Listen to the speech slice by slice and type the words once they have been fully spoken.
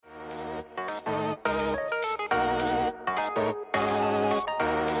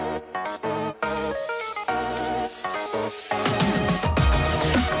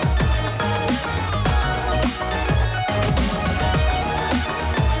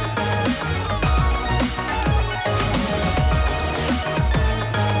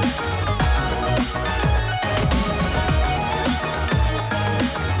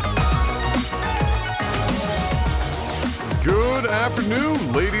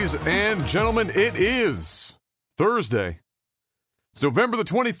Ladies and gentlemen, it is Thursday. It's November the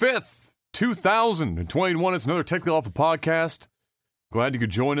 25th, 2021. It's another Technical Alpha podcast. Glad you could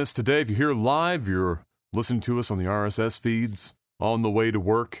join us today. If you're here live, you're listening to us on the RSS feeds on the way to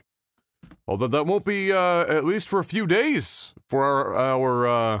work. Although that won't be at least for a few days for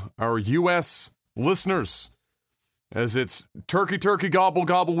our U.S. listeners, as it's turkey gobble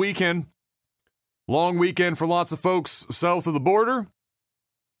gobble weekend. Long weekend for lots of folks south of the border,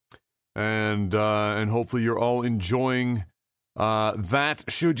 and hopefully you're all enjoying that.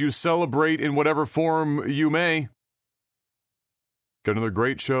 Should you celebrate in whatever form you may, got another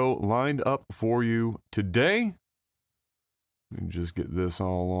great show lined up for you today. Let me just get this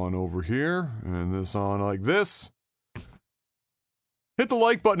all on over here, and this on like this. Hit the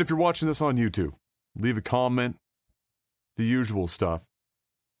like button if you're watching this on YouTube. Leave a comment. The usual stuff.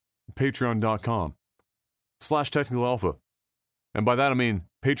 Patreon.com/TechnicalAlpha. And by that I mean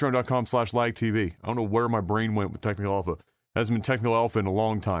Patreon.com/LagTV. I don't know where my brain went with Technical Alpha. Hasn't been Technical Alpha in a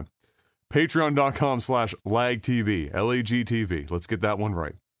long time. Patreon.com/LagTV. LAGTV. Let's get that one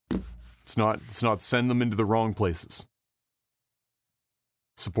right. It's not send them into the wrong places.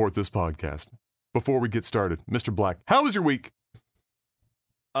 Support this podcast. Before we get started, Mr. Black, how was your week?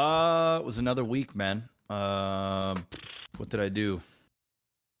 It was another week, man. What did I do?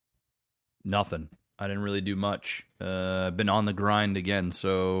 Nothing. I didn't really do much. I've been on the grind again,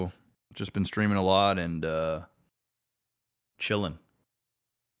 so just been streaming a lot and chilling.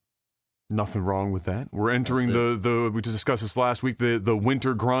 Nothing wrong with that. We're entering the we discussed this last week, the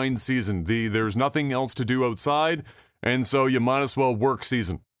winter grind season. There's nothing else to do outside, and so you might as well work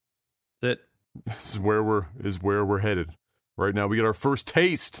season. That's it. This is where we're headed. Right now we get our first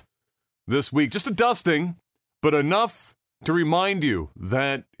taste this week. Just a dusting, but enough to remind you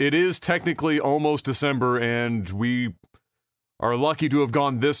that it is technically almost December, and we are lucky to have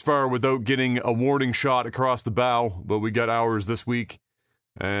gone this far without getting a warning shot across the bow, but we got ours this week.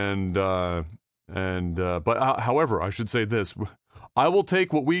 But however, I should say this. I will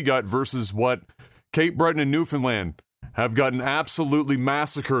take what we got versus what Cape Breton and Newfoundland have gotten absolutely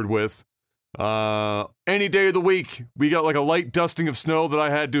massacred with. Any day of the week, we got like a light dusting of snow that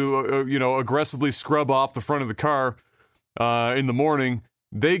I had to, aggressively scrub off the front of the car in the morning.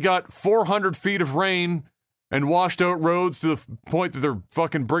 They got 400 feet of rain and washed out roads to the point that they're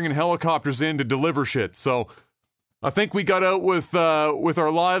fucking bringing helicopters in to deliver shit. So I think we got out with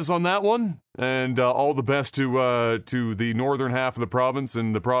our lives on that one, and all the best to the northern half of the province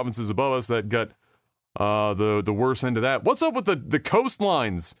and the provinces above us that got the worst end of that. What's up with the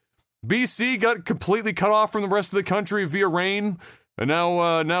coastlines? BC got completely cut off from the rest of the country via rain, and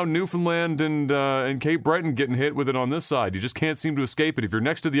now Newfoundland and Cape Breton getting hit with it on this side. You just can't seem to escape it. If you're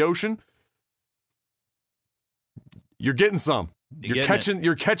next to the ocean, you're getting some.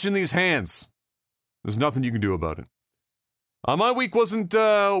 You're catching these hands. There's nothing you can do about it. My week wasn't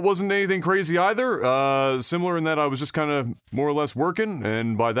anything crazy either. Similar in that I was just kind of more or less working,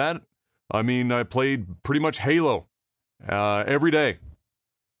 and by that I mean I played pretty much Halo every day.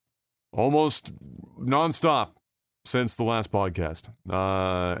 Almost nonstop since the last podcast,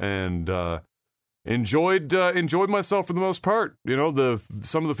 and enjoyed myself for the most part. You know,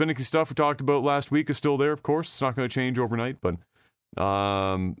 some of the finicky stuff we talked about last week is still there. Of course, it's not going to change overnight, but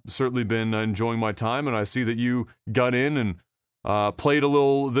certainly been enjoying my time. And I see that you got in and played a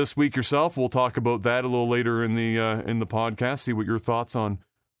little this week yourself. We'll talk about that a little later in the podcast. See what your thoughts on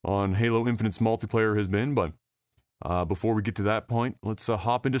Halo Infinite's multiplayer has been, but. Before we get to that point, let's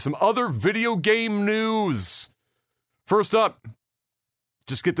hop into some other video game news. First up,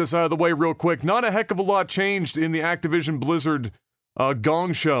 just get this out of the way real quick. Not a heck of a lot changed in the Activision Blizzard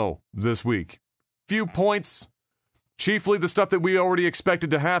Gong Show this week. Few points, chiefly the stuff that we already expected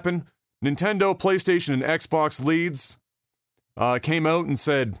to happen. Nintendo, PlayStation, and Xbox leads came out and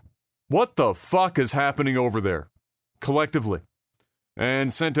said, "What the fuck is happening over there?" collectively.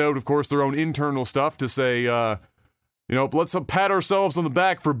 And sent out, of course, their own internal stuff to say, let's pat ourselves on the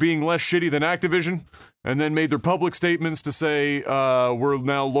back for being less shitty than Activision, and then made their public statements to say, we're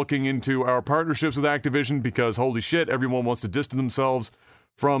now looking into our partnerships with Activision because, holy shit, everyone wants to distance themselves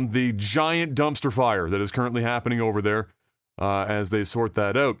from the giant dumpster fire that is currently happening over there as they sort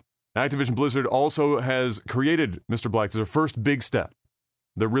that out. Activision Blizzard also has created, Mr. Black, this is their first big step.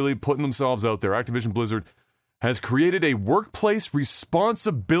 They're really putting themselves out there. Activision Blizzard has created a workplace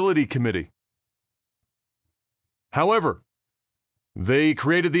responsibility committee. However, they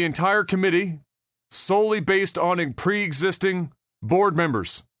created the entire committee solely based on pre-existing board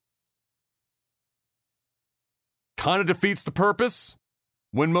members. Kind of defeats the purpose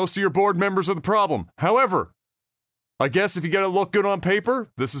when most of your board members are the problem. However, I guess if you gotta look good on paper,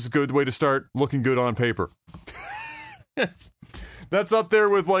 this is a good way to start looking good on paper. That's up there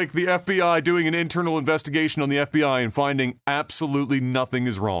with like the FBI doing an internal investigation on the FBI and finding absolutely nothing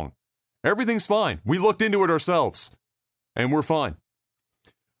is wrong. Everything's fine. We looked into it ourselves, and we're fine.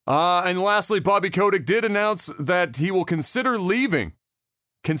 And lastly, Bobby Kotick did announce that he will consider leaving.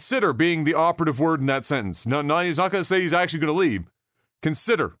 Consider being the operative word in that sentence. No, he's not going to say he's actually going to leave.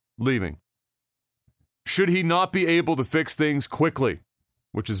 Consider leaving. Should he not be able to fix things quickly,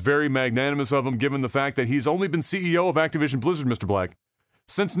 which is very magnanimous of him given the fact that he's only been CEO of Activision Blizzard, Mr. Black,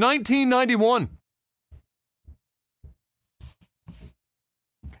 since 1991.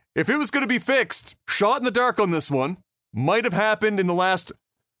 If it was going to be fixed, shot in the dark on this one, might have happened in the last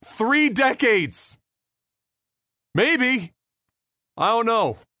 3 decades. Maybe. I don't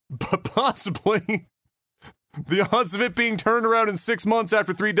know. But possibly the odds of it being turned around in 6 months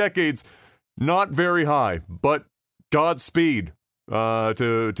after 3 decades, not very high. But Godspeed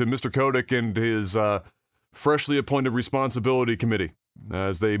to Mr. Kotick and his freshly appointed responsibility committee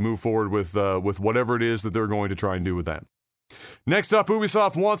as they move forward with whatever it is that they're going to try and do with that. Next up,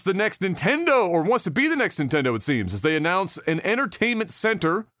 Ubisoft wants the next Nintendo, or wants to be the next Nintendo, it seems, as they announce an entertainment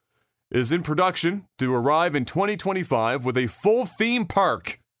center is in production to arrive in 2025 with a full theme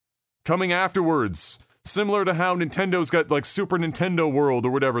park coming afterwards. Similar to how Nintendo's got like Super Nintendo World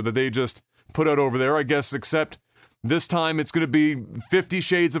or whatever that they just put out over there, I guess, except this time it's going to be 50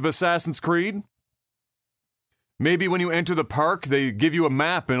 Shades of Assassin's Creed. Maybe when you enter the park, they give you a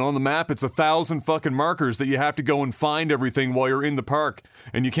map, and on the map it's 1,000 fucking markers that you have to go and find everything while you're in the park,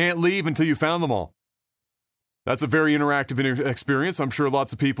 and you can't leave until you found them all. That's a very interactive experience. I'm sure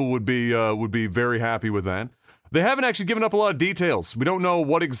lots of people would be very happy with that. They haven't actually given up a lot of details. We don't know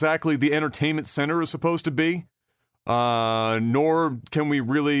what exactly the entertainment center is supposed to be, nor can we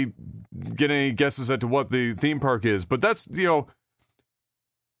really get any guesses as to what the theme park is. But that's,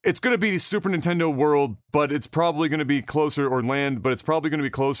 it's going to be Super Nintendo World, but it's probably going to be closer, or Land, but it's probably going to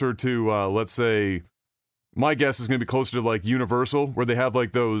be closer to, let's say, my guess is going to be closer to, like, Universal, where they have,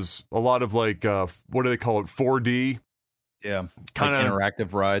 like, those, a lot of, like, what do they call it, 4D? Yeah, kind of like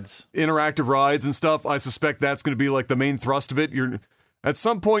interactive rides. Interactive rides and stuff. I suspect that's going to be, like, the main thrust of it. At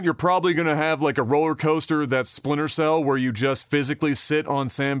some point, you're probably going to have, like, a roller coaster that's Splinter Cell, where you just physically sit on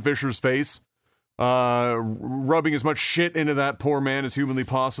Sam Fisher's face, rubbing as much shit into that poor man as humanly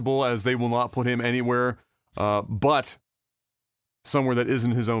possible, as they will not put him anywhere but somewhere that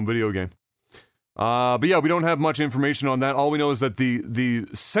isn't his own video game. But yeah, we don't have much information on that. All we know is that the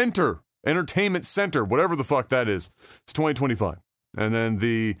center, entertainment center, whatever the fuck that is, it's 2025. And then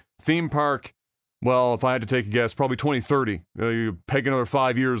the theme park, well, if I had to take a guess, probably 2030. You peg another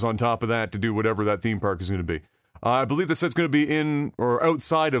 5 years on top of that to do whatever that theme park is going to be. I believe they said it's going to be in or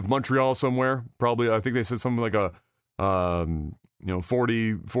outside of Montreal somewhere. Probably, I think they said something like a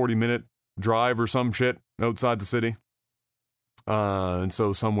 40-minute drive or some shit outside the city. And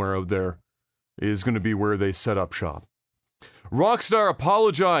so somewhere out there is going to be where they set up shop. Rockstar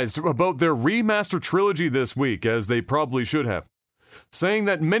apologized about their remaster trilogy this week, as they probably should have, saying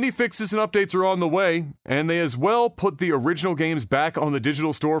that many fixes and updates are on the way, and they as well put the original games back on the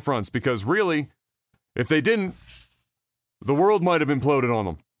digital storefronts, because really, if they didn't, the world might have imploded on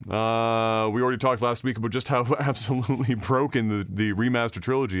them. We already talked last week about just how absolutely broken the remaster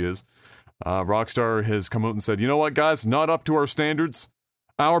trilogy is. Rockstar has come out and said, you know what, guys, not up to our standards.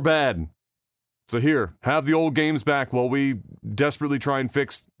 Our bad. So here, have the old games back while we desperately try and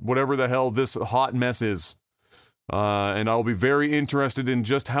fix whatever the hell this hot mess is. And I'll be very interested in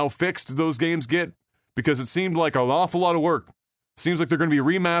just how fixed those games get, because it seemed like an awful lot of work. Seems like they're going to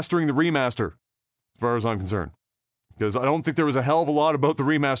be remastering the remaster, as far as I'm concerned. Because I don't think there was a hell of a lot about the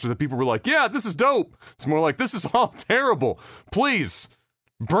remaster that people were like, yeah, this is dope. It's more like, this is all terrible. Please,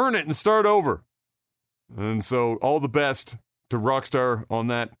 burn it and start over. And so, all the best to Rockstar on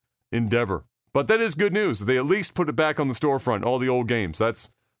that endeavor. But that is good news. They at least put it back on the storefront, all the old games.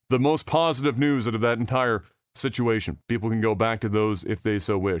 That's the most positive news out of that entire situation. People can go back to those if they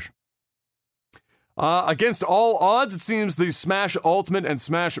so wish. Against all odds, it seems the Smash Ultimate and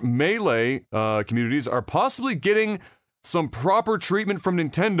Smash Melee communities are possibly getting some proper treatment from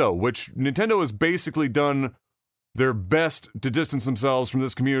Nintendo, which Nintendo has basically done their best to distance themselves from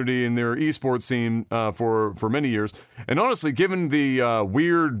this community and their esports scene for many years. And honestly, given the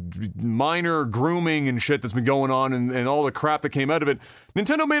weird minor grooming and shit that's been going on and all the crap that came out of it,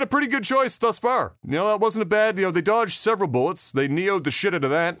 Nintendo made a pretty good choice thus far. That wasn't a bad, they dodged several bullets. They Neo'd the shit out of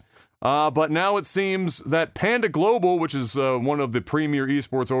that. But now it seems that Panda Global, which is one of the premier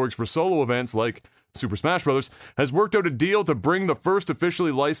esports orgs for solo events like Super Smash Bros., has worked out a deal to bring the first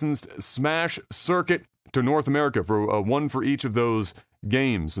officially licensed Smash circuit to North America for one for each of those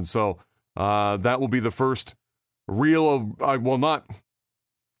games. And so that will be the first real, I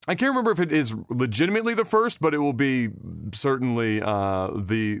can't remember if it is legitimately the first, but it will be certainly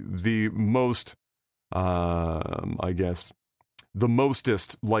the most, I guess, the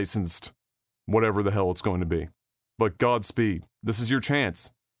mostest licensed, whatever the hell it's going to be. But Godspeed. This is your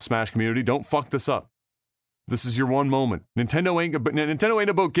chance, Smash community. Don't fuck this up. This is your one moment. Nintendo ain't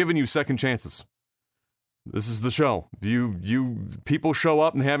about giving you second chances. This is the show. You people show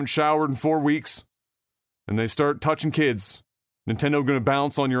up and they haven't showered in 4 weeks, and they start touching kids. Nintendo gonna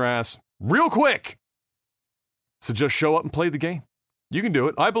bounce on your ass real quick. So just show up and play the game. You can do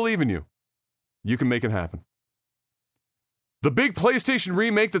it. I believe in you. You can make it happen. The big PlayStation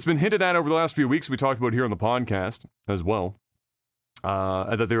remake that's been hinted at over the last few weeks, we talked about here on the podcast as well.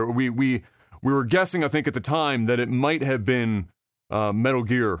 That we were guessing, I think, at the time that it might have been Metal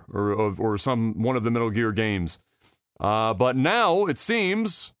Gear or one of the Metal Gear games. But now it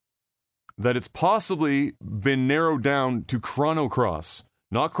seems that it's possibly been narrowed down to Chrono Cross.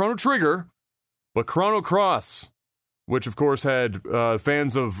 Not Chrono Trigger, but Chrono Cross, which of course had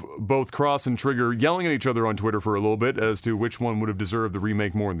fans of both Cross and Trigger yelling at each other on Twitter for a little bit as to which one would have deserved the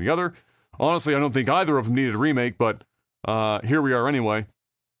remake more than the other. Honestly, I don't think either of them needed a remake, but here we are anyway.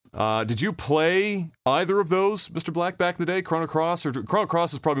 Did you play either of those, Mr. Black, back in the day? Chrono Cross? Or Chrono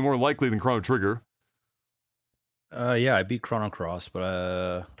Cross is probably more likely than Chrono Trigger. Yeah, I beat Chrono Cross, but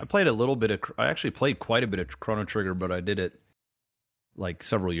I played a little bit of... I actually played quite a bit of Chrono Trigger, but I did it like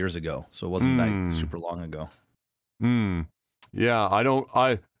several years ago, so it wasn't that super long ago.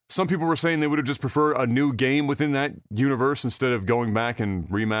 Yeah, some people were saying they would have just preferred a new game within that universe instead of going back and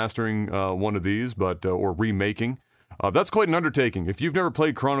remastering one of these, or remaking. That's quite an undertaking. If you've never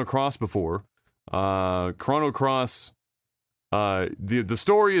played Chrono Cross before, Chrono Cross, the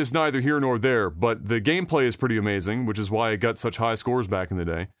story is neither here nor there, but the gameplay is pretty amazing, which is why it got such high scores back in the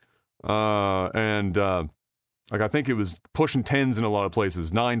day. I think it was pushing 10s in a lot of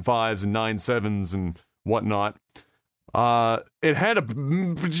places, 9 5s and 9 7s and whatnot. It had a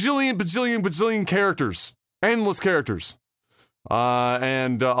bajillion characters, endless characters.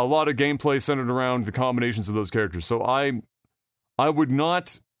 And a lot of gameplay centered around the combinations of those characters. So I would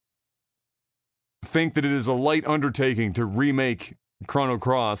not think that it is a light undertaking to remake Chrono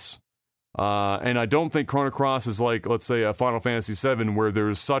Cross. And I don't think Chrono Cross is like, let's say, a Final Fantasy VII, where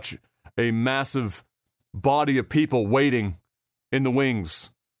there's such a massive body of people waiting in the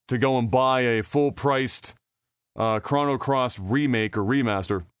wings to go and buy a full-priced Chrono Cross remake or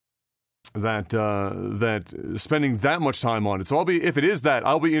remaster. That spending that much time on it. So if it is that,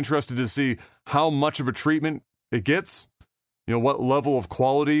 I'll be interested to see how much of a treatment it gets. You know, what level of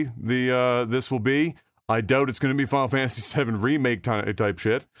quality this will be. I doubt it's going to be Final Fantasy VII remake type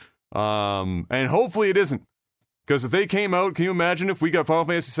shit. And hopefully it isn't. Because if they came out, can you imagine if we got Final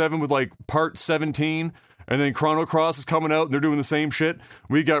Fantasy VII with like part 17 and then Chrono Cross is coming out and they're doing the same shit?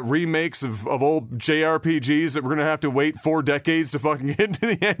 We got remakes of old JRPGs that we're going to have to wait 4 decades to fucking get to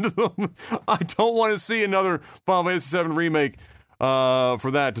the end of them. I don't want to see another Final Fantasy VII remake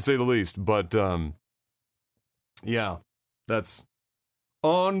for that, to say the least. But, yeah, that's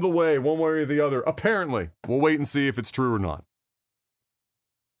on the way, one way or the other. Apparently. We'll wait and see if it's true or not.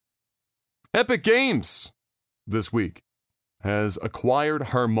 Epic Games this week has acquired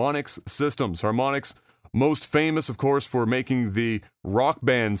Harmonix Systems. Harmonix, most famous, of course, for making the Rock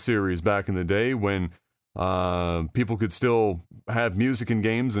Band series back in the day when people could still have music in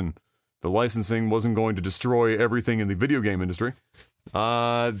games and the licensing wasn't going to destroy everything in the video game industry.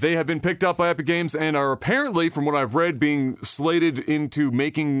 They have been picked up by Epic Games and are apparently, from what I've read, being slated into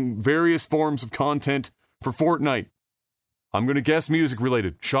making various forms of content for Fortnite. I'm going to guess music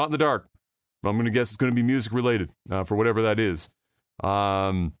related. Shot in the dark. I'm going to guess it's going to be music related for whatever that is.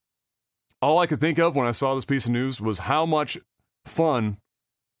 All I could think of when I saw this piece of news was how much fun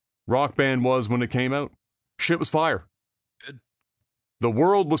Rock Band was when it came out. Shit was fire. Good. The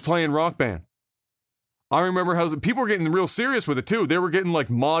world was playing Rock Band. I remember how people were getting real serious with it too. They were getting like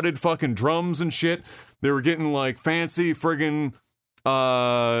modded fucking drums and shit. They were getting like fancy friggin'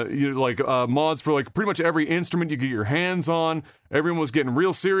 mods for like pretty much every instrument you get your hands on. Everyone was getting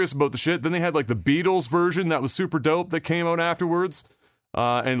real serious about the shit. Then they had like the Beatles version that was super dope that came out afterwards.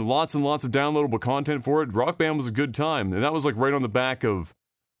 And lots of downloadable content for it. Rock Band was a good time. And that was like right on the back of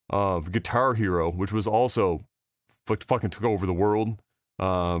Guitar Hero, which was also fucking took over the world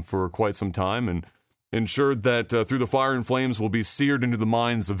for quite some time and ensured that Through the Fire and Flames will be seared into the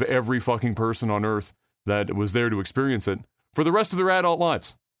minds of every fucking person on Earth that was there to experience it for the rest of their adult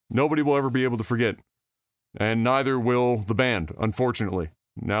lives. Nobody will ever be able to forget. And neither will the band, unfortunately.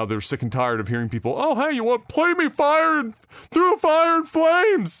 Now they're sick and tired of hearing people, oh, hey, you want to play me through the fire and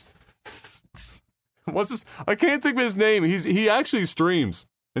flames? What's this? I can't think of his name. He actually streams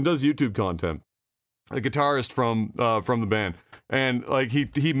and does YouTube content. A guitarist from the band. And, like,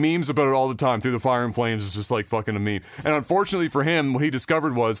 he memes about it all the time. Through the Fire and Flames is just, like, fucking a meme. And unfortunately for him, what he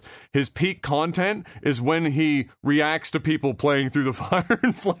discovered was his peak content is when he reacts to people playing Through the Fire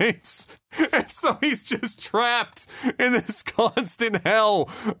and Flames. And so he's just trapped in this constant hell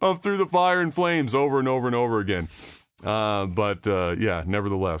of Through the Fire and Flames over and over and over again. Yeah,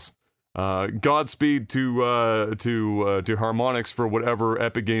 nevertheless. Godspeed to Harmonix for whatever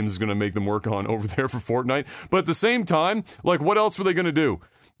Epic Games is going to make them work on over there for Fortnite. But at the same time, like, what else were they going to do?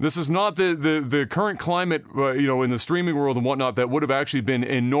 This is not the current climate, in the streaming world and whatnot that would have actually been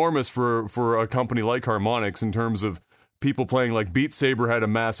enormous for a company like Harmonix in terms of people playing. Like Beat Saber had a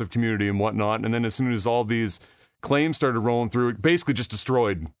massive community and whatnot, and then as soon as all these claims started rolling through, it basically just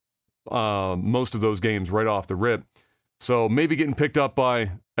destroyed most of those games right off the rip. So maybe getting picked up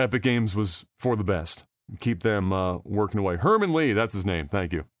by Epic Games was for the best. Keep them working away. Herman Lee, that's his name.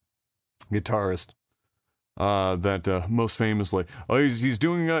 Thank you, guitarist. That most famously, he's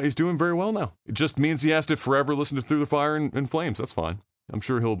doing very well now. It just means he has to forever listen to Through the Fire and Flames. That's fine. I'm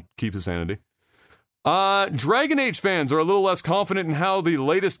sure he'll keep his sanity. Dragon Age fans are a little less confident in how the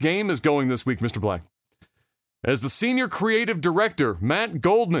latest game is going this week, Mr. Black. As the senior creative director, Matt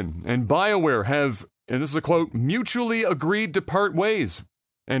Goldman, and BioWare have, and this is a quote, mutually agreed to part ways,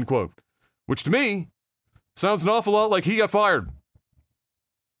 end quote. Which to me sounds an awful lot like he got fired.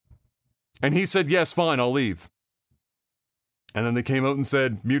 And he said, yes, fine, I'll leave. And then they came out and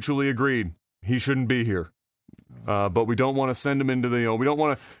said, mutually agreed, he shouldn't be here. But we don't want to send him into the, we don't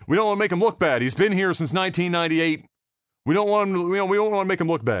want to make him look bad. He's been here since 1998. We don't want him, we don't want to make him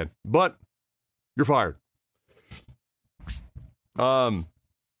look bad. But you're fired.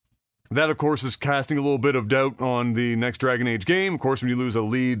 That, of course, is casting a little bit of doubt on the next Dragon Age game. Of course, when you lose a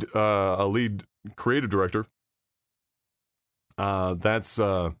lead creative director,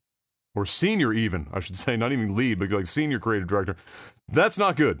 or senior even, I should say, not even lead, but like senior creative director, that's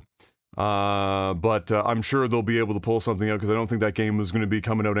not good. But I'm sure they'll be able to pull something out because I don't think that game is going to be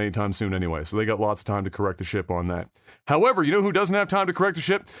coming out anytime soon anyway. So they got lots of time to correct the ship on that. However, you know who doesn't have time to correct the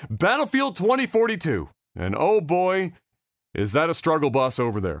ship? Battlefield 2042. And oh boy, is that a struggle bus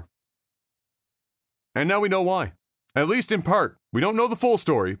over there. And now we know why. At least in part. We don't know the full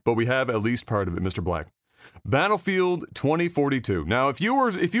story, but we have at least part of it, Mr. Black. Battlefield 2042. Now, if you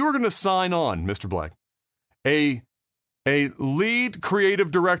were going to sign on, Mr. Black, a lead creative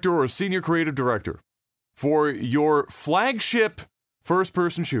director or a senior creative director for your flagship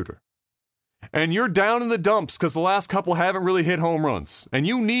first-person shooter, and you're down in the dumps because the last couple haven't really hit home runs, and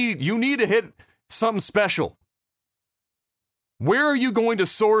you need to hit something special, where are you going to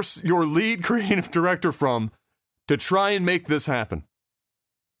source your lead creative director from to try and make this happen?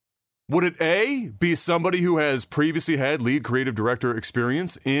 Would it A, be somebody who has previously had lead creative director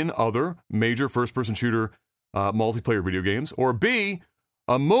experience in other major first-person shooter multiplayer video games, or B,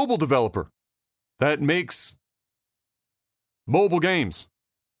 a mobile developer that makes mobile games?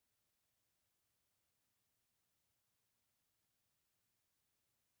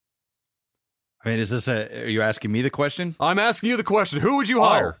 I mean, are you asking me the question? I'm asking you the question. Who would you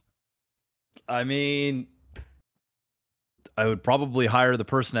hire? I mean, I would probably hire the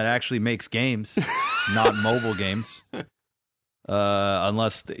person that actually makes games, not mobile games.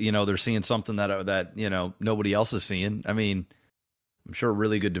 Unless, they're seeing something that nobody else is seeing. I mean, I'm sure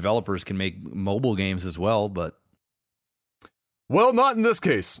really good developers can make mobile games as well, but well, not in this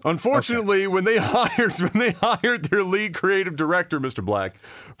case. Unfortunately, okay. when they hired their lead creative director, Mr. Black,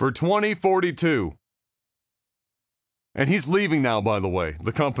 for 2042, and he's leaving now, by the way,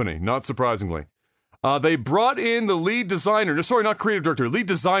 the company, not surprisingly. They brought in the lead designer. Sorry, not creative director. Lead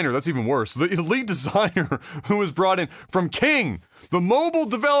designer. That's even worse. The lead designer who was brought in from King, the mobile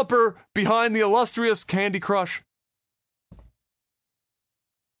developer behind the illustrious Candy Crush.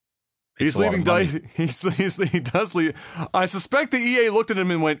 He's leaving DICE. He does leave. I suspect the EA looked at him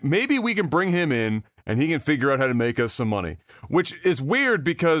and went, maybe we can bring him in and he can figure out how to make us some money. Which is weird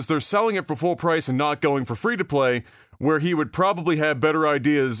because they're selling it for full price and not going for free to play, where he would probably have better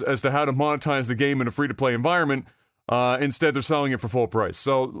ideas as to how to monetize the game in a free to play environment. Instead, they're selling it for full price.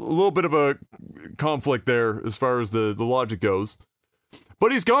 So a little bit of a conflict there as far as the logic goes.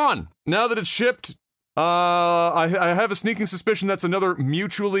 But he's gone. Now that it's shipped, I have a sneaking suspicion that's another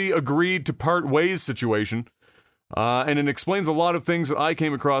mutually agreed to part ways situation. And it explains a lot of things that I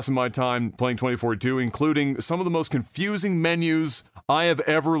came across in my time playing 2042, including some of the most confusing menus I have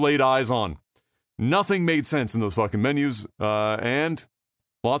ever laid eyes on. Nothing made sense in those fucking menus, and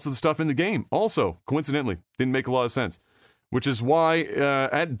Lots of the stuff in the game also, coincidentally, didn't make a lot of sense. Which is why,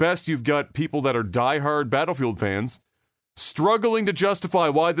 at best, you've got people that are diehard Battlefield fans struggling to justify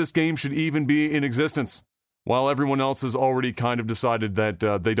why this game should even be in existence, while everyone else has already kind of decided that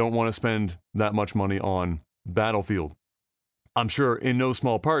they don't want to spend that much money on Battlefield. I'm sure in no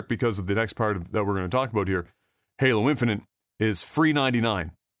small part because of the next part that we're going to talk about here. Halo Infinite is free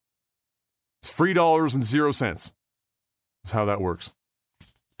 $99. It's $3.00. That's how that works.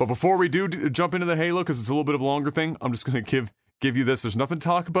 But before we do jump into the Halo, because it's a little bit of a longer thing, I'm just going to give you this. There's nothing to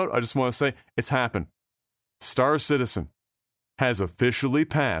talk about. I just want to say it's happened. Star Citizen has officially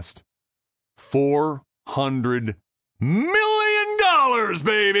passed $400 million,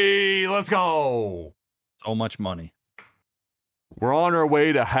 baby! Let's go! So much money. We're on our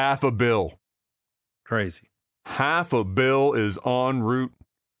way to $500 million. Crazy. $500 million is en route.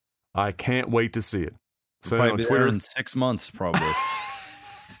 I can't wait to see it. Send it on Twitter in 6 months, probably.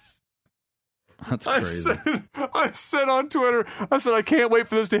 That's crazy. I said on Twitter, I can't wait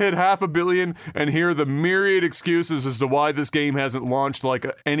for this to hit $500 million and hear the myriad excuses as to why this game hasn't launched like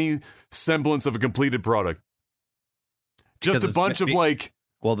any semblance of a completed product. Just a bunch of like...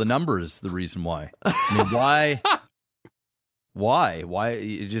 Well, the number is the reason why. I mean, why? Why?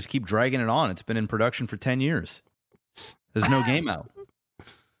 You just keep dragging it on. It's been in production for 10 years. There's no game out.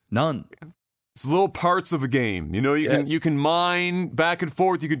 None. It's little parts of a game. You know, you can mine back and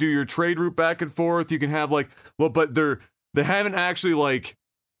forth. You can do your trade route back and forth. You can have like, well, but they haven't actually like,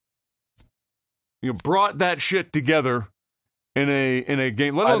 brought that shit together in a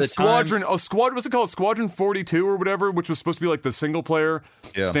game. Let alone Squadron. What's it called? Squadron 42 or whatever, which was supposed to be like the single player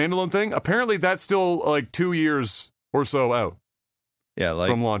standalone thing. Apparently, that's still like 2 years or so out. Yeah, like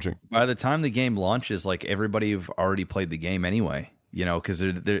from launching. By the time the game launches, like everybody have already played the game anyway. You know, because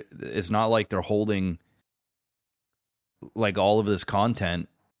it's not like they're holding like all of this content.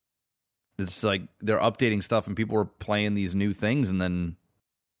 It's like they're updating stuff and people are playing these new things, and then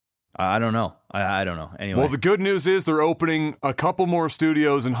I don't know. I don't know. Anyway, well, the good news is they're opening a couple more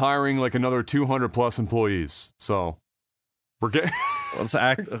studios and hiring like another 200 plus employees. So we're getting. Let's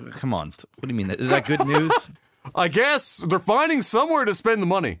act. Come on, what do you mean? Is that good news? I guess they're finding somewhere to spend the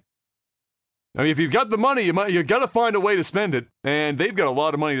money. I mean, if you've got the money, you got to find a way to spend it, and they've got a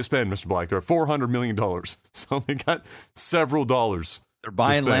lot of money to spend, Mr. Black. They're at $400 million, so they got several dollars. They're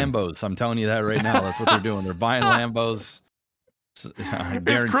buying Lambos. I'm telling you that right now. That's what they're doing. They're buying Lambos.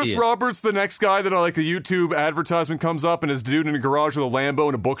 Is Chris Roberts the next guy that like a YouTube advertisement comes up and his dude in a garage with a Lambo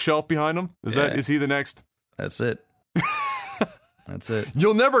and a bookshelf behind him? Is he the next? That's it. That's it.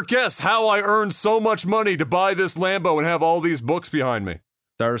 You'll never guess how I earned so much money to buy this Lambo and have all these books behind me.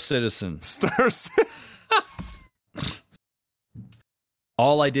 Star Citizen.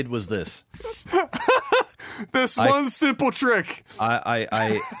 All I did was this. This one simple trick.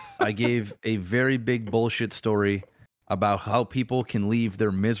 I gave a very big bullshit story about how people can leave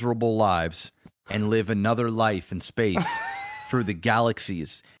their miserable lives and live another life in space through the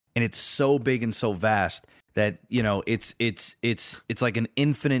galaxies. And it's so big and so vast that, you know, it's like an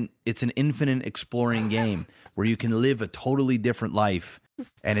infinite exploring game where you can live a totally different life.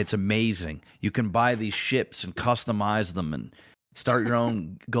 And it's amazing. You can buy these ships and customize them and start your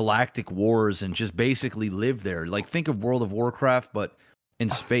own galactic wars and just basically live there. Like, think of World of Warcraft, but in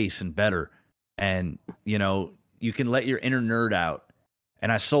space and better. And, you know, you can let your inner nerd out.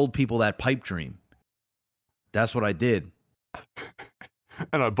 And I sold people that pipe dream. That's what I did.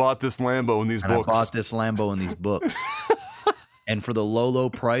 And I bought this Lambo in these books. And for the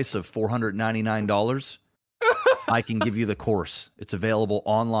low price of $499, I can give you the course. It's available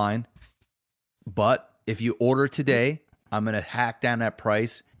online. But if you order today, I'm going to hack down that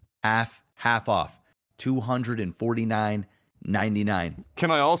price half off. $249.99.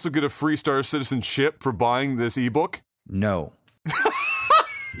 Can I also get a free Star Citizen ship for buying this ebook? No.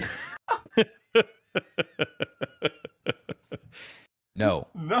 No,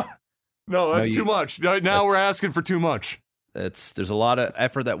 that's too much. Now we're asking for too much. There's a lot of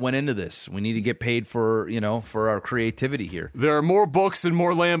effort that went into this. We need to get paid for our creativity here. There are more books and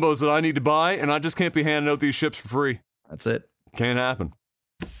more Lambos that I need to buy, and I just can't be handing out these ships for free. That's it. Can't happen.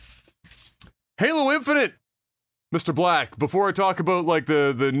 Halo Infinite, Mr. Black. Before I talk about like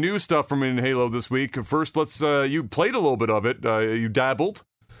the new stuff from in Halo this week, first let's you played a little bit of it. You dabbled.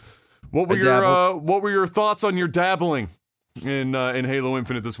 What were your thoughts on your dabbling in Halo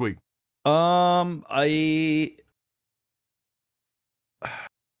Infinite this week?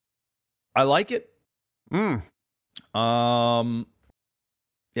 I like it. Yeah,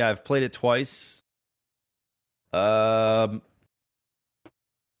 I've played it twice. I've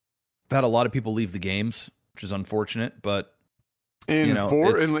had a lot of people leave the games, which is unfortunate, but In You know,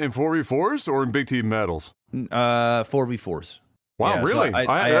 four it's- in 4v4s or in big team battles? 4v4s. Wow, Yeah, so really?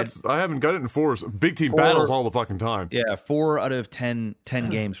 I I haven't got it in fours. Big team 4 battles all the fucking time. Yeah, 4 out of 10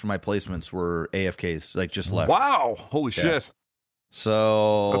 games for my placements were AFKs, like just left. Wow, holy shit.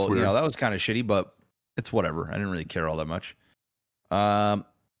 So That's weird. that was kind of shitty, but it's whatever. I didn't really care all that much.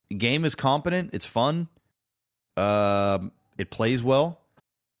 Game is competent. It's fun. It plays well.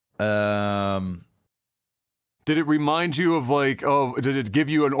 Did it remind you of did it give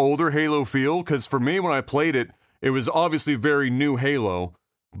you an older Halo feel? Because for me, when I played it, it was obviously very new Halo,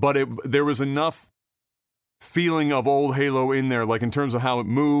 but there was enough feeling of old Halo in there, like in terms of how it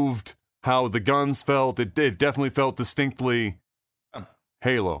moved, how the guns felt. It definitely felt distinctly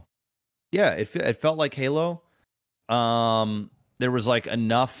Halo. Yeah, it felt like Halo. There was like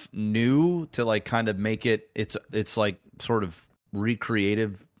enough new to like kind of make it. It's like sort of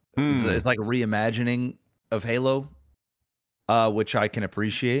recreative. It's like a reimagining of Halo, which I can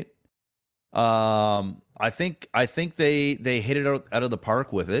appreciate. I think they hit it out of the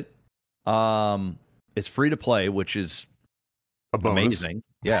park with it. It's free to play, which is amazing.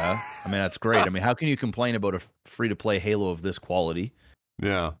 Yeah, I mean that's great. I mean, how can you complain about a free to play Halo of this quality?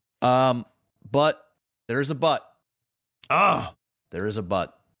 Yeah. But there's a but. There is a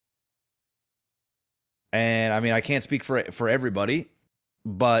but. And I mean, I can't speak for everybody,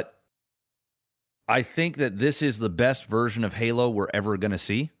 but I think that this is the best version of Halo we're ever going to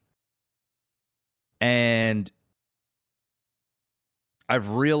see. And I've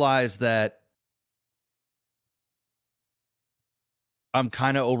realized that I'm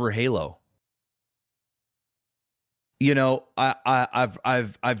kind of over Halo. You know,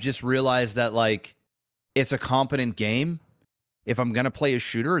 I've just realized that like it's a competent game. If I'm going to play a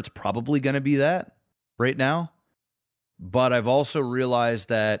shooter, it's probably going to be that right now. But I've also realized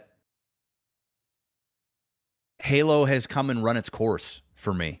that Halo has come and run its course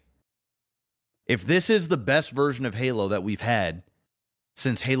for me. If this is the best version of Halo that we've had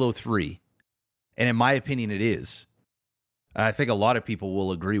since Halo 3, and in my opinion it is, I think a lot of people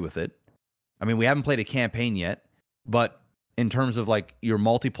will agree with it. I mean, we haven't played a campaign yet, but in terms of like your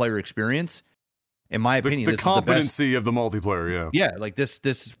multiplayer experience, in my opinion, the this competency is the best. of the multiplayer, Yeah, like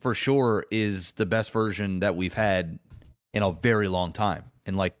this for sure is the best version that we've had in a very long time,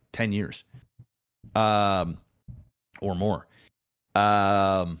 in like 10 years. Or more.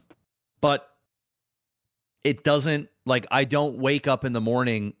 But it doesn't, like, I don't wake up in the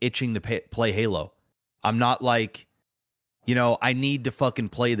morning itching to play Halo. I'm not like, you know, I need to fucking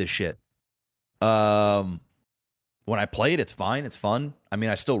play this shit. When I play it, it's fine. It's fun. I mean,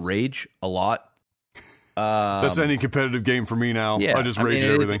 I still rage a lot. That's any competitive game for me now. Yeah, I just rage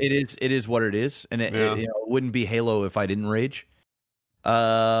at everything. It is what it is, and it wouldn't be Halo if I didn't rage.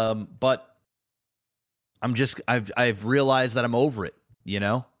 But I've realized that I'm over it. You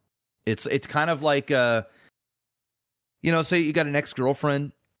know, it's kind of like you know, say you got an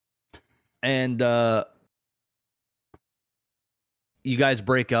ex-girlfriend, and you guys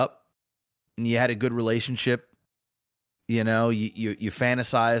break up, and you had a good relationship. You know, you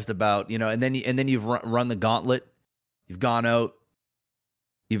fantasized about, you know, and then you've run the gauntlet. You've gone out,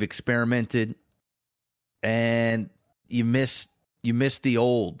 you've experimented, and you miss the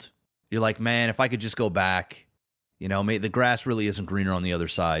old. You're like, man, if I could just go back, you know, the grass really isn't greener on the other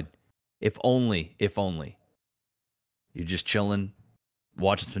side. If only. You're just chilling,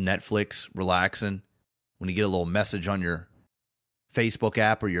 watching some Netflix, relaxing. When you get a little message on your Facebook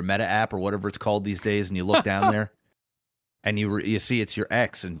app or your Meta app or whatever it's called these days, and you look down there. And you see it's your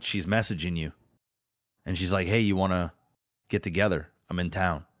ex, and she's messaging you. And she's like, hey, you want to get together? I'm in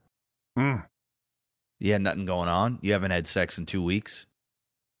town. You had nothing going on? You haven't had sex in 2 weeks?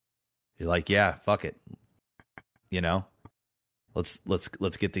 You're like, yeah, fuck it. You know? Let's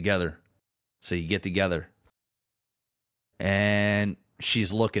get together. So you get together. And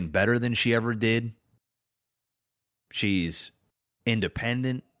she's looking better than she ever did. She's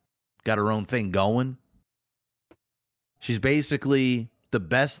independent, got her own thing going. She's basically the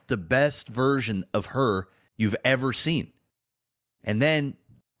best version of her you've ever seen. And then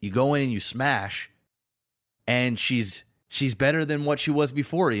you go in and you smash, and she's better than what she was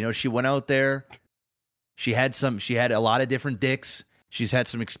before. You know, she went out there, she had a lot of different dicks, she's had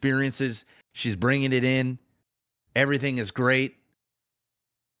some experiences, she's bringing it in, everything is great.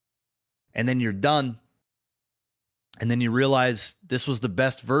 And then you're done. And then you realize this was the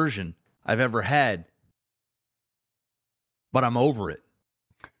best version I've ever had. But I'm over it.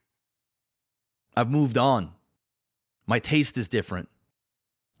 I've moved on. My taste is different.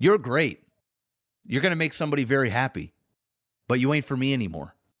 You're great. You're going to make somebody very happy. But you ain't for me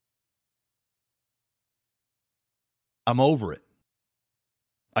anymore. I'm over it.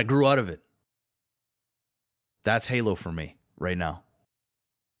 I grew out of it. That's Halo for me right now.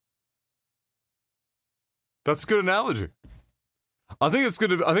 That's a good analogy. I think that's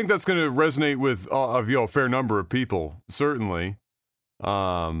gonna resonate with a fair number of people, certainly.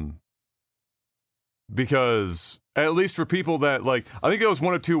 Because at least for people that I think it goes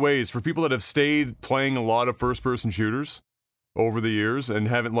one of two ways. For people that have stayed playing a lot of first-person shooters over the years and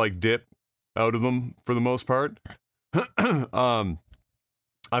haven't dipped out of them for the most part, I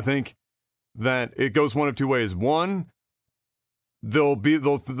think that it goes one of two ways. One, they'll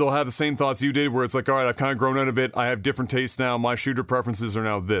have the same thoughts you did, where it's like, all right, I've kind of grown out of it. I have different tastes now. My shooter preferences are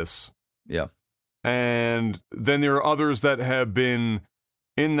now this. Yeah. And then there are others that have been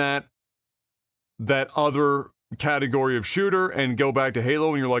in that other category of shooter and go back to Halo,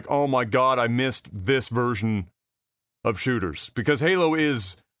 and you're like, oh my god, I missed this version of shooters. Because Halo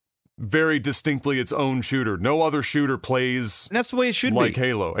is very distinctly its own shooter. No other shooter plays and that's the way it should like be.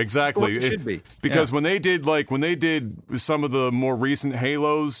 Halo. Exactly. It should be. Because when they did some of the more recent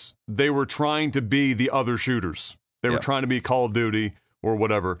Halos, they were trying to be the other shooters. They were trying to be Call of Duty or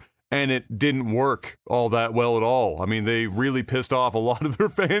whatever. And it didn't work all that well at all. I mean, they really pissed off a lot of their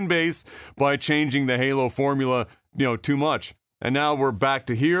fan base by changing the Halo formula, too much. And now we're back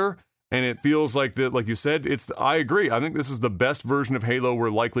to here, and it feels like that, like you said, I agree. I think this is the best version of Halo we're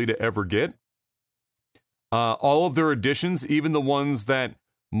likely to ever get. All of their additions, even the ones that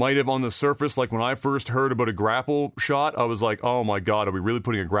might have on the surface, like when I first heard about a grapple shot, I was like, oh my god, are we really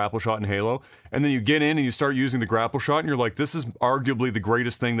putting a grapple shot in Halo? And then you get in and you start using the grapple shot, and you're like, this is arguably the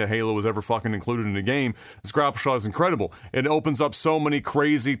greatest thing that Halo has ever fucking included in a game. This grapple shot is incredible. It opens up so many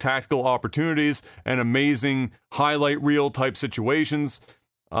crazy tactical opportunities and amazing highlight reel type situations.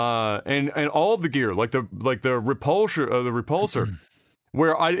 And all of the gear, like the repulsor,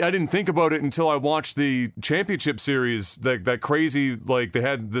 where I didn't think about it until I watched the championship series, that crazy, they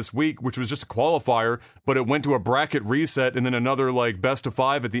had this week, which was just a qualifier, but it went to a bracket reset and then another, best of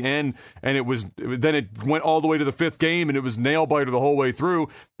 5 at the end, and it went all the way to the 5th game, and it was nail-biter the whole way through,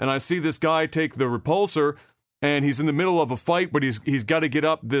 and I see this guy take the repulsor, and he's in the middle of a fight, but he's got to get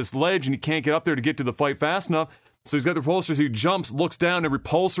up this ledge, and he can't get up there to get to the fight fast enough, so he's got the repulsor, so he jumps, looks down, and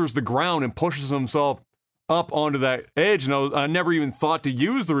repulsors the ground, and pushes himself up onto that edge, and I never even thought to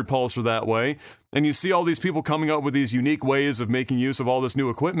use the repulsor that way. And you see all these people coming up with these unique ways of making use of all this new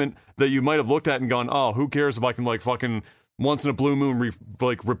equipment that you might have looked at and gone, oh, who cares if I can fucking once in a blue moon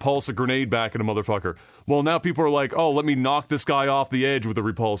repulse a grenade back at a motherfucker. Well, now people are like, oh, let me knock this guy off the edge with a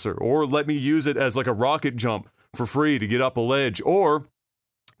repulsor, or let me use it as a rocket jump for free to get up a ledge, or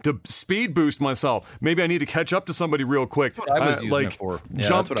to speed boost myself. Maybe I need to catch up to somebody real quick. That's what I was using it for. Yeah,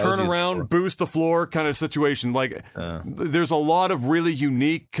 jump, turn around, boost the floor kind of situation. There's a lot of really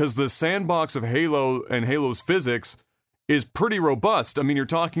unique, because the sandbox of Halo and Halo's physics is pretty robust. I mean, you're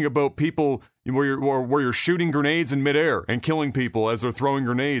talking about people where you're shooting grenades in midair and killing people as they're throwing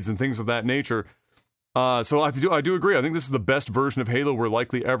grenades and things of that nature. So I do agree. I think this is the best version of Halo we're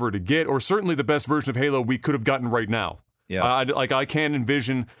likely ever to get, or certainly the best version of Halo we could have gotten right now. Yeah. I can't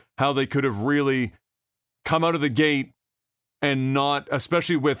envision how they could have really come out of the gate and not,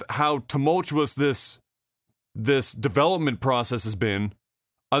 especially with how tumultuous this development process has been.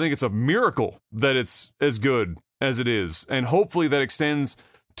 I think it's a miracle that it's as good as it is, and hopefully that extends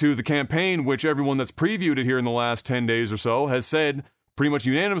to the campaign, which everyone that's previewed it here in the last 10 days or so has said pretty much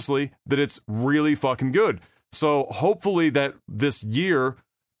unanimously that it's really fucking good. So hopefully that this year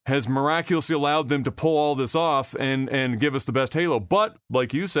has miraculously allowed them to pull all this off and give us the best Halo. But,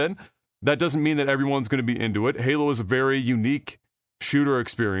 like you said, that doesn't mean that everyone's going to be into it. Halo is a very unique shooter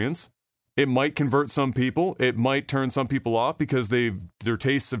experience. It might convert some people. It might turn some people off because their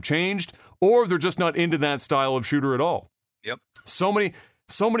tastes have changed, or they're just not into that style of shooter at all. Yep. So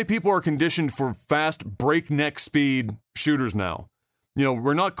many people are conditioned for fast, breakneck speed shooters now.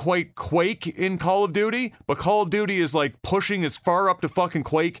 We're not quite Quake in Call of Duty, but Call of Duty is pushing as far up to fucking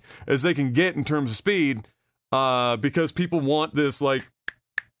Quake as they can get in terms of speed, because people want this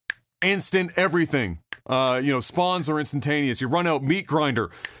instant everything. Spawns are instantaneous. You run out, meat grinder.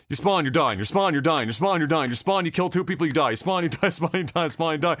 You spawn, you're dying. You spawn, you're dying. You spawn, you're dying. You spawn, you kill 2 people, you die. You spawn, you die. Spawn, you die.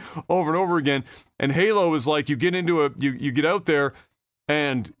 Spawn, you die. Over and over again. And Halo is you get into you get out there,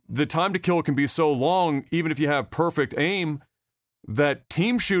 and the time to kill can be so long, even if you have perfect aim, that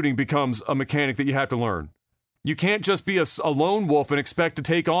team shooting becomes a mechanic that you have to learn. You can't just be a lone wolf and expect to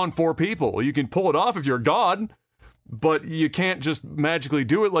take on 4 people. You can pull it off if you're a god, but you can't just magically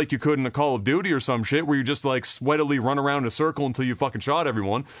do it like you could in a Call of Duty or some shit where you just sweatily run around in a circle until you fucking shot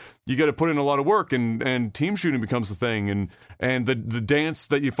everyone. You got to put in a lot of work, and team shooting becomes the thing, and the dance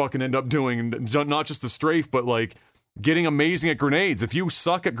that you fucking end up doing, and not just the strafe, but getting amazing at grenades. If you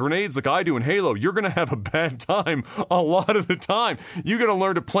suck at grenades like I do in Halo, you're going to have a bad time a lot of the time. You got to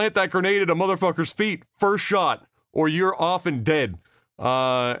learn to plant that grenade at a motherfucker's feet first shot, or you're often dead.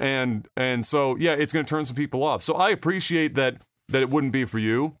 And so, yeah, it's going to turn some people off. So I appreciate that it wouldn't be for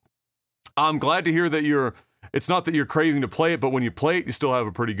you. I'm glad to hear that it's not that you're craving to play it, but when you play it, you still have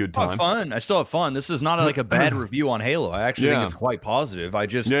a pretty good time. Fun. I still have fun. This is not like a bad review on Halo. I actually think it's quite positive. I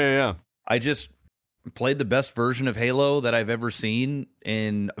just played the best version of Halo that I've ever seen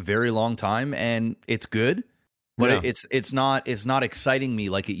in a very long time, and it's good, but it's not exciting me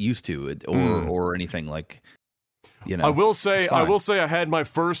like it used to, or anything like. I will say I had my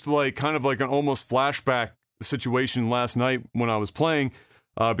first kind of an almost flashback situation last night when I was playing.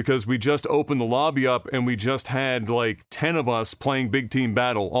 Because we just opened the lobby up and we just had 10 of us playing Big Team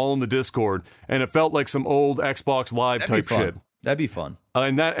Battle all in the Discord, and it felt like some old Xbox Live type shit. That'd be fun.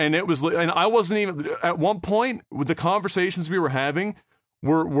 And I wasn't even at one point with the conversations we were having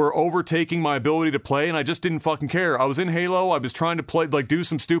were overtaking my ability to play, and I just didn't fucking care. I was in Halo. I was trying to play do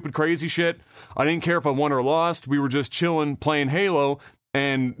some stupid crazy shit. I didn't care if I won or lost. We were just chilling playing Halo.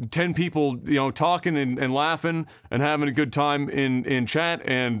 And 10 people, talking and laughing and having a good time in chat,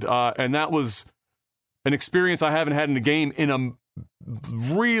 and that was an experience I haven't had in a game in a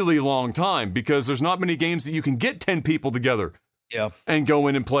really long time, because there's not many games that you can get 10 people together, and go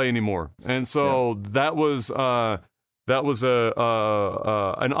in and play anymore. And so that was an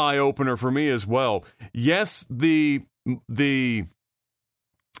eye opener for me as well. Yes, the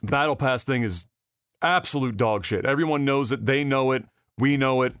Battle Pass thing is absolute dog shit. Everyone knows it. They know it. We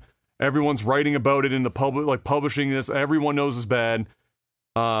know it. Everyone's writing about it in the public, publishing this. Everyone knows it's bad.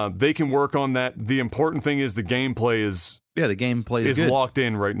 They can work on that. The important thing is the gameplay is good. Locked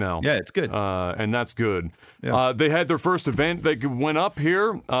in right now. Yeah, it's good. And that's good. Yeah. They had their first event that went up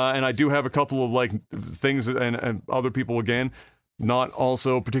here, and I do have a couple of things and other people again not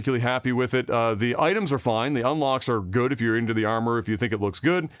also particularly happy with it. The items are fine. The unlocks are good if you're into the armor, if you think it looks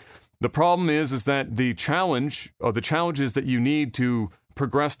good. The problem is that the challenge, or the challenges that you need to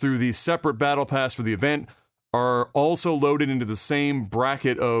progress through the separate battle pass for the event, are also loaded into the same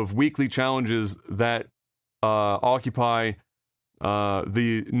bracket of weekly challenges that occupy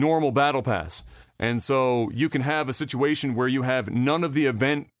the normal battle pass. And so you can have a situation where you have none of the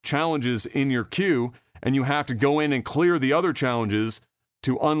event challenges in your queue, and you have to go in and clear the other challenges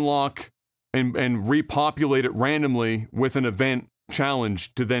to unlock and repopulate it randomly with an event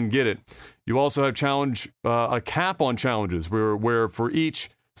challenge to then get it. You also have a cap on challenges where for each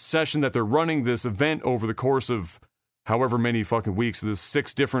session that they're running this event over the course of however many fucking weeks, there's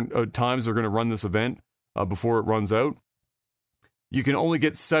 6 different times they're going to run this event before it runs out. You can only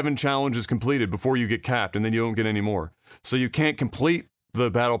get 7 challenges completed before you get capped, and then you don't get any more. So you can't complete the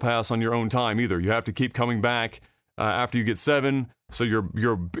battle pass on your own time either. You have to keep coming back after you get 7. So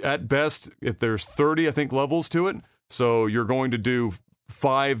you're at best, if there's 30, I think, levels to it. So you're going to do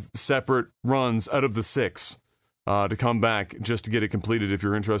 5 separate runs out of the 6 to come back just to get it completed if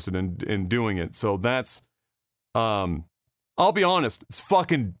you're interested in doing it. So that's, I'll be honest, it's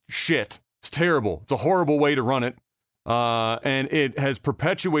fucking shit. It's terrible. It's a horrible way to run it. And it has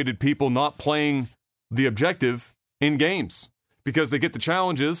perpetuated people not playing the objective in games because they get the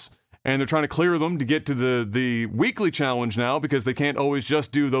challenges and they're trying to clear them to get to the weekly challenge now because they can't always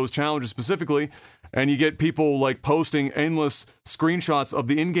just do those challenges specifically. And you get people posting endless screenshots of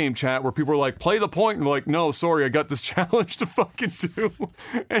the in-game chat where people are like, play the point, and they're like, no, sorry, I got this challenge to fucking do,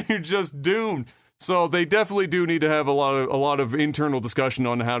 and you're just doomed. So they definitely do need to have a lot of internal discussion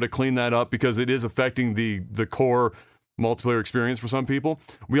on how to clean that up because it is affecting the core multiplayer experience for some people.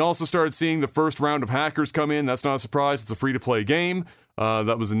 We also started seeing the first round of hackers come in. That's not a surprise. It's a free-to-play game.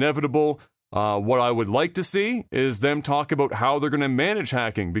 That was inevitable. What I would like to see is them talk about how they're going to manage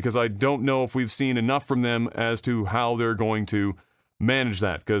hacking, because I don't know if we've seen enough from them as to how they're going to manage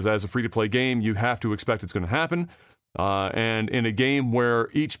that, because as a free-to-play game, you have to expect it's going to happen. And in a game where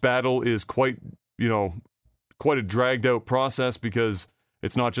each battle is quite a dragged-out process because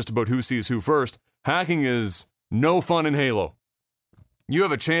it's not just about who sees who first, hacking is no fun in Halo. You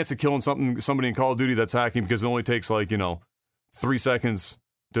have a chance of killing somebody in Call of Duty that's hacking because it only takes 3 seconds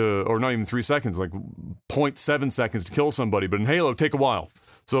or not even 3 seconds, 0.7 seconds to kill somebody. But in Halo, take a while.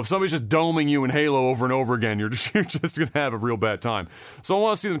 So if somebody's just doming you in Halo over and over again, you're just going to have a real bad time. So I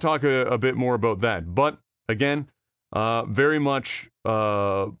want to see them talk a bit more about that. But again, very much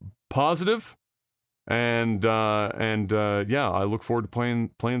positive. And I look forward to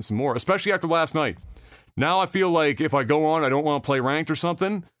playing some more, especially after last night. Now I feel like if I go on, I don't want to play ranked or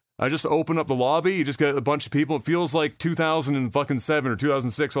something. I just open up the lobby, you just get a bunch of people. It feels like 2007 or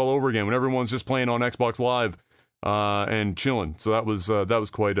 2006 all over again when everyone's just playing on Xbox Live and chilling. So that was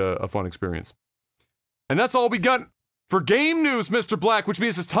quite a fun experience. And that's all we got for game news, Mr. Black, which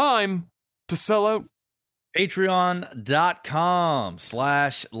means it's time to sell out.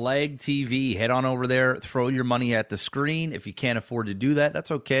 Patreon.com/legtv. Head on over there, throw your money at the screen. If you can't afford to do that,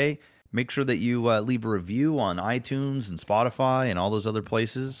 that's okay. Make sure that you leave a review on iTunes and Spotify and all those other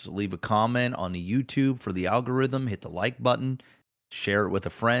places. Leave a comment on the YouTube for the algorithm. Hit the like button. Share it with a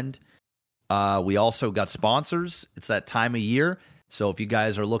friend. We also got sponsors. It's that time of year. So if you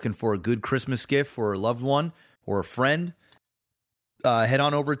guys are looking for a good Christmas gift for a loved one or a friend, head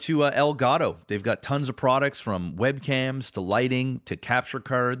on over to Elgato. They've got tons of products from webcams to lighting to capture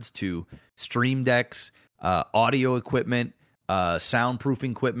cards to stream decks, audio equipment,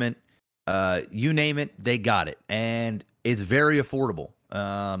 soundproofing equipment. You name it, they got it. And it's very affordable.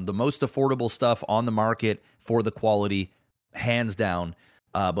 The most affordable stuff on the market for the quality, hands down.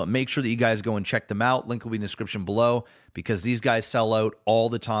 But make sure that you guys go and check them out. Link will be in the description below because these guys sell out all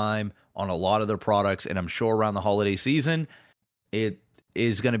the time on a lot of their products. And I'm sure around the holiday season, it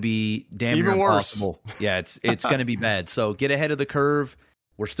is going to be damn near impossible. Yeah, it's going to be bad. So get ahead of the curve.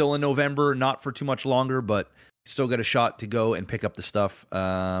 We're still in November, not for too much longer, but still got a shot to go and pick up the stuff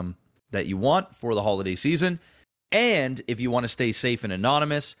that you want for the holiday season. And if you want to stay safe and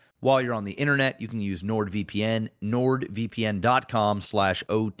anonymous while you're on the internet, you can use NordVPN,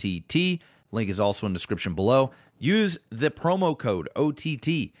 nordvpn.com/OTT. Link is also in the description below. Use the promo code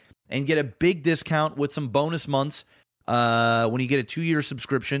OTT and get a big discount with some bonus months when you get a 2-year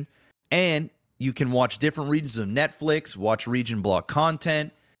subscription. And you can watch different regions of Netflix, watch region block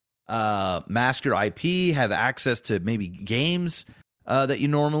content, mask your IP, have access to maybe games that you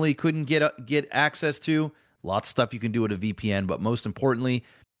normally couldn't get access to. Lots of stuff you can do with a VPN, but most importantly,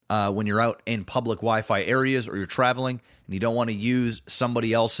 when you're out in public Wi-Fi areas or you're traveling and you don't want to use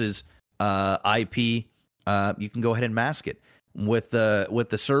somebody else's IP, you can go ahead and mask it. With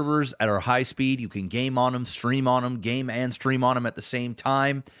the servers at our high speed, you can game on them, stream on them, game and stream on them at the same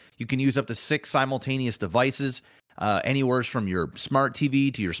time. You can use up to 6 simultaneous devices, anywhere from your smart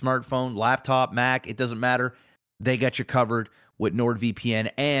TV to your smartphone, laptop, Mac. It doesn't matter. They got you covered with NordVPN.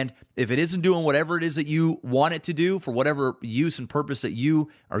 And if it isn't doing whatever it is that you want it to do for whatever use and purpose that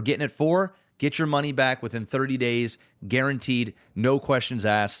you are getting it for, get your money back within 30 days, guaranteed, no questions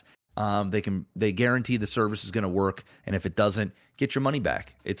asked. They guarantee the service is going to work. And if it doesn't, get your money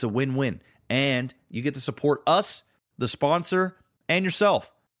back. It's a win-win. And you get to support us, the sponsor, and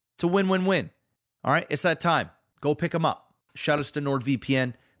yourself. It's a win-win-win. All right, it's that time. Go pick them up. Shout outs to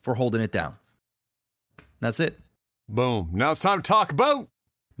NordVPN for holding it down. That's it. Boom. Now it's time to talk about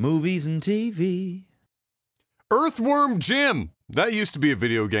movies and TV. Earthworm Jim. That used to be a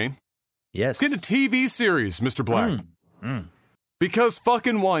video game. Yes. Get a TV series, Mr. Black. Because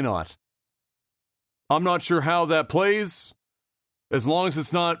fucking why not? I'm not sure how that plays. As long as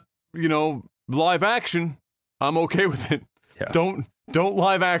it's not, live action, I'm okay with it. Yeah. Don't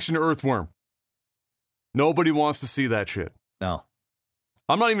live action Earthworm. Nobody wants to see that shit. No.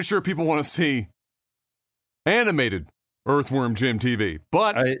 I'm not even sure people want to see animated Earthworm Jim TV,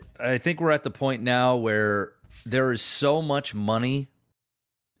 but I think we're at the point now where there is so much money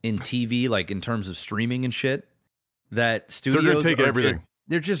in TV, like in terms of streaming and shit, that studios they're going to take everything.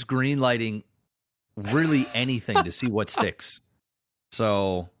 They're just greenlighting really anything to see what sticks.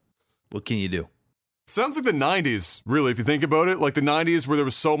 So, what can you do? Sounds like the 90s, really, if you think about it. Like the 90s where there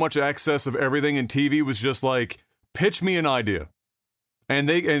was so much excess of everything, and TV was just like, pitch me an idea.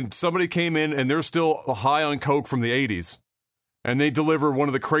 And somebody came in and they're still high on coke from the 80s. And they deliver one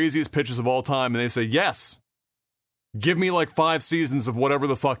of the craziest pitches of all time. And they say, yes, give me like 5 seasons of whatever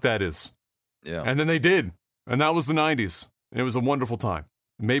the fuck that is. Yeah. And then they did. And that was the 90s. And it was a wonderful time.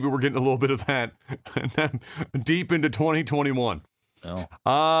 Maybe we're getting a little bit of that deep into 2021. Oh.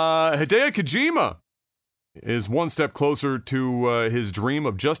 Hideo Kojima is one step closer to his dream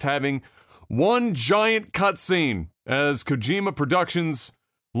of just having one giant cutscene as Kojima Productions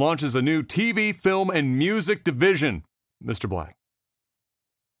launches a new TV, film, and music division, Mr. Black.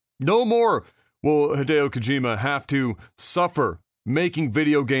 No more will Hideo Kojima have to suffer making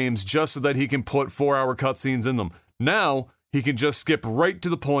video games just so that he can put 4-hour cutscenes in them. Now, he can just skip right to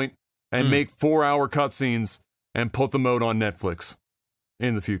the point and make 4-hour cutscenes and put them out on Netflix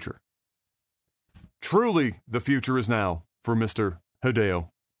in the future. Truly, the future is now for Mr. Hideo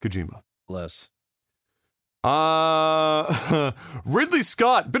Kojima. Bless. Ridley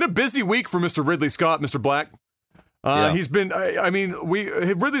Scott. Been a busy week for Mr. Ridley Scott, Mr. Black. He's been,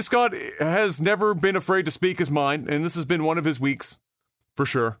 Ridley Scott has never been afraid to speak his mind, and this has been one of his weeks, for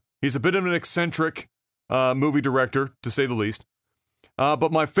sure. He's a bit of an eccentric movie director, to say the least.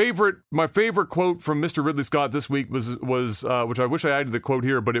 But my favorite quote from Mr. Ridley Scott this week was which I wish I added the quote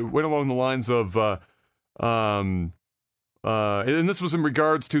here, but it went along the lines of, and this was in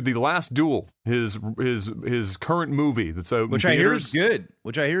regards to The Last Duel, his current movie that's out. Which I hear is good.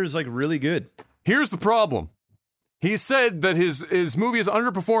 Which I hear is like really good. Here's the problem. He said that his movie is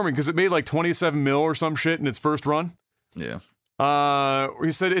underperforming because it made like 27 mil or some shit in its first run. Yeah.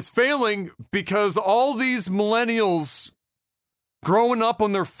 He said it's failing because all these millennials growing up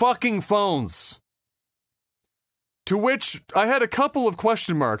on their fucking phones. To which I had a couple of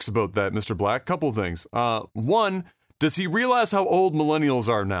question marks about that, Mr. Black. Couple of things. One, does he realize how old millennials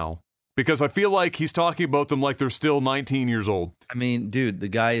are now? Because I feel like he's talking about them like they're still 19 years old. I mean, dude, the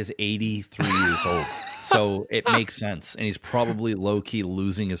guy is 83 years old. So it makes sense. And he's probably low-key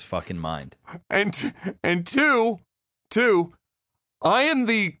losing his fucking mind. And two, I am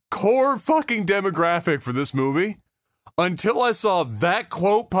the core fucking demographic for this movie. Until I saw that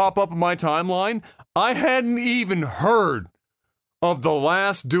quote pop up in my timeline, I hadn't even heard of The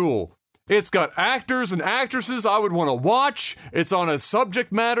Last Duel. It's got actors and actresses I would want to watch. It's on a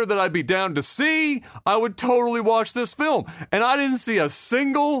subject matter that I'd be down to see. I would totally watch this film. And I didn't see a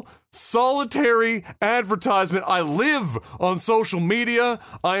single solitary advertisement. I live on social media.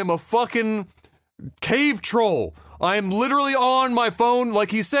 I am a fucking cave troll. I am literally on my phone,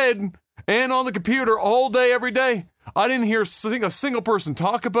 like he said, and on the computer all day, every day. I didn't hear a single person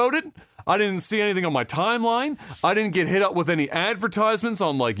talk about it. I didn't see anything on my timeline. I didn't get hit up with any advertisements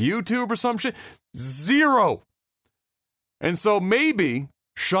on like YouTube or some shit. Zero. And so maybe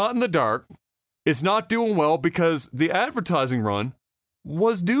Shot in the Dark is not doing well because the advertising run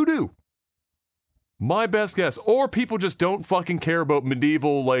was doo-doo. My best guess. Or people just don't fucking care about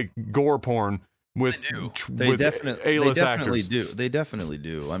medieval like gore porn with A-list actors. They definitely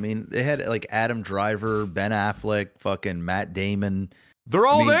do. I mean, they had like Adam Driver, Ben Affleck, fucking Matt Damon. They're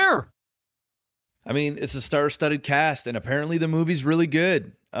all there. I mean, it's a star-studded cast, and apparently the movie's really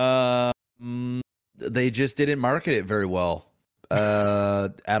good. They just didn't market it very well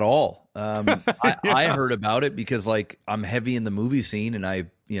at all. I heard about it because like I'm heavy in the movie scene, and I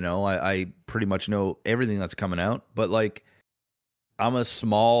pretty much know everything that's coming out. But like, I'm a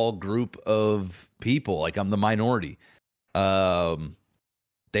small group of people. Like I'm the minority. I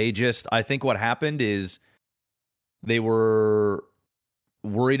think what happened is they were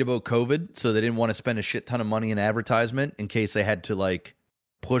worried about COVID, so they didn't want to spend a shit ton of money in advertisement in case they had to like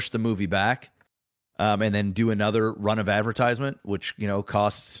push the movie back, and then do another run of advertisement, which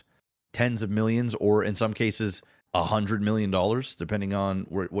costs tens of millions, or in some cases $100 million, depending on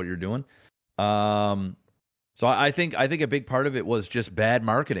what you're doing. So I think a big part of it was just bad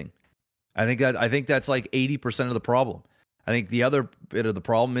marketing. I think that's like 80% of the problem. I think the other bit of the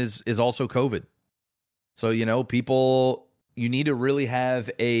problem is also COVID. So people. You need to really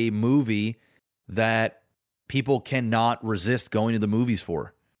have a movie that people cannot resist going to the movies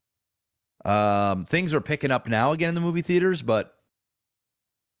for. Things are picking up now again in the movie theaters, but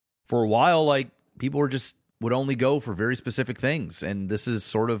for a while, like people would only go for very specific things, and this is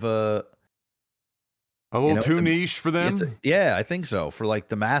sort of a little too niche for them. Yeah, I think so. For like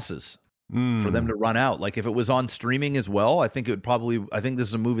the masses, for them to run out. Like if it was on streaming as well, I think this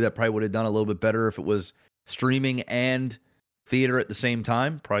is a movie that probably would have done a little bit better if it was streaming and theater at the same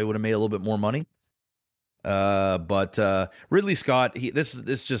time. Probably would have made a little bit more money. But Ridley Scott, this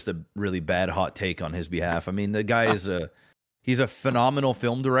is just a really bad hot take on his behalf. I mean, the guy he's a phenomenal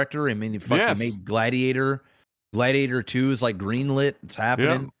film director. I mean, he fucking made Gladiator. Gladiator 2 is like greenlit. It's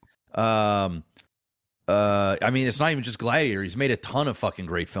happening. Yeah. I mean, it's not even just Gladiator. He's made a ton of fucking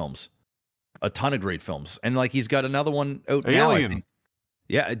great films. And like he's got another one out now, I think.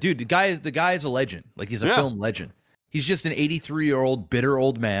 Yeah, dude, the guy is a legend. Like he's a film legend. He's just an 83-year-old bitter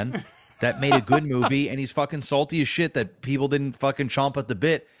old man that made a good movie, and he's fucking salty as shit that people didn't fucking chomp at the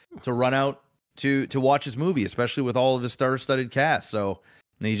bit to run out to watch his movie, especially with all of his star-studded cast. So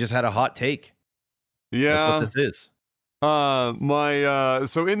he just had a hot take. Yeah, that's what this is.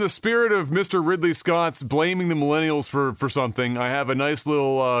 So in the spirit of Mr. Ridley Scott's blaming the millennials for something, I have a nice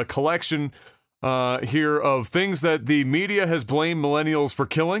little collection here of things that the media has blamed millennials for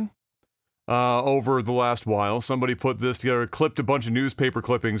killing. Over the last while. Somebody put this together, clipped a bunch of newspaper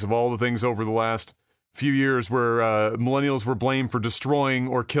clippings of all the things over the last few years where millennials were blamed for destroying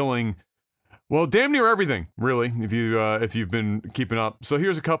or killing, well, damn near everything, really, if you've been keeping up. So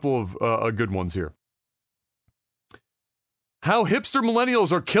here's a couple of good ones here. How hipster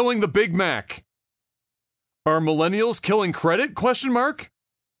millennials are killing the Big Mac. Are millennials killing credit? ?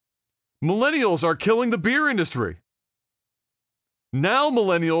 Millennials are killing the beer industry. Now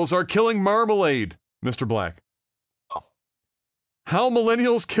millennials are killing marmalade, Mr. Black. How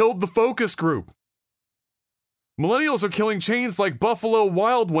millennials killed the focus group. Millennials are killing chains like Buffalo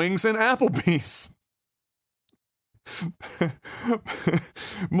Wild Wings and Applebee's.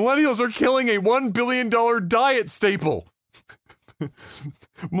 Millennials are killing a $1 billion diet staple.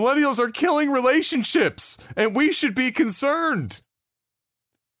 Millennials are killing relationships, and we should be concerned.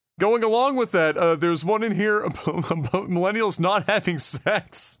 Going along with that, there's one in here about millennials not having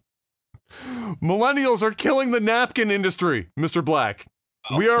sex. Millennials are killing the napkin industry, Mr. Black.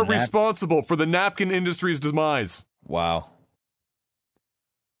 We are responsible for the napkin industry's demise. Wow.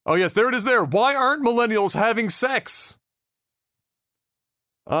 Oh, yes, there it is there. Why aren't millennials having sex?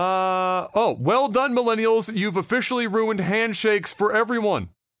 Well done, millennials. You've officially ruined handshakes for everyone.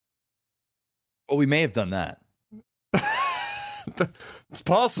 Well, we may have done that. It's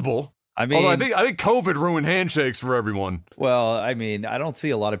possible. I mean, although I think COVID ruined handshakes for everyone. Well, I mean, I don't see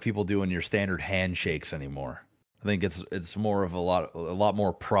a lot of people doing your standard handshakes anymore. I think it's more of a lot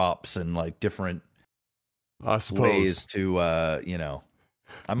more props and like different ways to I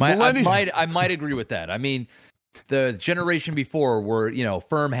might agree with that. I mean, the generation before were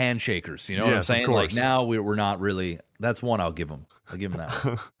firm handshakers. You know what I'm saying? Like now we're not really. That's one I'll give them. I'll give them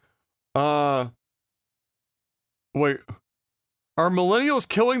that one. Wait. Are millennials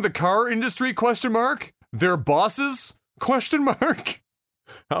killing the car industry? ? Their bosses? ? Apparently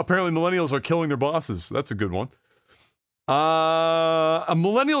millennials are killing their bosses. That's a good one.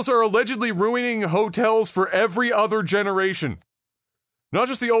 Millennials are allegedly ruining hotels for every other generation. Not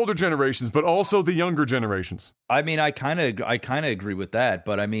just the older generations, but also the younger generations. I mean, I kind of agree with that,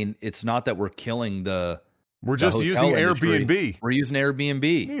 but I mean, it's not that we're killing We're just using industry. Airbnb. We're using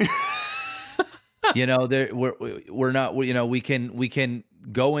Airbnb. We're not. We can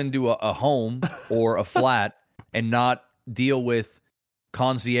go into a home or a flat and not deal with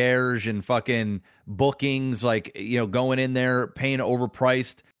concierge and fucking bookings. Like going in there paying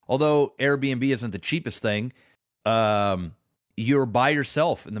overpriced. Although Airbnb isn't the cheapest thing, you're by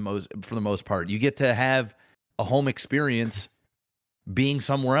yourself for the most part. You get to have a home experience being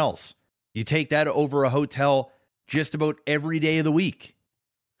somewhere else. You take that over a hotel just about every day of the week.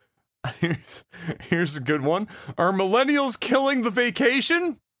 Here's a good one. Are millennials killing the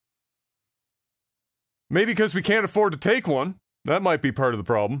vacation? Maybe because we can't afford to take one. That might be part of the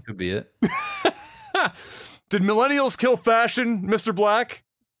problem. Could be it. Did millennials kill fashion, Mr. Black?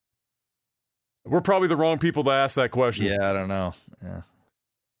 We're probably the wrong people to ask that question. Yeah, I don't know. Yeah.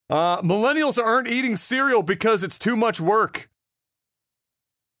 Millennials aren't eating cereal because it's too much work.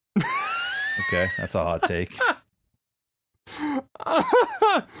 Okay, that's a hot take.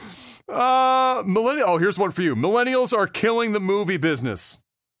 Here's one for you. Millennials are killing the movie business.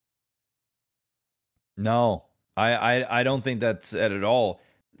 No, I don't think that's it at all.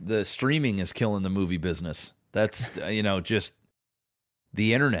 The streaming is killing the movie business. That's just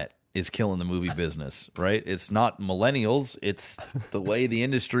the internet is killing the movie business, right? It's not millennials. It's the way the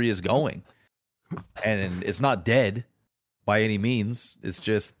industry is going, and it's not dead by any means. It's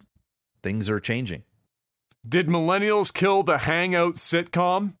just things are changing. Did millennials kill the Hangout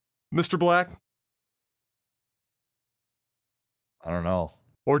sitcom, Mr. Black? I don't know.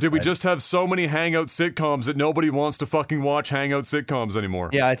 Or did we just have so many Hangout sitcoms that nobody wants to fucking watch Hangout sitcoms anymore?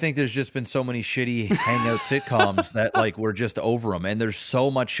 Yeah, I think there's just been so many shitty Hangout sitcoms that like we're just over them, and there's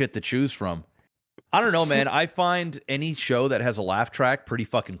so much shit to choose from. I don't know, man. I find any show that has a laugh track pretty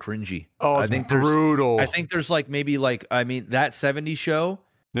fucking cringy. Oh, it's brutal. I think there's that 70s show.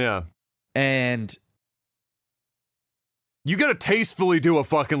 Yeah. And you gotta tastefully do a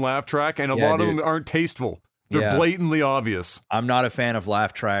fucking laugh track, and a lot of them aren't tasteful. They're blatantly obvious. I'm not a fan of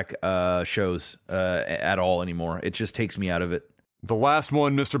laugh track shows at all anymore. It just takes me out of it. The last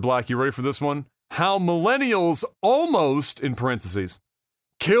one, Mr. Black, you ready for this one? How millennials almost, in parentheses,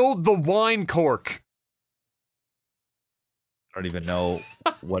 killed the wine cork. I don't even know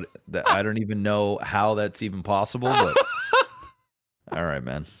I don't even know how that's even possible, but all right,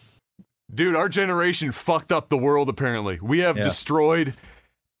 man. Dude, our generation fucked up the world, apparently. We have destroyed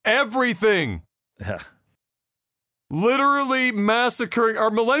everything. Yeah. Literally massacring. Are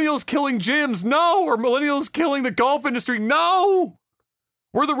millennials killing gyms? No. Are millennials killing the golf industry? No.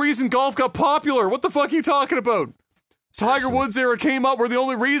 We're the reason golf got popular. What the fuck are you talking about? Tiger Woods era came up. We're the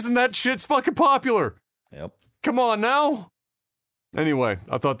only reason that shit's fucking popular. Yep. Come on now. Anyway,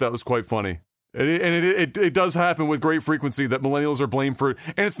 I thought that was quite funny. It does happen with great frequency that millennials are blamed for it.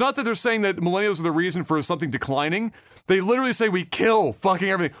 And it's not that they're saying that millennials are the reason for something declining. They literally say we kill fucking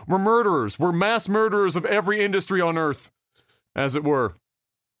everything. We're murderers. We're mass murderers of every industry on Earth, as it were.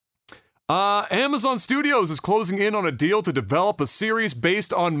 Amazon Studios is closing in on a deal to develop a series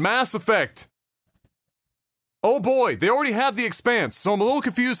based on Mass Effect. Oh boy, they already have The Expanse, so I'm a little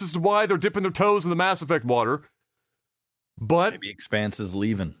confused as to why they're dipping their toes in the Mass Effect water. But maybe Expanse is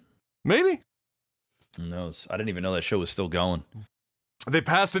leaving. Maybe. Who knows? I didn't even know that show was still going. They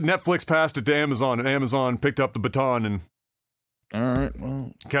passed it, Netflix passed it to Amazon, and Amazon picked up the baton and all right,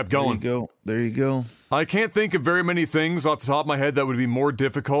 well, kept going. There you go. I can't think of very many things off the top of my head that would be more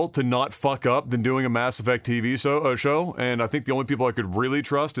difficult to not fuck up than doing a Mass Effect TV show, and I think the only people I could really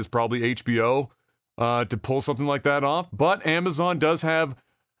trust is probably HBO to pull something like that off. But Amazon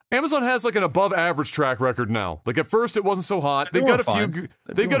has like an above average track record now. Like at first it wasn't so hot. They've got a few.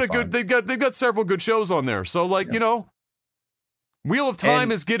 They've got several good shows on there. So like, Wheel of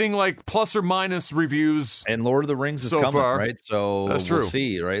Time is getting like plus or minus reviews, and Lord of the Rings is coming, far. Right? So that's true. We'll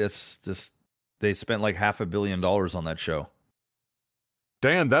see, right? That's just they spent like $500 million on that show.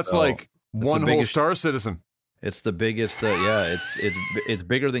 Damn, that's like one whole Star Citizen. It's the biggest. It's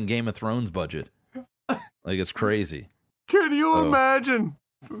bigger than Game of Thrones budget. Like it's crazy. Can you imagine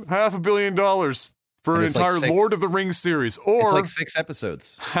 $500 million for an entire Lord of the Rings series, or it's like 6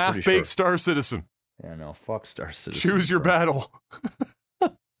 episodes? Half-baked Star Citizen. Yeah, no, fuck Star Citizen. Choose your battle.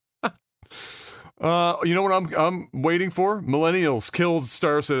 You know what I'm waiting for? Millennials killed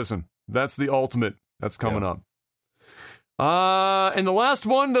Star Citizen. That's the ultimate. That's coming up. And the last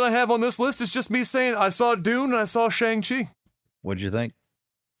one that I have on this list is just me saying I saw Dune and I saw Shang-Chi. What'd you think?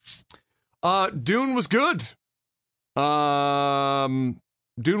 Dune was good. Dune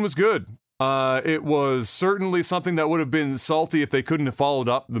was good. It was certainly something that would have been salty if they couldn't have followed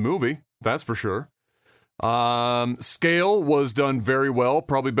up the movie. That's for sure. Scale was done very well,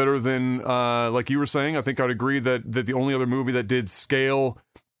 probably better than, like you were saying. I think I'd agree that the only other movie that did scale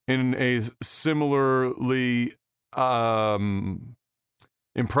in a similarly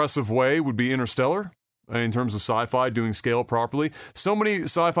impressive way would be Interstellar, in terms of sci-fi doing scale properly. So many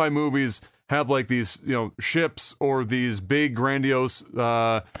sci-fi movies have like these, ships or these big grandiose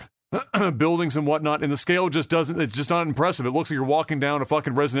buildings and whatnot, and the scale it's just not impressive. It looks like you're walking down a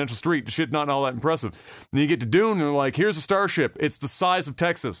fucking residential street. Shit, not all that impressive. Then you get to Dune, and they're like, here's a starship. It's the size of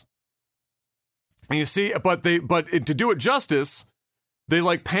Texas. And you see, but to do it justice, they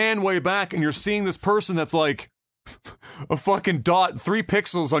like pan way back, and you're seeing this person that's like a fucking dot, 3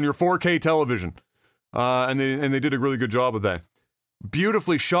 pixels on your 4K television. And they did a really good job of that.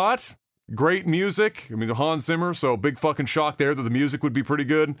 Beautifully shot. Great music. I mean, Hans Zimmer, so big fucking shock there that the music would be pretty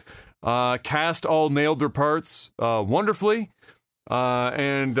good. Cast all nailed their parts wonderfully.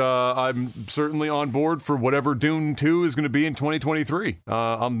 And I'm certainly on board for whatever Dune 2 is going to be in 2023.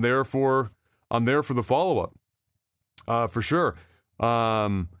 I'm there for the follow-up. For sure.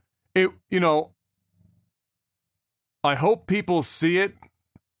 I hope people see it.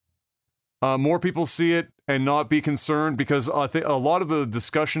 More people see it and not be concerned, because I think a lot of the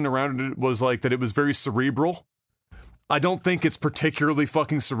discussion around it was like that it was very cerebral. I don't think it's particularly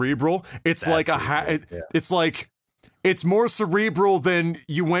fucking cerebral. It's it's like it's more cerebral than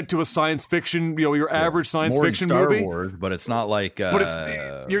you went to a science fiction, your average science fiction Star movie. Wars, but it's not like. But it's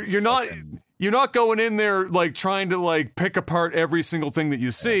you're not going in there like trying to like pick apart every single thing that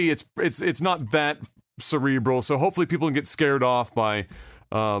you see. It's not that cerebral. So hopefully people can get scared off by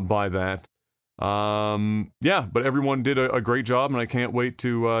that. But everyone did a great job, and I can't wait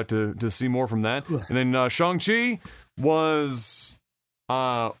to see more from that. And then Shang-Chi was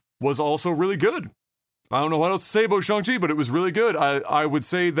also really good. I don't know what else to say about Shang-Chi, but it was really good. I would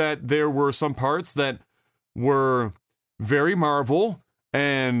say that there were some parts that were very Marvel,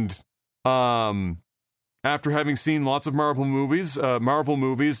 and after having seen lots of Marvel movies,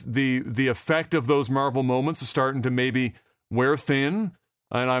 the effect of those Marvel moments is starting to maybe wear thin.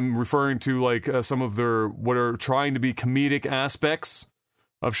 And I'm referring to like some of what are trying to be comedic aspects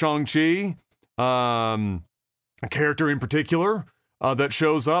of Shang-Chi. A character in particular that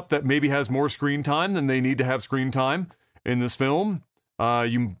shows up that maybe has more screen time than they need to have screen time in this film.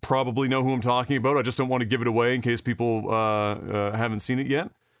 You probably know who I'm talking about. I just don't want to give it away in case people haven't seen it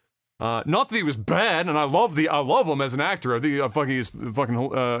yet. Not that he was bad, and I love him as an actor. I think he's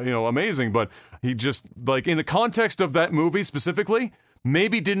fucking amazing. But he just, like, in the context of that movie specifically,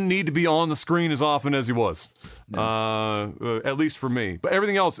 maybe didn't need to be on the screen as often as he was. At least for me. But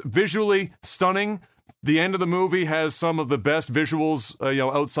everything else, visually stunning. The end of the movie has some of the best visuals,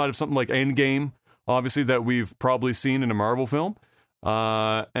 outside of something like Endgame, obviously, that we've probably seen in a Marvel film.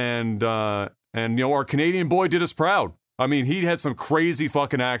 And our Canadian boy did us proud. I mean, he had some crazy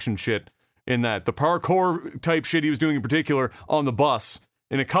fucking action shit in that. The parkour type shit he was doing in particular on the bus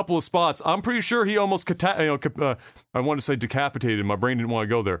in a couple of spots. I'm pretty sure he almost, I want to say decapitated. My brain didn't want to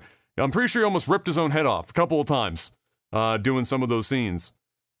go there. I'm pretty sure he almost ripped his own head off a couple of times doing some of those scenes.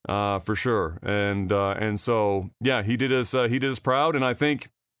 for sure. And so yeah, he did us proud, and I think.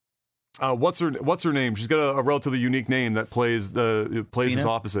 What's her name? She's got a relatively unique name that plays his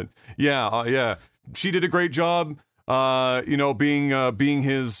opposite. Yeah. She did a great job. Being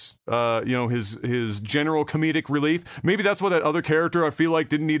his his general comedic relief. Maybe that's why that other character I feel like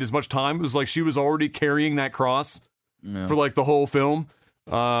didn't need as much time. It was like she was already carrying that cross for like the whole film.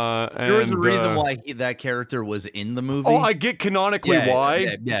 There was a reason why that character was in the movie. Oh, I get canonically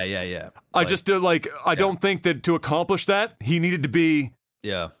why. Yeah. I just I don't think that to accomplish that he needed to be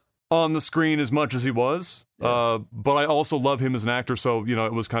on the screen as much as he was. But I also love him as an actor, so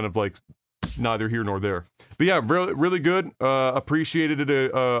it was kind of like neither here nor there. But yeah, really, really good. Appreciated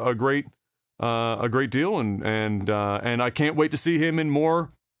it a great deal, and I can't wait to see him in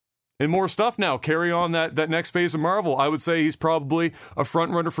more stuff now. Carry on that next phase of Marvel. I would say he's probably a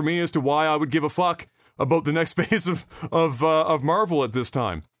front runner for me as to why I would give a fuck about the next phase of Marvel at this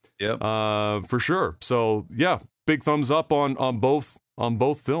time. Yep. For sure. So yeah, big thumbs up on both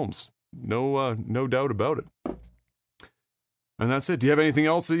films. No doubt about it. And that's it. Do you have anything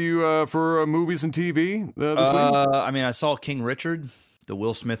else that you for movies and TV this week? I mean, I saw King Richard, the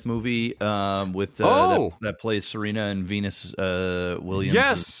Will Smith movie with that plays Serena and Venus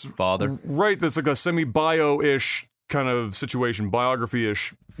Williams' father. Right, that's like a semi-bio-ish kind of situation,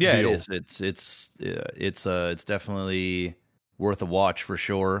 biography-ish. Yeah, deal. it is. It's definitely worth a watch for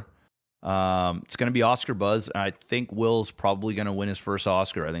sure. It's going to be Oscar buzz, and I think Will's probably going to win his first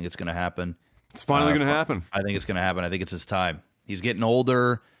Oscar. I think it's going to happen. It's finally going to happen. I think it's going to happen. I think it's his time. He's getting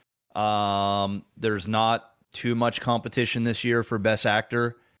older. There's not too much competition this year for Best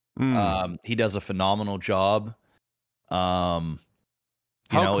Actor. He does a phenomenal job. How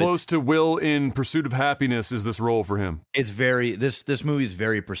close to Will in Pursuit of Happiness is this role for him? It's very this movie is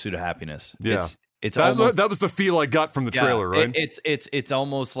very Pursuit of Happiness. Yeah. That was the feel I got from the trailer, right? It's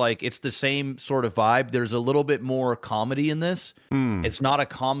almost like it's the same sort of vibe. There's a little bit more comedy in this. It's not a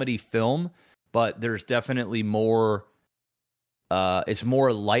comedy film, but there's definitely more. It's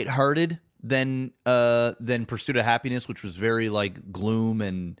more lighthearted than Pursuit of Happiness, which was very like gloom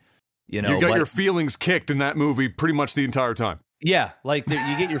and you got your feelings kicked in that movie pretty much the entire time. Yeah, like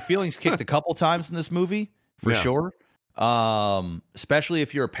you get your feelings kicked a couple times in this movie for sure. Especially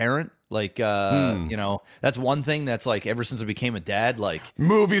if you're a parent. Like, that's one thing that's like ever since I became a dad, like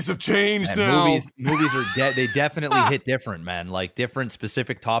movies have changed now. Movies are they definitely hit different, man. Like different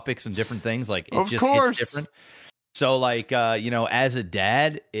specific topics and different things. Like it just hits different. So like, as a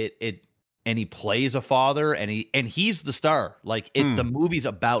dad, and he plays a father and he's the star. Like the movie's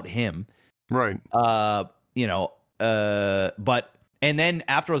about him. Right. But and then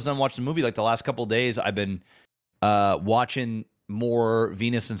after I was done watching the movie, like the last couple of days, I've been watching more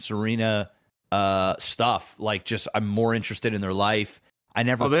Venus and Serena stuff. Like just I'm more interested in their life. I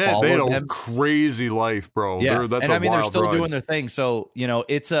never followed they had them. A crazy life, bro. Yeah, they're still ride. doing their thing. So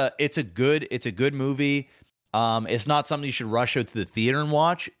it's a good movie. It's not something you should rush out to the theater and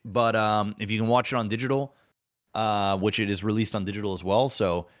watch, but if you can watch it on digital, which it is released on digital as well,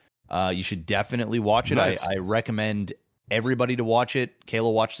 so you should definitely watch it. Nice. I recommend everybody to watch it.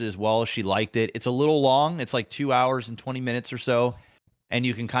 Kayla watched it as well. She liked it. It's a little long. It's like 2 hours and 20 minutes or so, and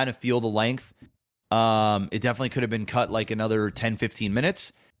you can kind of feel the length. It definitely could have been cut like another 10, 15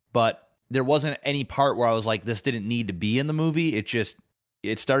 minutes, but there wasn't any part where I was like, this didn't need to be in the movie.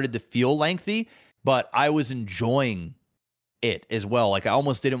 It started to feel lengthy, but I was enjoying it as well. Like I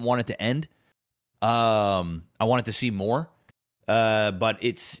almost didn't want it to end. I wanted to see more. But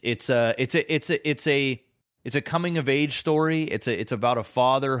it's a coming of age story. It's about a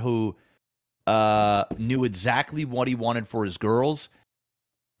father who knew exactly what he wanted for his girls.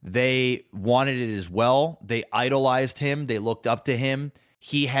 They wanted it as well. They idolized him. They looked up to him.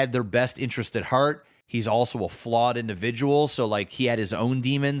 He had their best interest at heart. He's also a flawed individual, so like he had his own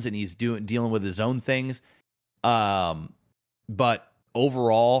demons and he's dealing with his own things. But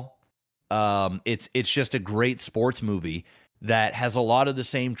overall, it's just a great sports movie that has a lot of the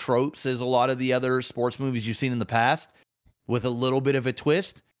same tropes as a lot of the other sports movies you've seen in the past, with a little bit of a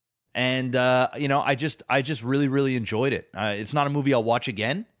twist. And I just really, really enjoyed it. It's not a movie I'll watch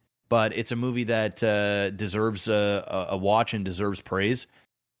again, but it's a movie that deserves a watch and deserves praise.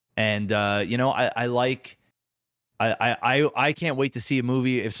 And I can't wait to see a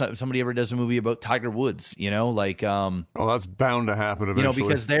movie if somebody ever does a movie about Tiger Woods. That's bound to happen eventually.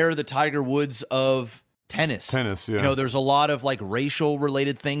 Because they're the Tiger Woods of tennis, yeah. There's a lot of like racial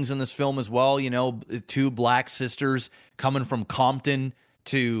related things in this film as well. Two black sisters coming from Compton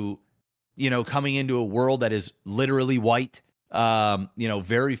to, coming into a world that is literally white.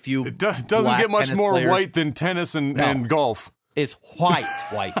 Very few. It doesn't get much more players. white than tennis and golf. is white,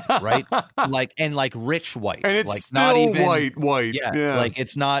 right? like rich white. And it's like still not even, white. Yeah. Like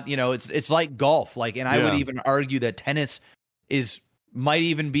it's not, it's like golf. Like, and I would even argue that tennis might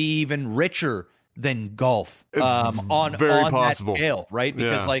even be even richer than golf. It's on possible. That scale, right?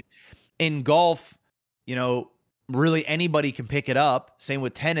 Because like in golf, really anybody can pick it up. Same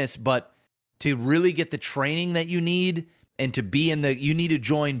with tennis, but to really get the training that you need and to be you need to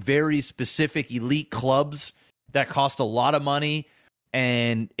join very specific elite clubs that cost a lot of money.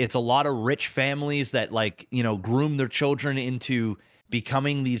 And it's a lot of rich families that groom their children into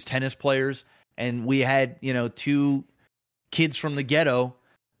becoming these tennis players. And we had, 2 kids from the ghetto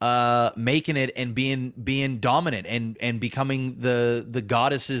making it and being dominant and becoming the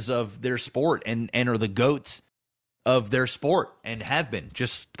goddesses of their sport and are the goats of their sport and have been,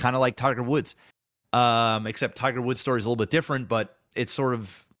 just kind of like Tiger Woods. Except Tiger Woods' story is a little bit different, but it's sort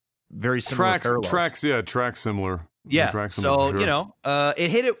of very similar. Tracks similar. Yeah. So, sure.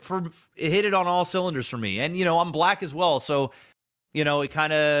 It hit it on all cylinders for me. And, I'm black as well. So,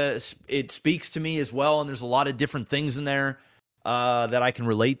 it speaks to me as well. And there's a lot of different things in there that I can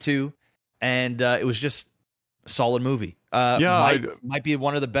relate to. And it was just a solid movie. Might be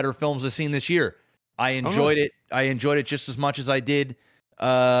one of the better films I've seen this year. I enjoyed it. I enjoyed it just as much as I did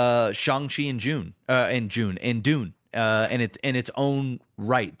Shang-Chi and Dune, in its own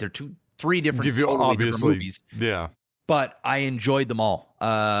right. They're 3 different different movies. Yeah. But I enjoyed them all.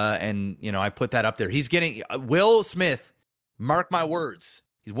 And I put that up there. He's getting Will Smith, mark my words,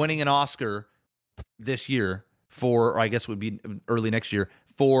 he's winning an Oscar this year or I guess it would be early next year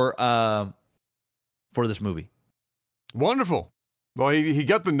for this movie. Wonderful. Well, he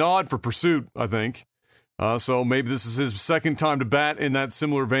got the nod for Pursuit, I think. So maybe this is his second time to bat in that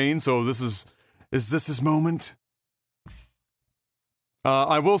similar vein. So is this his moment?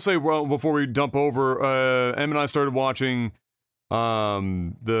 I will say, well, before we dump over, Em and I started watching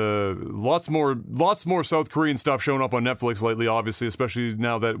lots more South Korean stuff showing up on Netflix lately, obviously, especially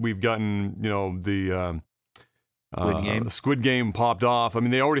now that we've gotten, the Squid Game popped off. I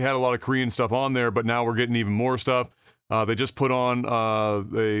mean, they already had a lot of Korean stuff on there, but now we're getting even more stuff. They just put on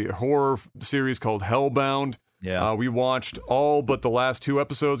a horror series called Hellbound. Yeah. We watched all but the last 2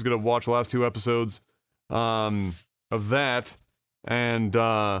 episodes. Going to watch the last 2 episodes of that. And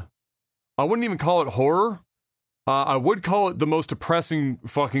I wouldn't even call it horror. I would call it the most depressing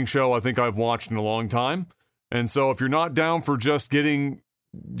fucking show I think I've watched in a long time. And so if you're not down for just getting,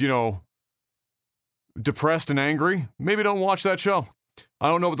 depressed and angry, maybe don't watch that show. I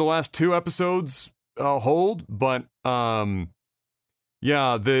don't know what the last 2 episodes hold, but it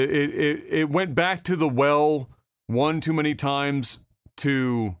went back to the well one too many times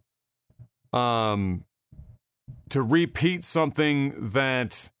to repeat something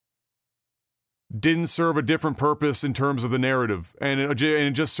that didn't serve a different purpose in terms of the narrative, and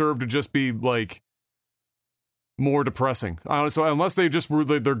it just served to just be like more depressing. So unless they just were,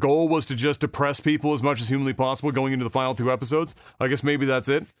 their goal was to just depress people as much as humanly possible going into the final 2 episodes, I guess maybe that's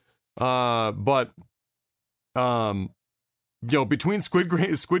it. But between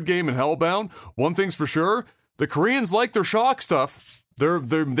Squid Game and Hellbound, one thing's for sure: the Koreans like their shock stuff.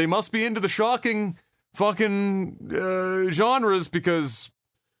 They must be into the shocking fucking genres, because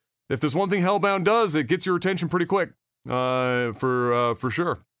if there's one thing Hellbound does, it gets your attention pretty quick, for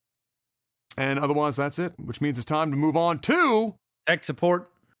sure. And otherwise, that's it, which means it's time to move on to tech support.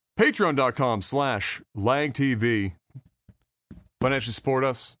 Patreon.com/LagTV. Financially support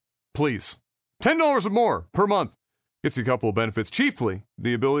us, please. $10 or more per month gets you a couple of benefits, chiefly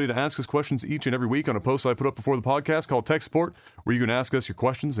the ability to ask us questions each and every week on a post I put up before the podcast called Tech Support, where you can ask us your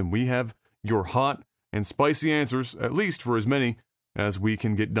questions and we have your hot and spicy answers, at least for as many as we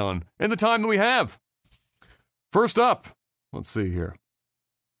can get done in the time that we have. First up, let's see here.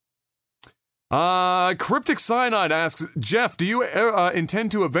 Cryptic Cyanide asks, Jeff, do you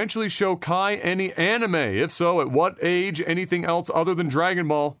intend to eventually show Kai any anime? If so, at what age? Anything else other than Dragon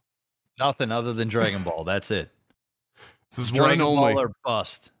Ball? Nothing other than Dragon Ball. That's it. This is Dragon one only. Ball or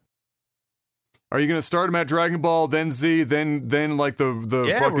bust. Are you going to start him at Dragon Ball, then Z, then like the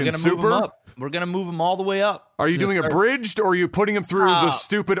fucking we're gonna Super? Move him up. We're going to move him all the way up. Are you doing abridged, or are you putting him through the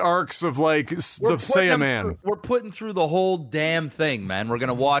stupid arcs of like the Saiyaman? We're putting through the whole damn thing, man. We're going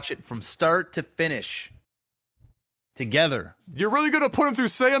to watch it from start to finish together. You're really going to put him through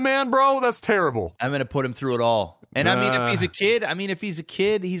Saiyaman, bro? That's terrible. I'm going to put him through it all. And I mean, if he's a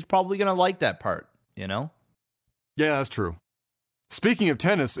kid, he's probably going to like that part, Yeah, that's true. Speaking of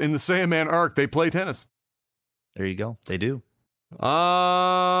tennis, in the Saiyaman arc, they play tennis. There you go. They do.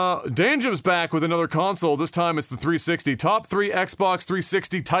 Danjum's back with another console. This time it's the 360. Top 3 Xbox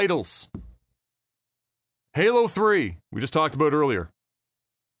 360 titles. Halo 3, we just talked about earlier.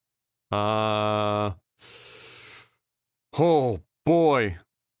 Oh, boy.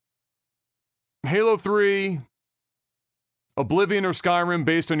 Halo 3, Oblivion or Skyrim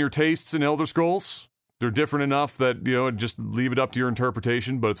based on your tastes in Elder Scrolls. They're different enough that, just leave it up to your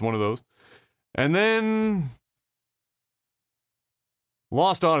interpretation, but it's one of those. And then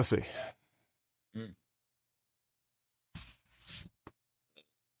Lost Odyssey.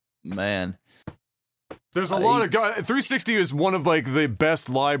 Man. There's a lot of 360 is one of like the best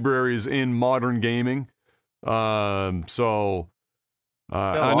libraries in modern gaming. I know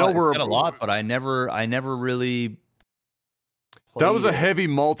we're got a lot, but I never really. That was a heavy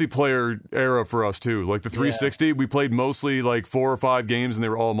multiplayer era for us too. Like the 360, we played mostly like 4 or 5 games, and they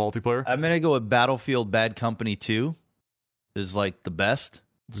were all multiplayer. I'm gonna go with Battlefield Bad Company 2. Is like the best.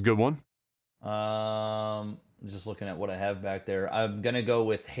 It's a good one. Just looking at what I have back there. I'm gonna go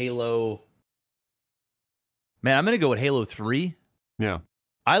with Halo. Man, I'm gonna go with Halo 3. Yeah,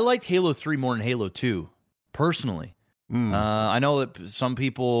 I liked Halo 3 more than Halo 2, personally. I know that some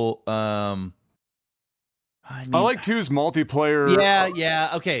people. I like 2's multiplayer.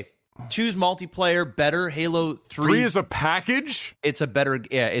 Yeah. Okay, 2's multiplayer better. Halo 3 is a package. It's better.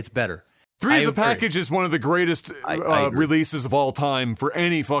 3 as a package is one of the greatest releases of all time for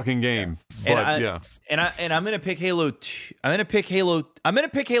any fucking game. Yeah. And I'm gonna pick Halo 2. I'm gonna pick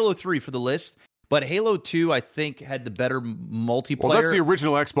Halo 3 for the list. But Halo 2, I think, had the better multiplayer. Well, that's the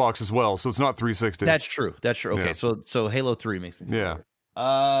original Xbox as well, so it's not 360. That's true. Okay, yeah. so Halo 3 makes me feel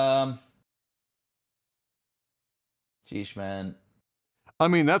better. Sheesh, man. I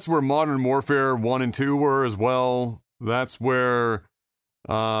mean, that's where Modern Warfare 1 and 2 were as well. That's where,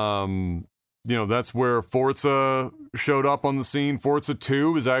 that's where Forza showed up on the scene. Forza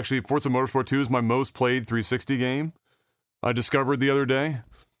Motorsport 2 is my most played 360 game. I discovered the other day.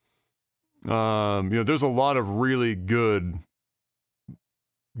 There's a lot of really good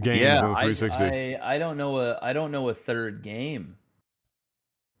games on the 360. I don't know a third game,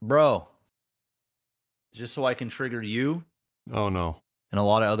 bro. Just so I can trigger you. Oh no. And a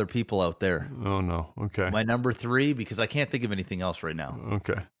lot of other people out there. Oh no. Okay. My number 3, because I can't think of anything else right now.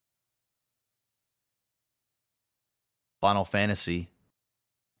 Okay. Final Fantasy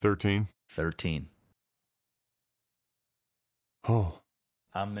 13. Oh.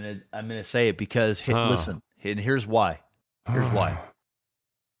 I'm gonna say it because listen, and here's why. I'm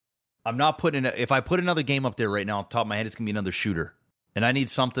not putting if I put another game up there right now off the top of my head, it's gonna be another shooter. And I need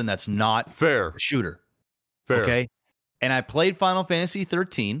something that's not fair. A shooter. Fair. Okay. And I played Final Fantasy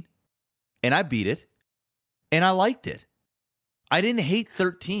 13 and I beat it and I liked it. I didn't hate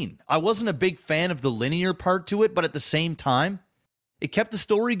 13. I wasn't a big fan of the linear part to it, but at the same time, it kept the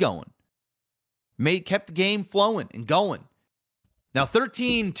story going. Kept the game flowing and going. Now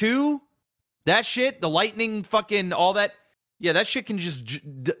 13-2, that shit, the lightning, fucking all that, yeah, that shit can just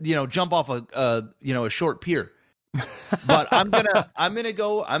jump off a short pier. But I'm gonna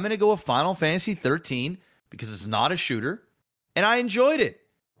go with Final Fantasy 13 because it's not a shooter, and I enjoyed it.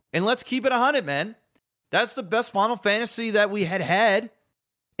 And let's keep it 100, man. That's the best Final Fantasy that we had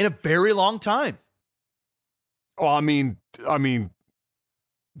in a very long time. Oh, I mean,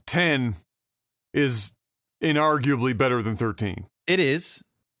 10 is inarguably better than 13. It is.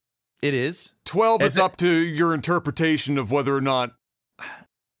 12 is up to your interpretation of whether or not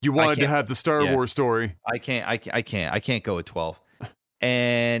you wanted to have the Star Wars story. I can't go with 12.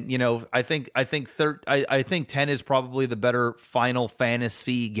 And I think 10 is probably the better Final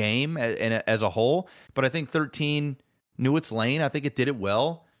Fantasy game as a whole, but I think 13 knew its lane. I think it did it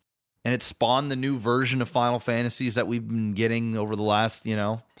well, and it spawned the new version of Final Fantasies that we've been getting over the last,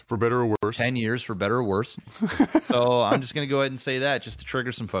 for better or worse, 10 years, for better or worse. So I'm just going to go ahead and say that just to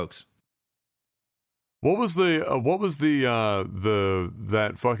trigger some folks. What was that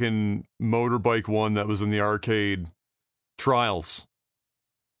fucking motorbike one that was in the arcade? Trials.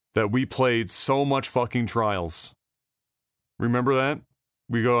 That we played so much fucking Trials. Remember that?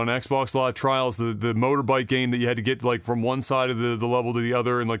 We go on Xbox Live Trials, the motorbike game that you had to get like from one side of the level to the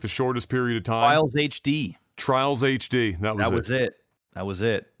other in like the shortest period of time. Trials HD. That was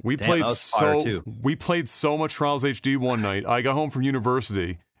it. We played so much Trials HD one night. I got home from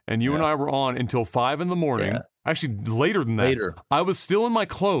university and you and I were on until 5 a.m. Yeah. Actually, later than that. Later. I was still in my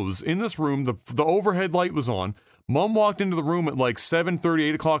clothes in this room. The overhead light was on. Mom walked into the room at like 7:30,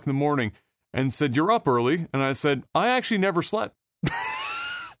 8 o'clock in the morning and said, "You're up early." And I said, "I actually never slept."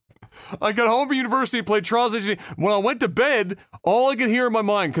 I got home from university and played Trials HD. When I went to bed, all I could hear in my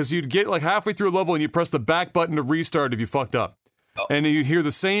mind, because you'd get like halfway through a level and you press the back button to restart if you fucked up. Oh. And you'd hear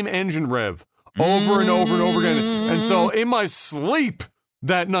the same engine rev over and over and over again. And so in my sleep,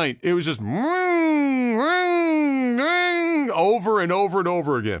 that night. It was just ring, ring, ring, over and over and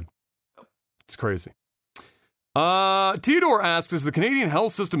over again. It's crazy. Theodore asks, is the Canadian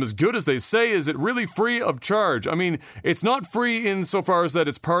health system as good as they say? Is it really free of charge? I mean, it's not free insofar as that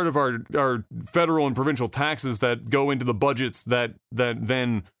it's part of our federal and provincial taxes that go into the budgets that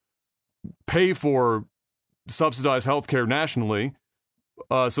then pay for subsidized healthcare nationally.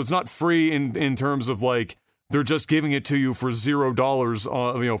 So it's not free in terms of like they're just giving it to you for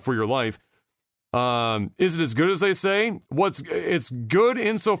 $0, for your life. Is it as good as they say? It's good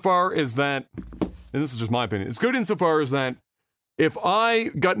insofar as that, and this is just my opinion, it's good insofar as that if I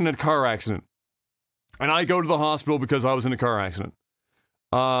got in a car accident and I go to the hospital because I was in a car accident,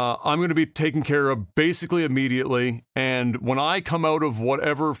 I'm going to be taken care of basically immediately, and when I come out of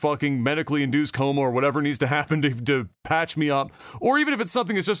whatever fucking medically induced coma or whatever needs to happen to patch me up, or even if it's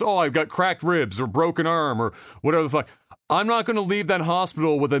something that's just, I've got cracked ribs or broken arm or whatever the fuck, I'm not going to leave that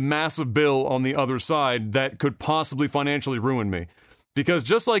hospital with a massive bill on the other side that could possibly financially ruin me. Because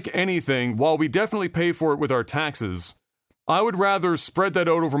just like anything, while we definitely pay for it with our taxes, I would rather spread that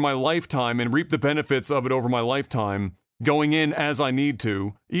out over my lifetime and reap the benefits of it over my lifetime, going in as I need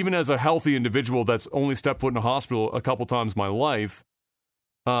to, even as a healthy individual that's only stepped foot in a hospital a couple times in my life.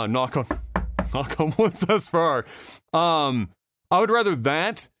 Knock on wood thus far. I would rather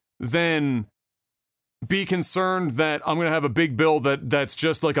that than be concerned that I'm going to have a big bill that's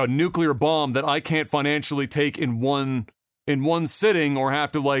just like a nuclear bomb that I can't financially take in one sitting, or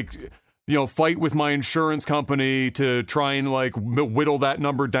have to fight with my insurance company to try and whittle that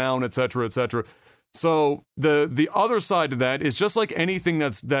number down, etc., etc. So the other side to that is just like anything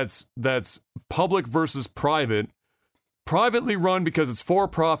that's public versus private. Privately run because it's for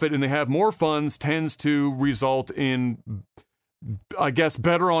profit and they have more funds tends to result in, I guess,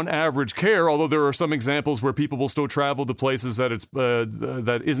 better on average care, although there are some examples where people will still travel to places that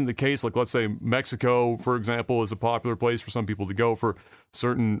that isn't the case. Like, let's say Mexico, for example, is a popular place for some people to go for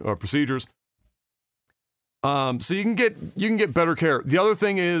certain procedures. So you can get better care. The other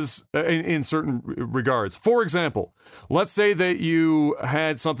thing is, in certain regards, for example, let's say that you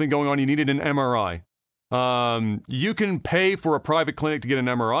had something going on, you needed an MRI. You can pay for a private clinic to get an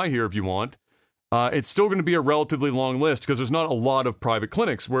MRI here if you want. It's still going to be a relatively long list because there's not a lot of private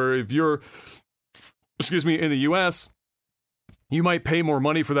clinics, where if you're, in the US, you might pay more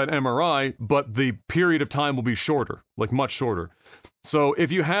money for that MRI, but the period of time will be shorter, like much shorter. So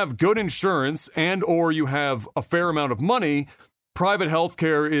if you have good insurance and or you have a fair amount of money, private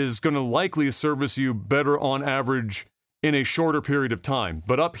healthcare is going to likely service you better on average in a shorter period of time.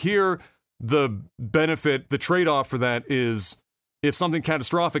 But up here, the benefit, the trade-off for that is if something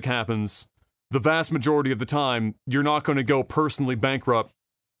catastrophic happens, the vast majority of the time, you're not going to go personally bankrupt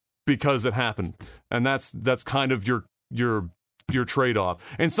because it happened. And that's kind of your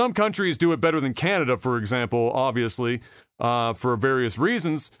trade-off. And some countries do it better than Canada, for example, obviously, for various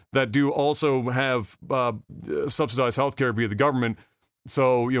reasons, that do also have subsidized healthcare via the government.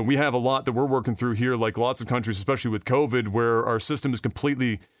 So, we have a lot that we're working through here, like lots of countries, especially with COVID, where our system is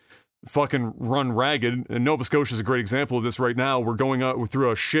completely fucking run ragged. And Nova Scotia is a great example of this right now. We're going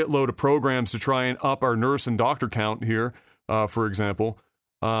through a shitload of programs to try and up our nurse and doctor count here, for example.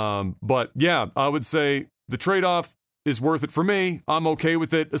 But yeah, I would say the trade-off is worth it for me. I'm okay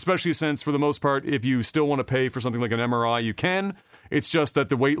with it, especially since, for the most part, if you still want to pay for something like an MRI, you can. It's just that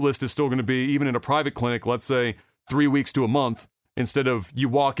the wait list is still going to be, even in a private clinic, let's say 3 weeks to a month, instead of you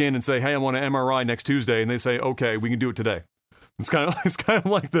walk in and say, hey, I want an MRI next Tuesday, and they say, okay, we can do it today. It's kind of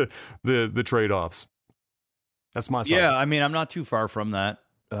like the trade-offs. That's my side. Yeah, I mean, I'm not too far from that.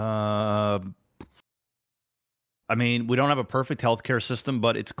 I mean, we don't have a perfect healthcare system,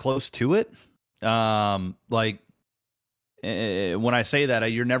 but it's close to it. When I say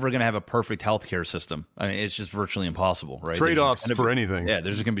that, you're never going to have a perfect healthcare system. I mean, it's just virtually impossible, right? Trade-offs for anything. Yeah,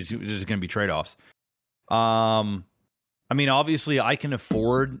 there's going to be trade-offs. I mean, obviously, I can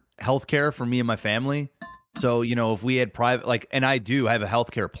afford healthcare for me and my family. So, if we had private, and I do have a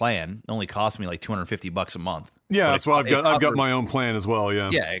healthcare plan, it only costs me like $250 a month. Yeah, that's why I've got my own plan as well. Yeah,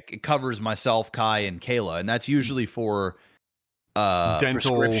 yeah, it covers myself, Kai, and Kayla, and that's usually for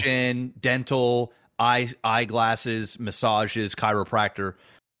prescription, dental, eyeglasses, massages, chiropractor.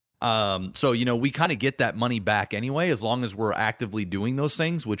 So we kind of get that money back anyway, as long as we're actively doing those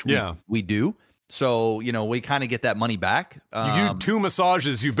things, which we do. So, we kind of get that money back. You do 2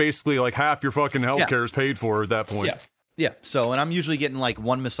 massages, you basically, half your fucking healthcare is paid for at that point. Yeah. Yeah. So, and I'm usually getting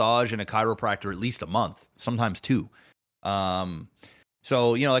 1 massage and a chiropractor at least a month, sometimes 2.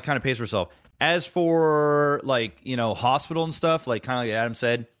 So, that kind of pays for itself. As for hospital and stuff, kind of like Adam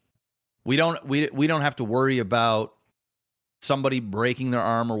said, we don't have to worry about somebody breaking their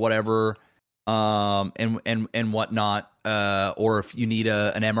arm or whatever, and whatnot, or if you need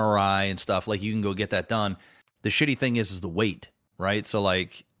an MRI and stuff, like you can go get that done. The shitty thing is the wait, right? So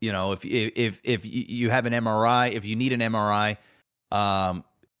like, you know, if you have an MRI, if you need an MRI,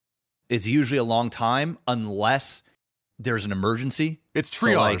 it's usually a long time unless there's an emergency. It's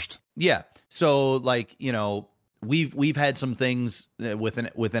triaged. So like, you know, we've had some things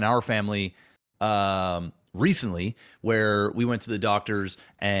within our family recently where we went to the doctors,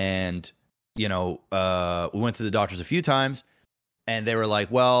 and you know, we went to the doctors a few times, and they were like,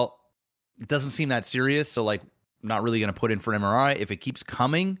 well, it doesn't seem that serious, so like, I'm not really going to put in for an MRI. If it keeps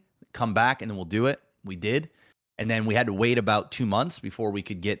coming, come back and then we'll do it. We did. And then we had to wait about 2 months before we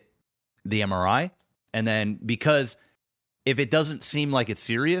could get the MRI. And then because if it doesn't seem like it's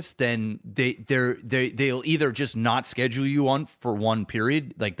serious, then they'll either just not schedule you on for one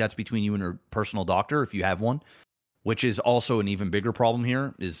period, like that's between you and your personal doctor if you have one, which is also an even bigger problem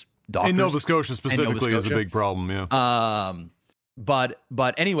here is doctors. In Nova Scotia specifically is a big problem, yeah. But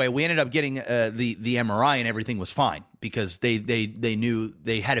anyway, we ended up getting the MRI, and everything was fine because they knew,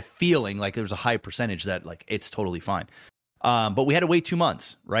 they had a feeling like there was a high percentage that like it's totally fine. But we had to wait 2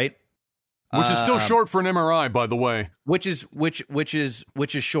 months, right? Which is still short for an MRI, by the way. Which is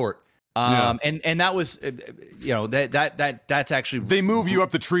short. And that was, you know, that's actually, they move you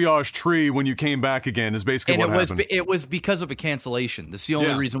up the triage tree when you came back again is basically what happened. It was because of a cancellation. That's the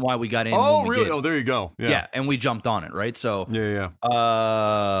only reason why we got in. Oh, really? Oh, there you go. Yeah, and we jumped on it, right? So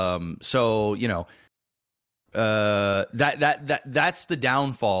so you know, that's the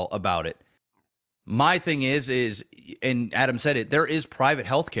downfall about it. My thing is, and Adam said it, there is private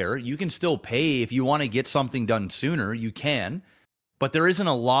healthcare. You can still pay if you want to get something done sooner. You can. But there isn't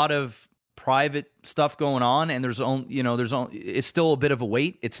a lot of private stuff going on, and it's still a bit of a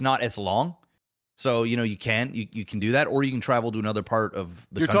wait. It's not as long, so you know you can do that, or you can travel to another part of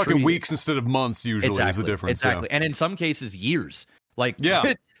the country. You're talking weeks instead of months. Usually, is the difference. Exactly, and in some cases, years. Like,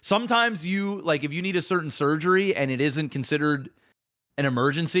 sometimes if you need a certain surgery and it isn't considered an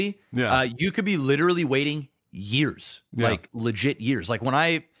emergency, you could be literally waiting years, like legit years. Like when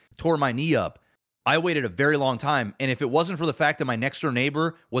I tore my knee up, I waited a very long time, and if it wasn't for the fact that my next door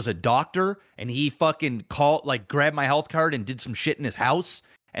neighbor was a doctor and he fucking grabbed my health card and did some shit in his house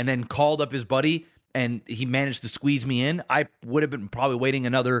and then called up his buddy and he managed to squeeze me in, I would have been probably waiting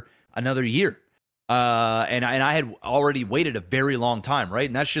another year. And I had already waited a very long time, right?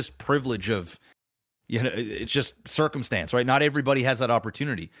 And that's just privilege of, you know, it's just circumstance, right? Not everybody has that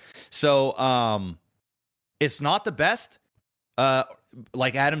opportunity. So it's not the best.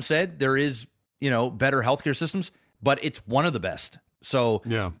 Like Adam said, there is, you know, better healthcare systems, but it's one of the best. So,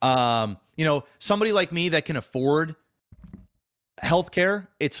 you know, somebody like me that can afford healthcare,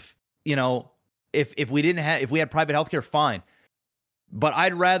 it's, you know, if we had private healthcare, fine. But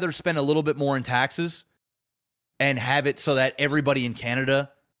I'd rather spend a little bit more in taxes and have it so that everybody in Canada,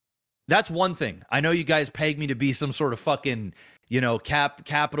 that's one thing. I know you guys peg me to be some sort of fucking, you know,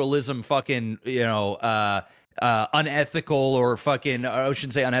 capitalism fucking, you know, unethical or fucking, I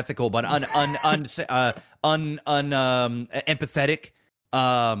shouldn't say unethical, but empathetic.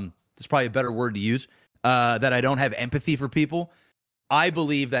 That's probably a better word to use. That I don't have empathy for people. I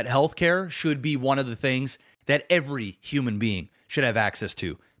believe that healthcare should be one of the things that every human being should have access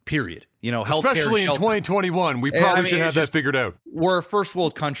to. Period. You know, healthcare, especially in 2021, we probably should have that figured out. We're a first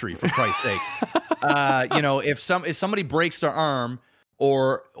world country, for Christ's sake. You know, if somebody breaks their arm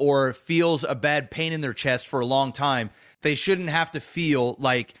or feels a bad pain in their chest for a long time, they shouldn't have to feel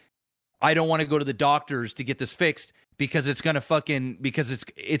like, I don't want to go to the doctors to get this fixed because it's going to cost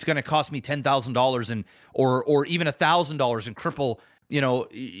me $10,000 and or even $1,000 and cripple, you know,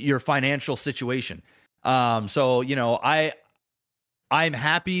 your financial situation. So, you know, I'm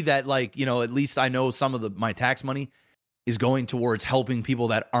happy that, like, you know, at least I know some of my tax money is going towards helping people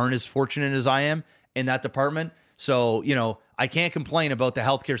that aren't as fortunate as I am in that department. So, you know, I can't complain about the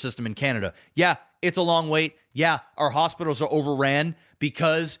healthcare system in Canada. Yeah, it's a long wait. Yeah, our hospitals are overran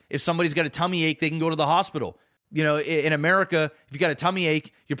because if somebody's got a tummy ache, they can go to the hospital. You know, in America, if you got a tummy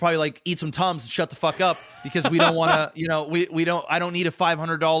ache, you're probably like, eat some Tums and shut the fuck up because we don't want to, you know, I don't need a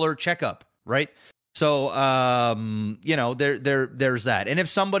 $500 checkup, right? So, you know, there's that. And if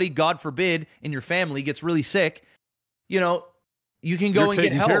somebody, God forbid, in your family gets really sick, you know, you can go and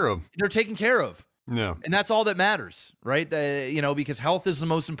get help. They're taken care of. Yeah. And that's all that matters, right? You know, because health is the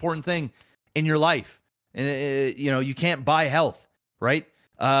most important thing in your life. And, you know, you can't buy health, right?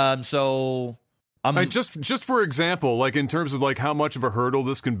 So, Just for example, like in terms of like how much of a hurdle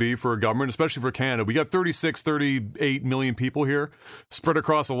this can be for a government, especially for Canada. We got 38 million people here, spread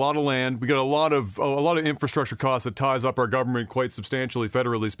across a lot of land. We got a lot of infrastructure costs that ties up our government quite substantially,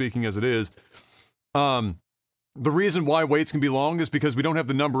 federally speaking, as it is. The reason why waits can be long is because we don't have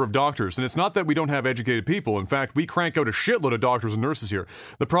the number of doctors. And it's not that we don't have educated people. In fact, we crank out a shitload of doctors and nurses here.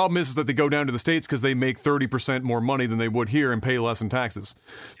 The problem is that they go down to the States because they make 30% more money than they would here and pay less in taxes.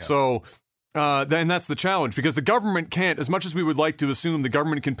 Yeah. So, then that's the challenge, because the government can't, as much as we would like to assume the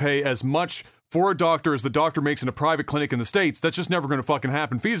government can pay as much for a doctor as the doctor makes in a private clinic in the States. That's just never going to fucking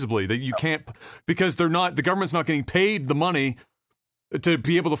happen feasibly. That you can't, because the government's not getting paid the money to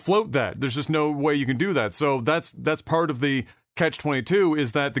be able to float that. There's just no way you can do that. So that's part of the catch-22,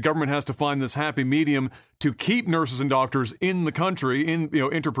 is that the government has to find this happy medium to keep nurses and doctors in the country,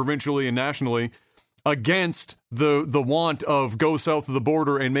 interprovincially and nationally, against the want of go south of the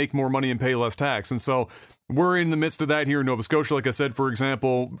border and make more money and pay less tax. And so we're in the midst of that here in Nova Scotia, like I said, for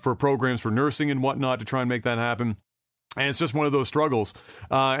example, for programs for nursing and whatnot to try and make that happen. And it's just one of those struggles.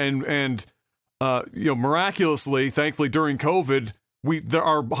 Miraculously, thankfully, during COVID, there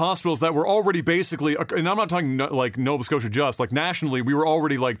are hospitals that were already basically, and I'm not talking like Nova Scotia just, like nationally, we were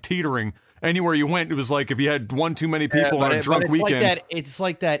already like teetering. Anywhere you went, it was like if you had one too many people on a drunk weekend. It's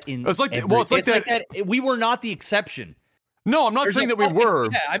like that in. It's like that. We were not the exception. No, I'm not saying that we were.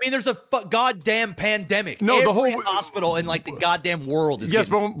 Yeah, I mean, there's a goddamn pandemic. No, the whole hospital in like the goddamn world is. Yes,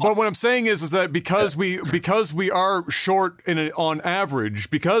 but what I'm saying is that because we are short on average,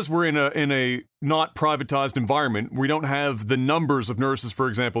 because we're in a not privatized environment, we don't have the numbers of nurses, for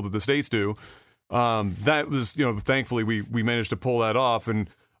example, that the States do. That was, thankfully we managed to pull that off, and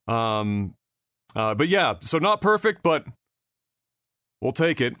but yeah, so not perfect, but we'll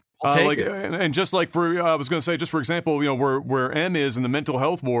take it. And just like I was going to say, just for example, where M is in the mental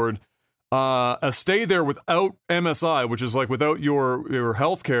health ward, a stay there without MSI, which is like without your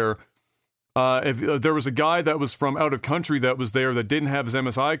health care. If there was a guy that was from out of country that was there that didn't have his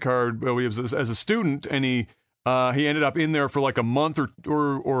MSI card, he was as a student, and he ended up in there for like a month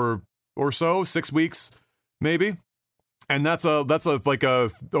or so, 6 weeks maybe, and that's like a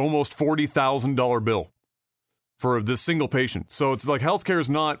almost $40,000 bill for this single patient. So it's like healthcare is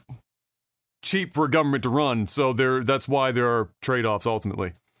not cheap for a government to run. So that's why there are trade-offs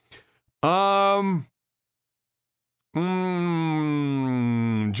ultimately.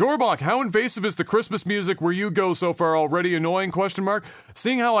 Jorbach, how invasive is the Christmas music where you go so far already? Annoying? ?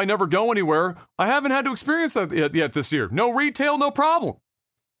 Seeing how I never go anywhere, I haven't had to experience that yet this year. No retail, no problem.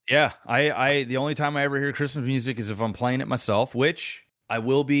 Yeah, I the only time I ever hear Christmas music is if I'm playing it myself, which I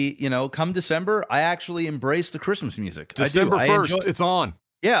will be, come December, I actually embrace the Christmas music. December 1st, it's on.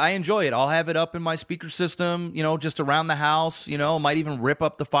 Yeah, I enjoy it. I'll have it up in my speaker system, just around the house, might even rip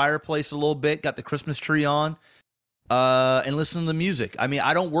up the fireplace a little bit, got the Christmas tree on, and listen to the music. I mean,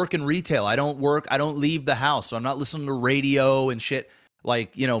 I don't work in retail. I don't leave the house, so I'm not listening to radio and shit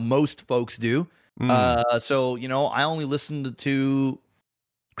like, most folks do. So, I only listen to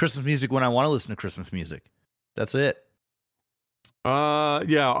Christmas music when I want to listen to Christmas music. That's it.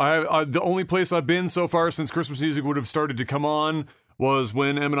 Yeah, I the only place I've been so far since Christmas music would have started to come on was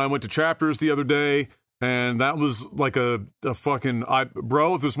when Em and I went to Chapters the other day, and that was like a fucking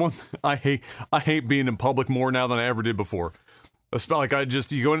bro. If there's one, I hate being in public more now than I ever did before. Like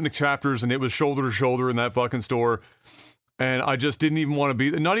you go into Chapters and it was shoulder to shoulder in that fucking store, and I just didn't even want to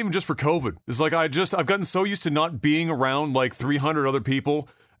be. Not even just for COVID. It's like I've gotten so used to not being around like 300 other people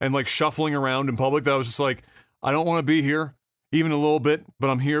and like shuffling around in public that I was just like, I don't want to be here. Even a little bit, but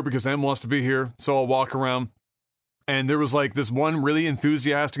I'm here because Em wants to be here, so I'll walk around. And there was like this one really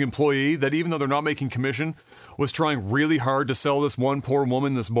enthusiastic employee that, even though they're not making commission, was trying really hard to sell this one poor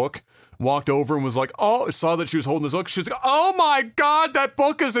woman this book. Walked over and was like, saw that she was holding this book. She was like, oh my God, that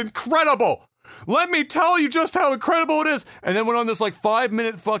book is incredible. Let me tell you just how incredible it is. And then went on this like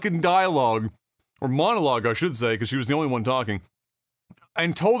 5-minute fucking dialogue, or monologue, I should say, because she was the only one talking,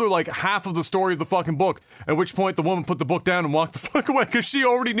 and told her like half of the story of the fucking book, at which point the woman put the book down and walked the fuck away because she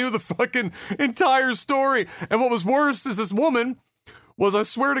already knew the fucking entire story. And what was worse is this woman was, I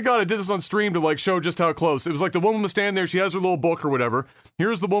swear to God, I did this on stream to like show just how close. It was like the woman was standing there, she has her little book or whatever.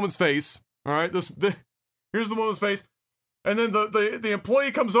 Here's the woman's face. All right, here's the woman's face. And then the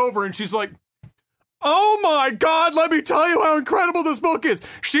employee comes over and she's like, oh my God, let me tell you how incredible this book is.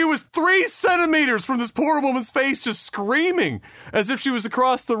 She was 3 centimeters from this poor woman's face, just screaming as if she was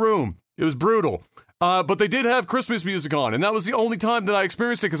across the room. It was brutal. But they did have Christmas music on, and that was the only time that I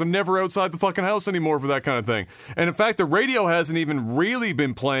experienced it because I'm never outside the fucking house anymore for that kind of thing. And in fact, the radio hasn't even really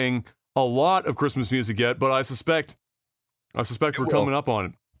been playing a lot of Christmas music yet, but I suspect we're coming up on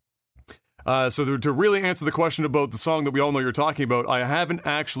it. So to really answer the question about the song that we all know you're talking about, I haven't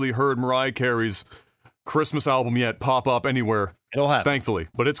actually heard Mariah Carey's Christmas album yet pop up anywhere. It'll happen. Thankfully,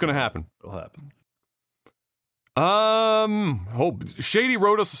 but it's going to happen. It'll happen. Shady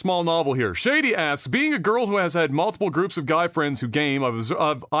wrote us a small novel here. Shady asks, being a girl who has had multiple groups of guy friends who game,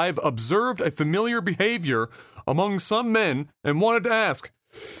 I've observed a familiar behavior among some men and wanted to ask,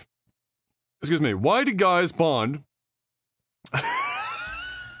 excuse me, why do guys bond?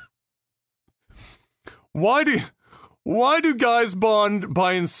 Why do guys bond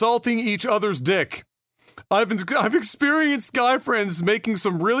by insulting each other's dick? I've experienced guy friends making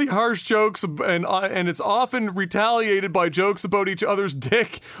some really harsh jokes, and it's often retaliated by jokes about each other's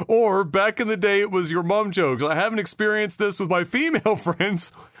dick, or back in the day it was your mom jokes. I haven't experienced this with my female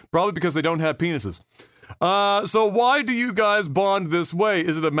friends, probably because they don't have penises. So why do you guys bond this way?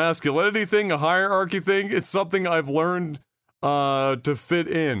 Is it a masculinity thing, a hierarchy thing? It's something I've learned to fit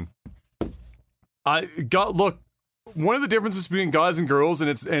in. Look, one of the differences between guys and girls, and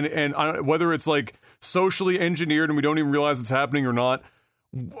it's whether it's like socially engineered and we don't even realize it's happening or not,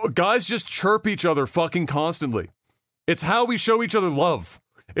 guys just chirp each other fucking constantly. It's how we show each other love.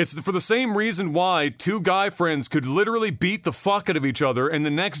 It's for the same reason why two guy friends could literally beat the fuck out of each other, and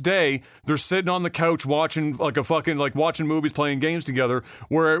the next day they're sitting on the couch watching watching movies, playing games together.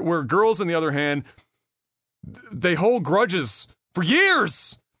 Where girls, on the other hand, they hold grudges for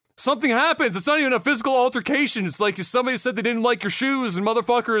years. Something happens. It's not even a physical altercation. It's like somebody said they didn't like your shoes, and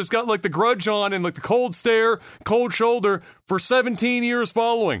motherfucker has got like the grudge on and like the cold stare, cold shoulder for 17 years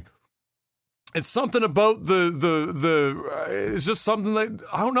following. It's something about it's just something that,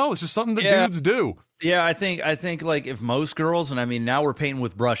 I don't know, it's just something that dudes do. Yeah, I think like if most girls, and I mean now we're painting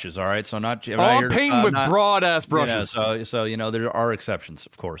with brushes, all right? So I'm painting with broad ass brushes. So there are exceptions,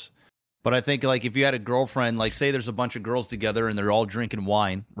 of course. But I think like if you had a girlfriend, like say there's a bunch of girls together and they're all drinking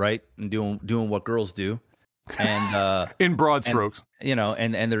wine, right? And doing what girls do. And in broad strokes.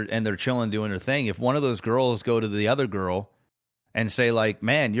 And they're chilling doing their thing. If one of those girls go to the other girl and say like,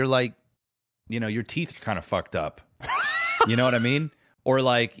 "Man, you're like, your teeth are kind of fucked up." You know what I mean? Or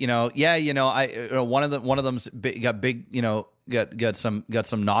like, one of them's got big, got some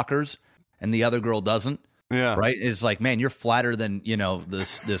knockers and the other girl doesn't. Yeah. Right. It's like, man, you're flatter than,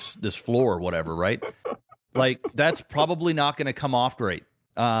 this floor or whatever. Right. Like that's probably not going to come off great.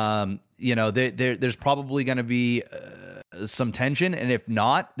 There's probably going to be some tension. And if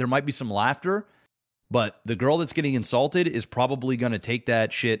not, there might be some laughter. But the girl that's getting insulted is probably going to take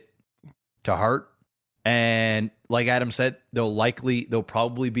that shit to heart. And like Adam said, there'll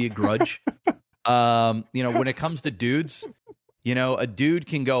probably be a grudge. When it comes to dudes, a dude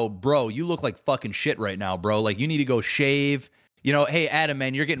can go, bro, you look like fucking shit right now, bro. Like, you need to go shave. Hey, Adam,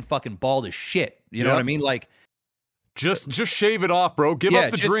 man, you're getting fucking bald as shit. You know what I mean? Like, just shave it off, bro. Give up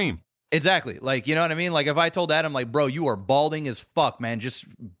the dream. Exactly. Like, you know what I mean? Like, if I told Adam, like, bro, you are balding as fuck, man. Just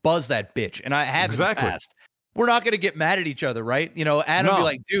buzz that bitch. And I have in the past. We're not going to get mad at each other, right? Adam be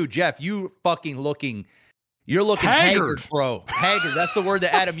like, dude, Jeff, you're looking haggard, bro. Haggard. That's the word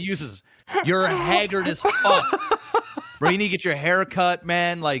that Adam uses. You're haggard as fuck. Bro, you need to get your hair cut,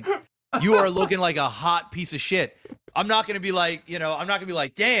 man. Like, you are looking like a hot piece of shit. I'm not going to be like,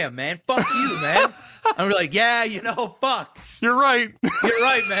 damn, man, fuck you, man. I'm going to be like, yeah, fuck. You're right. You're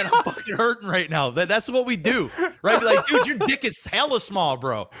right, man. I'm fucking hurting right now. That's what we do, right? Be like, dude, your dick is hella small,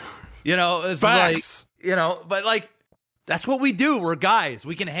 bro. It's Facts. like, but like, that's what we do. We're guys.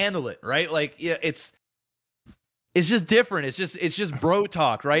 We can handle it, right? Like, yeah, it's just different. It's just bro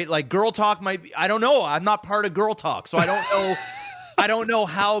talk, right? Like girl talk might be, I don't know. I'm not part of girl talk. So I don't know. I don't know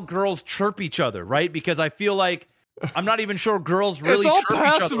how girls chirp each other, right? Because I feel like I'm not even sure girls really chirp each other.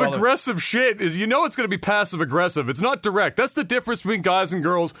 It's all passive aggressive shit. It's going to be passive aggressive. It's not direct. That's the difference between guys and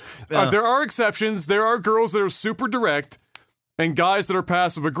girls. Yeah. There are exceptions. There are girls that are super direct and guys that are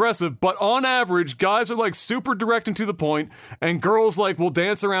passive aggressive, but on average, guys are like super direct and to the point, and girls like will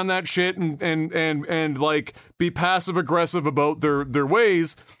dance around that shit and like be passive aggressive about their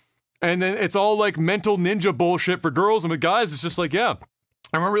ways, and then it's all like mental ninja bullshit for girls, and with guys it's just like, yeah.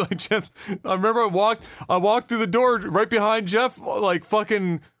 I remember like Jeff. I walked through the door right behind Jeff, like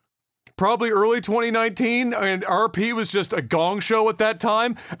fucking probably early 2019, and RP was just a gong show at that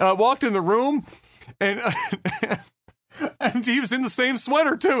time, and I walked in the room and. And he was in the same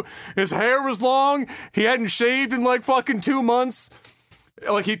sweater, too. His hair was long. He hadn't shaved in, like, fucking 2 months.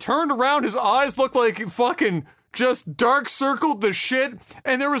 Like, he turned around. His eyes looked like fucking just dark circled the shit.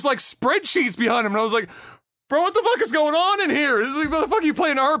 And there was, like, spreadsheets behind him. And I was like, bro, what the fuck is going on in here? Is like, motherfucker, you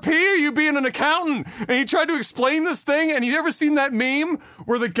playing RP or you being an accountant? And he tried to explain this thing, and you ever seen that meme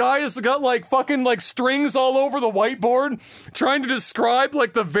where the guy has got like fucking like strings all over the whiteboard trying to describe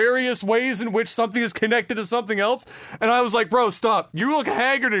like the various ways in which something is connected to something else? And I was like, bro, stop. You look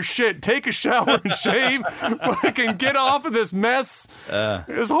haggard as shit. Take a shower and shave. Fucking get off of this mess.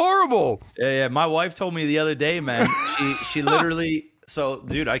 It's horrible. Yeah. My wife told me the other day, man, she literally... So,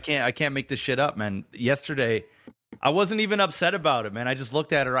 dude, I can't make this shit up, man. Yesterday, I wasn't even upset about it, man. I just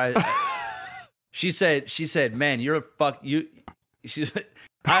looked at her. She said, man, you're a fuck. She said,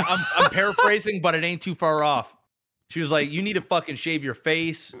 I'm paraphrasing, but it ain't too far off. She was like, you need to fucking shave your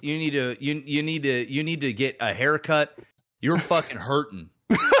face. You need to get a haircut. You're fucking hurting.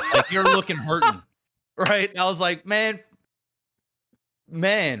 Like, you're looking hurting, right? And I was like, man,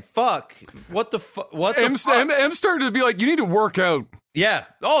 fuck. What the fuck? I'm starting to be like, you need to work out. Yeah.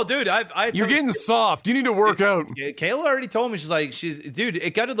 Oh, dude, you're getting soft. You need to work out. Kayla already told me. Dude,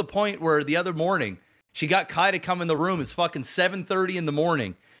 it got to the point where the other morning she got Kai to come in the room. It's fucking 7:30 in the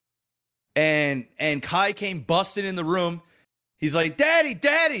morning. And Kai came busting in the room. He's like,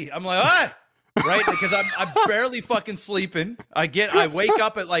 Daddy. I'm like, ah, right? Because I'm barely fucking sleeping. I wake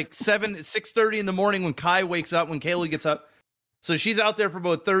up at like 6:30 in the morning when Kai wakes up, when Kayla gets up. So she's out there for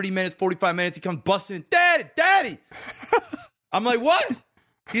about 30 minutes, 45 minutes. He comes busting in, Daddy. I'm like, what?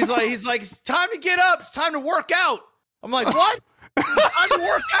 He's like, it's time to get up. It's time to work out. I'm like, what? It's time to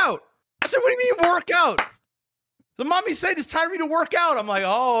work out. I said, what do you mean work out? The mommy said it's time for me to work out. I'm like,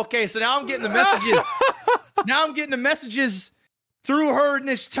 oh, okay. So now I'm getting the messages. Through her, and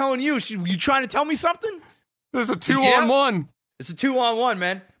she's telling you, you trying to tell me something? There's a 2-on-1. It's a 2-on-1,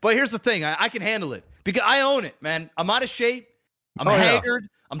 man. But here's the thing. I can handle it because I own it, man. I'm out of shape. I'm haggard.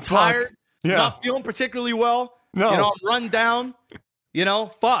 I'm tired. Yeah. Not feeling particularly well. No. I'm run down.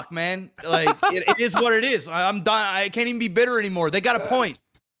 Fuck, man. Like, it is what it is. I'm done. I can't even be bitter anymore. They got a point.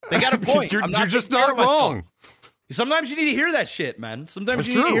 You're just not wrong. Sometimes you need to hear that shit, man. Sometimes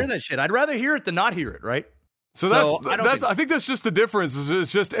you need to hear that shit. I'd rather hear it than not hear it, right? So I think that's just the difference.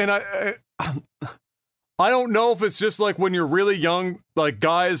 It's just, and I don't know if it's just like when you're really young, like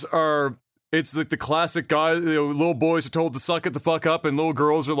guys are. It's like the classic guy, little boys are told to suck it the fuck up, and little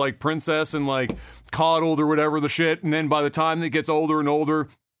girls are like princess and like coddled or whatever the shit. And then by the time it gets older and older,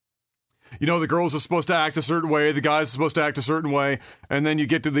 the girls are supposed to act a certain way, the guys are supposed to act a certain way, and then you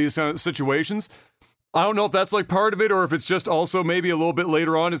get to these kind of situations. I don't know if that's like part of it, or if it's just also maybe a little bit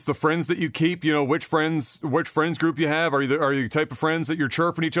later on. It's the friends that you keep. Which friends group you have. Are you the type of friends that you're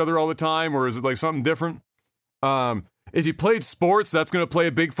chirping each other all the time, or is it like something different? If you played sports, that's going to play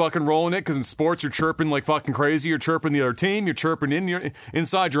a big fucking role in it, because in sports, you're chirping like fucking crazy. You're chirping the other team. You're chirping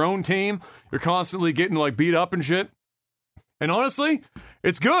inside your own team. You're constantly getting like beat up and shit. And honestly,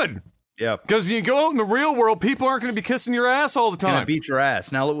 it's good. Yeah. Because when you go out in the real world, people aren't going to be kissing your ass all the time. Gonna beat your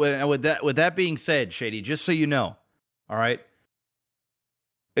ass. Now, with that being said, Shady, just so you know, all right,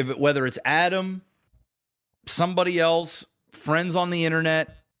 whether it's Adam, somebody else, friends on the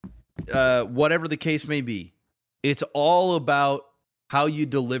internet, whatever the case may be, it's all about how you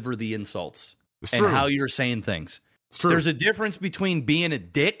deliver the insults and how you're saying things. It's true. There's a difference between being a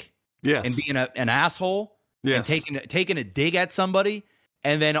dick and being an asshole and taking a dig at somebody,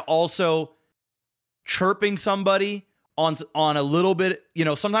 and then also chirping somebody on a little bit,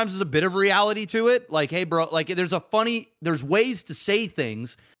 sometimes there's a bit of reality to it. Like, hey, bro, like there's ways to say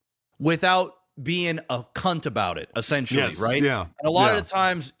things without being a cunt about it, essentially, right? Yeah. And a lot of the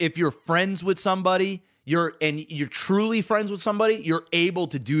times, if you're friends with somebody, you're truly friends with somebody, you're able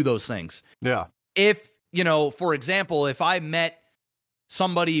to do those things. Yeah. If, for example, if I met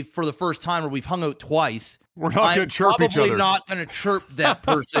somebody for the first time or we've hung out twice, we're not going to chirp each other. I'm probably not going to chirp that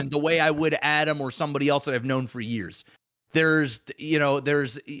person the way I would Adam or somebody else that I've known for years. You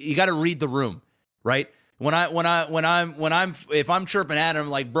got to read the room, right? If I'm chirping Adam,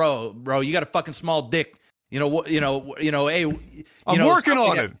 I'm like, bro, you got a fucking small dick. Hey, I'm working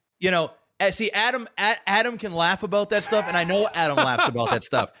on it. See, Adam can laugh about that stuff, and I know Adam laughs about that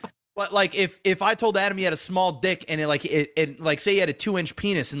stuff. But like, if I told Adam he had a small dick, and it say he had a 2-inch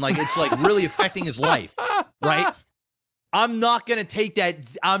penis, and like it's like really affecting his life, right? I'm not gonna take that.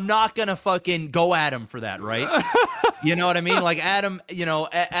 I'm not gonna fucking go at him for that, right? You know what I mean? Like Adam,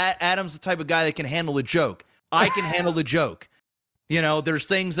 Adam's the type of guy that can handle a joke. I can handle the joke. There's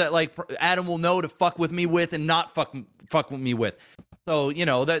things that like Adam will know to fuck with me with and not fuck with me with. So,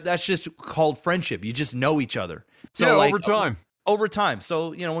 that's just called friendship. You just know each other. So over time.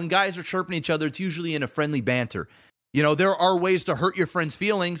 So, when guys are chirping each other, it's usually in a friendly banter. There are ways to hurt your friend's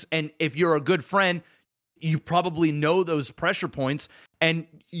feelings. And if you're a good friend, you probably know those pressure points, and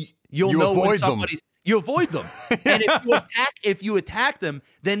you'll know when somebody's, You avoid them. And if you attack them,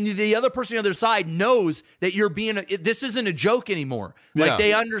 then the other person on the other side knows that you're this isn't a joke anymore. Like,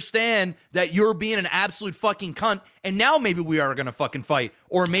 they understand that you're being an absolute fucking cunt, and now maybe we are going to fucking fight,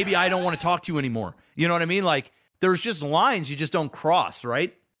 or maybe I don't want to talk to you anymore. You know what I mean? Like, there's just lines you just don't cross,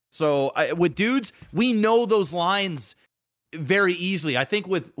 right? So with dudes, we know those lines very easily. I think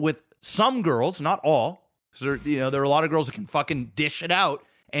with some girls, not all, there are a lot of girls that can fucking dish it out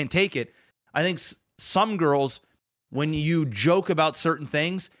and take it. I think some girls, when you joke about certain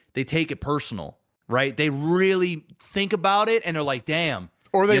things, they take it personal, right? They really think about it, and they're like, damn.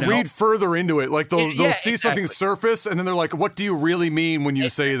 Or they read further into it. Like, they'll see something surface, and then they're like, what do you really mean when you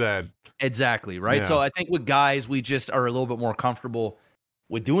say that? Exactly, right? Yeah. So I think with guys, we just are a little bit more comfortable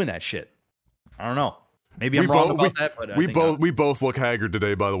with doing that shit. I don't know. Maybe I'm wrong about that, but we both look haggard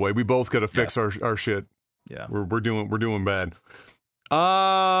today, by the way. We both got to fix our shit. Yeah. We're doing bad.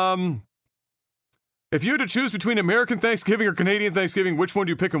 If you had to choose between American Thanksgiving or Canadian Thanksgiving, which one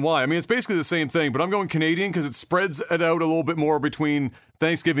do you pick and why? I mean, it's basically the same thing, but I'm going Canadian because it spreads it out a little bit more between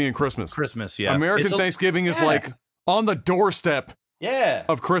Thanksgiving and Christmas. Christmas, yeah. American Thanksgiving is like on the doorstep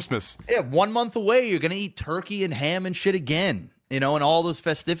of Christmas. Yeah, 1 month away, you're going to eat turkey and ham and shit again, and all those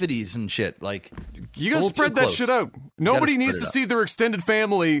festivities and shit. Like, you got to spread that shit out. Nobody needs to see their extended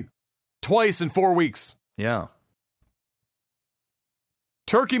family twice in 4 weeks. Yeah.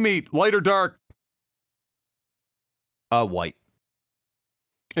 Turkey meat, light or dark? White.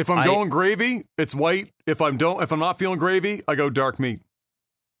 If I'm going gravy, it's white. If I'm not feeling gravy, I go dark meat.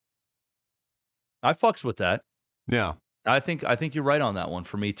 I fucks with that. Yeah. I think you're right on that one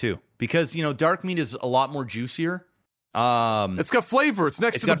for me too. Because, dark meat is a lot more juicier. It's got flavor. It's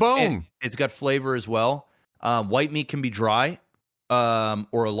next to the bone. It's got flavor as well. White meat can be dry,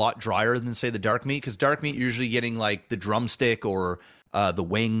 or a lot drier than, say, the dark meat, because dark meat, you're usually getting like the drumstick or the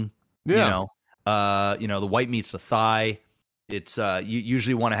wing. Yeah. The white meat's the thigh. It's you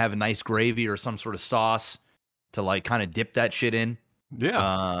usually want to have a nice gravy or some sort of sauce to like kind of dip that shit in.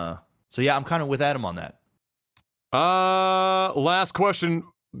 Yeah. So yeah, I'm kind of with Adam on that. Last question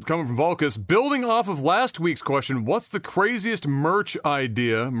coming from Volkus. Building off of last week's question, what's the craziest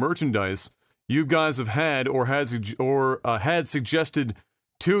merchandise you guys have had or had suggested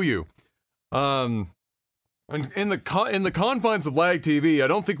to you? In the confines of Lag TV, I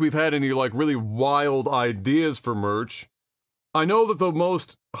don't think we've had any like really wild ideas for merch. I know that the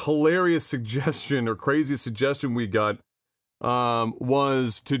most hilarious suggestion or craziest suggestion we got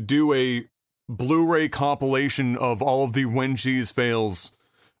was to do a Blu-ray compilation of all of the When Cheese Fails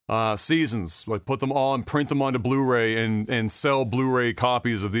seasons. Like, put them all and print them onto Blu-ray and sell Blu-ray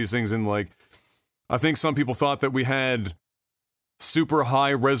copies of these things. And like, I think some people thought that we had super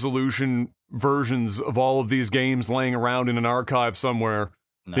high resolution versions of all of these games laying around in an archive somewhere.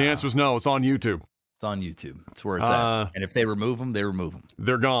 No. The answer is no. It's on YouTube. It's on YouTube. That's where it's at. And if they remove them, they remove them.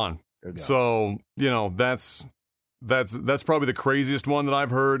 They're gone. So, that's probably the craziest one that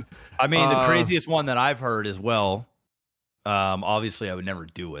I've heard. I mean, the craziest one that I've heard as well. Obviously, I would never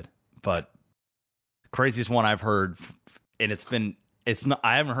do it, but the craziest one I've heard, and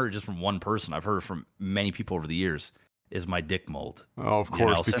I haven't heard it just from one person. I've heard it from many people over the years. Is my dick mold? Oh, of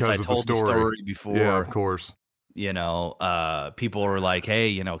course, because I told the story before. Yeah, of course. People were like,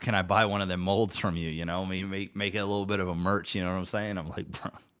 "Hey, can I buy one of them molds from you? Make it a little bit of a merch." You know what I'm saying? I'm like,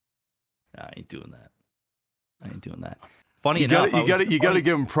 bro, nah, I ain't doing that. Funny enough, you got to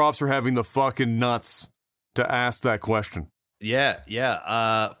give them props for having the fucking nuts to ask that question.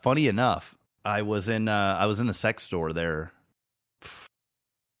 Yeah. Funny enough, I was in a sex store there.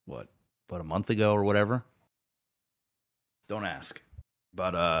 What, about a month ago or whatever? Don't ask.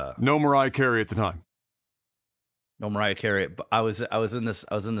 But no Mariah Carey at the time. No Mariah Carey. But I was in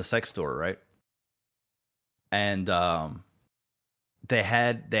the sex store, right? And they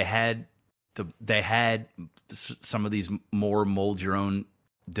had some of these more mold your own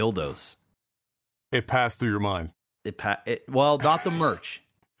dildos. It passed through your mind. Well, not the merch.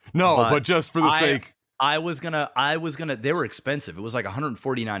 No, but just for the sake. I was gonna. They were expensive. It was like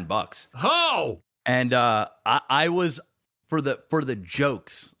 $149. How? And I was for the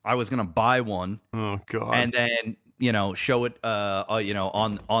jokes. I was gonna buy one. Oh God! And then show it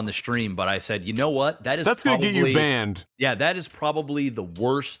on the stream. But I said, you know what? That's gonna get you banned. Yeah, that is probably the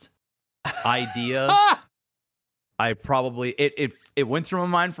worst idea. I probably it went through my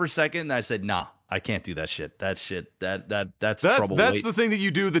mind for a second, and I said, nah. I can't do that shit. That's trouble. That's the thing that you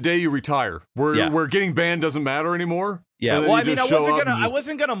do the day you retire, where getting banned doesn't matter anymore. Yeah. Well, I mean, I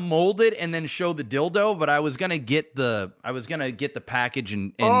wasn't gonna mold it and then show the dildo, but I was gonna get the package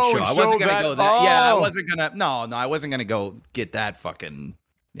and show. I wasn't gonna go that. Oh. Yeah, I wasn't gonna. No, I wasn't gonna go get that fucking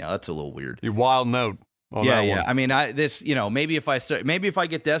Yeah, that's a little weird. You're wilding out on Yeah, that yeah. one. I mean, maybe if I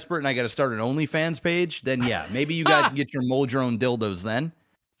get desperate and I got to start an OnlyFans page, then yeah, maybe you guys can get your mold your own dildos then,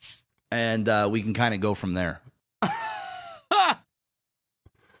 and we can kind of go from there.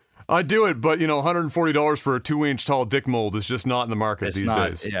 I'd do it, but $140 for a 2-inch tall dick mold is just not in the market these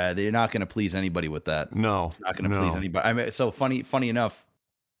days. Yeah, you're not going to please anybody with that. No, it's not going to please anybody. I mean, so funny enough,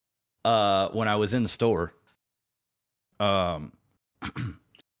 when I was in the store,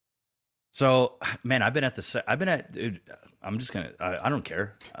 so man, dude, I'm just gonna, I don't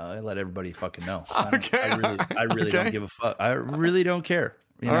care. I let everybody fucking know. Okay. I really don't give a fuck. I really don't care.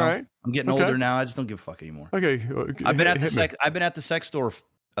 All right. I'm getting older now. I just don't give a fuck anymore. Okay. I've been at the sex store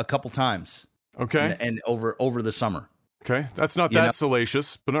a couple times. Okay. And over the summer. Okay. That's not that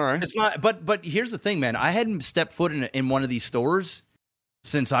salacious, but all right. It's not, but here's the thing, man. I hadn't stepped foot in one of these stores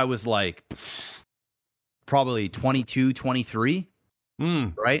since I was like probably 22, 23.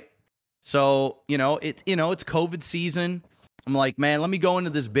 Right? So, it's COVID season. I'm like, man, let me go into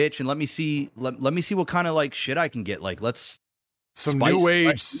this bitch and let me see what kind of like shit I can get. Like, let's some new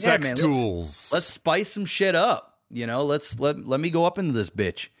age sex tools. Let's spice some shit up. Let me go up into this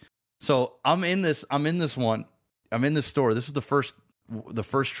bitch. So I'm in this store. This is the first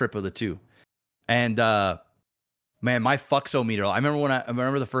trip of the two. And man, my fucksometer. I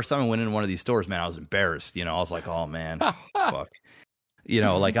remember the first time I went into one of these stores, man, I was embarrassed. I was like, oh man, fuck.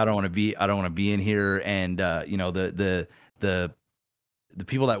 Like I don't want to be in here. And the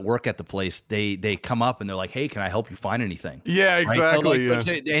people that work at the place, they come up and they're like, hey, can I help you find anything? Yeah, exactly.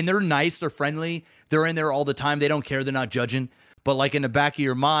 Right? And they're nice, they're friendly, they're in there all the time, they don't care, they're not judging. But like in the back of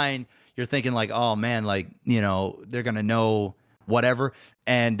your mind, you're thinking like, oh man, like, they're gonna know whatever.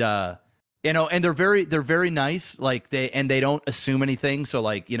 And and they're very nice, like they don't assume anything. So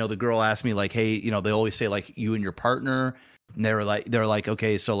like, the girl asked me like, hey, they always say like you and your partner. And they're like,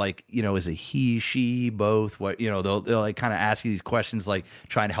 okay, so like, is it he, she, both? What, they'll like kind of ask you these questions, like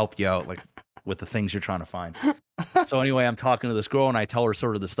trying to help you out, like with the things you're trying to find. So anyway, I'm talking to this girl and I tell her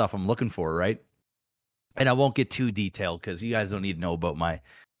sort of the stuff I'm looking for, right? And I won't get too detailed because you guys don't need to know about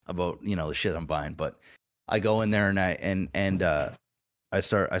the shit I'm buying. But I go in there and I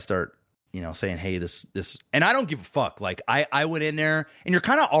start saying, hey, this, and I don't give a fuck. Like I went in there and you're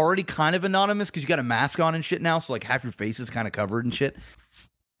already kind of anonymous because you got a mask on and shit now. So like half your face is kind of covered and shit.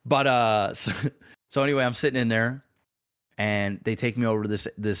 But, so anyway, I'm sitting in there and they take me over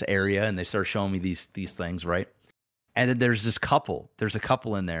to this area and they start showing me these things. Right. And then there's a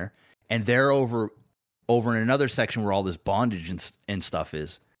couple in there and they're over in another section where all this bondage and stuff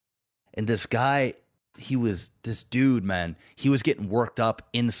is. And this guy, this dude, man, he was getting worked up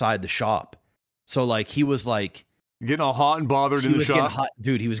inside the shop. So like he was like getting all hot and bothered in the shop.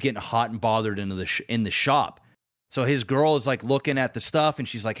 He was getting hot and bothered in the shop. So his girl is like looking at the stuff and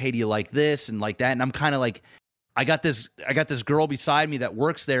she's like, hey, do you like this and like that? And I'm kind of like, I got this girl beside me that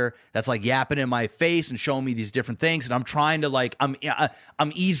works there that's like yapping in my face and showing me these different things. And I'm trying to like, I'm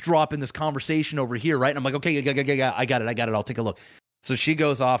eavesdropping this conversation over here. Right. And I'm like, okay, I got it. I'll take a look. So she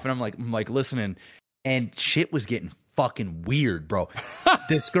goes off and I'm like listening. And shit was getting fucking weird, bro.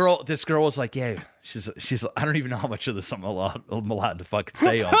 This girl was like, yeah, she's. I don't even know how much of this I'm allowed to fucking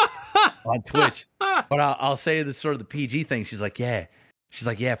say on Twitch, but I'll say this sort of the PG thing. She's like, yeah,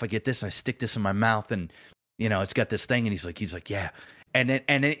 if I get this, I stick this in my mouth, and it's got this thing, and he's like, yeah, and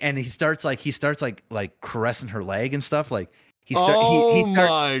then he starts caressing her leg and stuff, like. He starts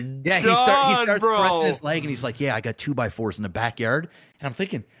caressing his leg, and he's like, "Yeah, I got 2x4s in the backyard." And I'm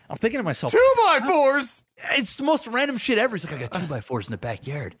thinking to myself, 2x4s? It's the most random shit ever. He's like, "I got 2x4s in the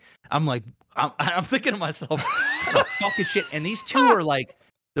backyard." I'm like, I'm thinking to myself, what the fucking shit. And these two are like,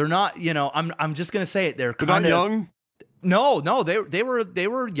 they're not, I'm just gonna say it. They're not young. No, they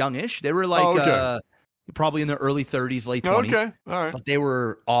were youngish. They were like, probably in their early 30s, late 20s. Okay, all right. But they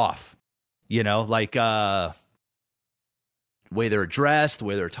were off, like. Way they were dressed, the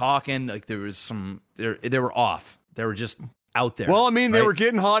way they were talking, like there was they were off. They were just out there. Well, I mean, they were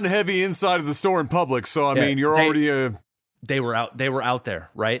getting hot and heavy inside of the store in public, so I mean, you're already They were out there,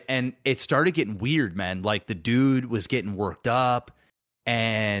 right? And it started getting weird, man. Like the dude was getting worked up,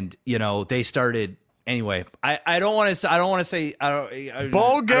 and they started. Anyway, I don't want to say.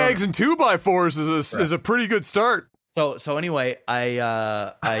 Ball gags and 2x4s is a pretty good start. So anyway,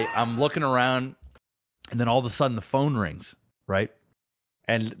 I'm looking around, and then all of a sudden the phone rings. Right.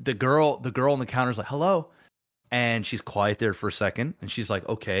 And the girl on the counter is like, hello. And she's quiet there for a second. And she's like,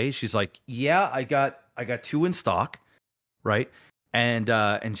 okay. She's like, yeah, I got 2 in stock. Right. And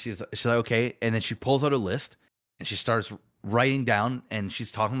she's like, okay. And then she pulls out a list and she starts writing down and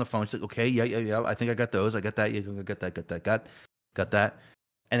she's talking on the phone. She's like, okay, yeah. I think I got those. I got that. Yeah, I got that. Got that.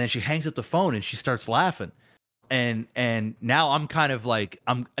 And then she hangs up the phone and she starts laughing. And now I'm kind of like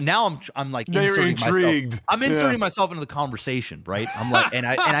I'm like inserting intrigued. myself. I'm inserting myself into the conversation, right? I'm like, and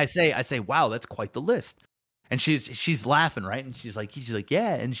I say, wow, that's quite the list. And she's laughing, right? And she's like,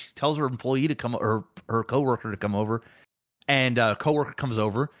 yeah. And she tells her employee to come, or her coworker to come over, and coworker comes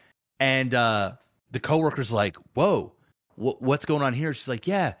over, and the coworker's like, whoa, what's going on here? She's like,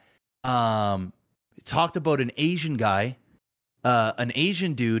 yeah, it talked about an Asian guy, an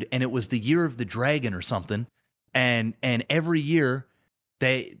Asian dude, and it was the year of the dragon or something. And every year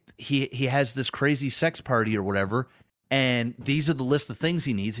he has this crazy sex party or whatever, and these are the list of things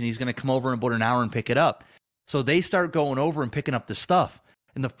he needs, and he's going to come over in about an hour and pick it up. So they start going over and picking up the stuff,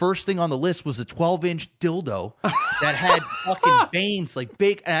 and the first thing on the list was a 12-inch dildo that had fucking veins like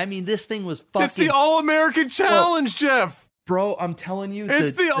big. I mean, this thing was fucking. It's the All-American Challenge, Jeff. Bro, I'm telling you,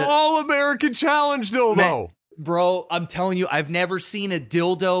 it's the All-American Challenge dildo. Man, bro, I'm telling you, I've never seen a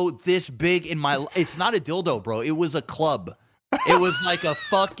dildo this big in my life. It's not a dildo, bro. It was a club. It was like a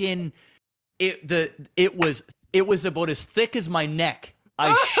fucking it was about as thick as my neck.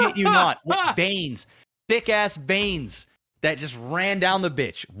 I shit you not. With veins. Thick ass veins that just ran down the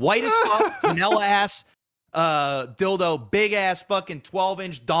bitch. White as fuck, vanilla ass dildo, big ass fucking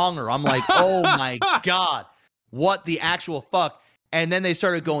 12-inch donger. I'm like, "Oh my god. What the actual fuck?" And then they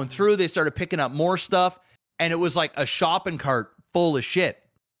started going through, they started picking up more stuff. And it was like a shopping cart full of shit.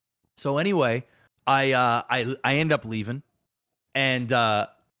 So anyway, I end up leaving, and I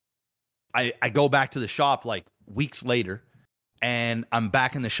go back to the shop like weeks later, and I'm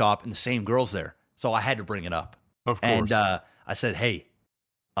back in the shop, and the same girl's there. So I had to bring it up. Of course. And I said, "Hey,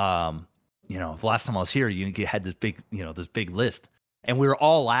 the last time I was here, you had this big, this big list," and we were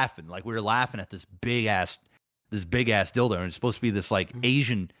all laughing, like we were laughing at this big ass dildo, and it's supposed to be this like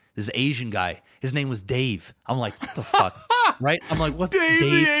This Asian guy. His name was Dave. I'm like, what the fuck? Right? I'm like, what? Dave,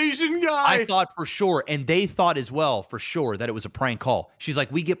 the Asian guy. I thought for sure, and they thought as well for sure that it was a prank call. She's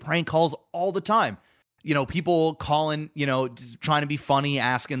like, we get prank calls all the time. People calling, just trying to be funny,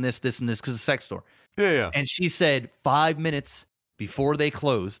 asking this, and this because of sex store. Yeah. And she said 5 minutes before they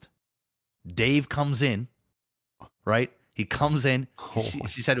closed, Dave comes in, right? He comes in.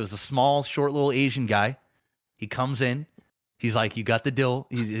 She said it was a small, short little Asian guy. He comes in. He's like, you got the deal.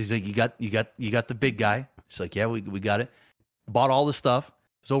 He's like, you got the big guy. She's like, yeah, we got it. Bought all the stuff.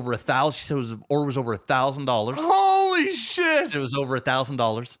 It was over $1,000. She said his order was over $1,000. Holy shit! It was over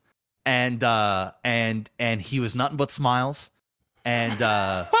 $1,000, and he was nothing but smiles, and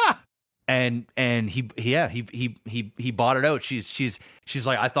he bought it out. She's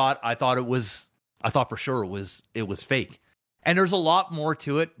like, I thought for sure it was fake. And there's a lot more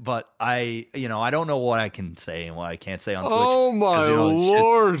to it, but I don't know what I can say and what I can't say on Twitch. Oh my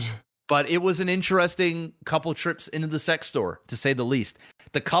Lord. But it was an interesting couple trips into the sex store, to say the least.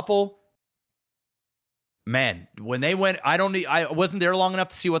 The couple, man, when they went, I wasn't there long enough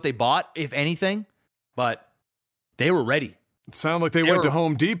to see what they bought, if anything, but they were ready. It sounded like they went to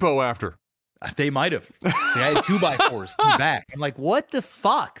Home Depot after. They might have. See, I had 2x4s in the back. I'm like, what the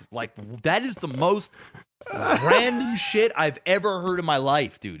fuck? Like, that is the most random shit I've ever heard in my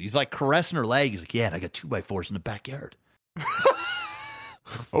life, dude. He's like caressing her leg. He's like, yeah, and I got 2x4s in the backyard.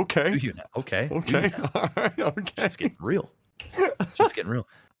 Okay. Okay. All right. Okay. It's getting real.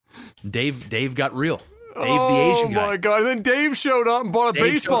 Dave got real. Dave, the Asian guy. Oh my god! And then Dave showed up and bought a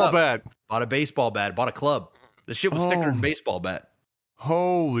baseball bat. Bought a baseball bat. Bought a club. The shit was thicker than baseball bat.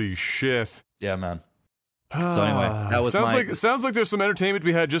 Holy shit! Yeah, man. So anyway, that was sounds like there's some entertainment to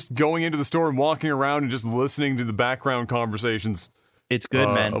be had just going into the store and walking around and just listening to the background conversations. It's good,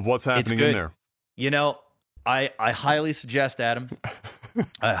 man. Of what's happening in there. I highly suggest, Adam.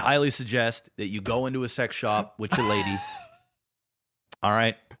 I highly suggest that you go into a sex shop with your lady. All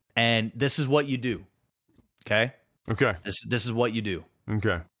right, and this is what you do. Okay. Okay. This is what you do.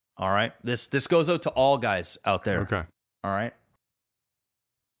 Okay. All right. This goes out to all guys out there. Okay. All right.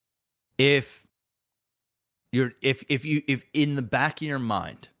 If in the back of your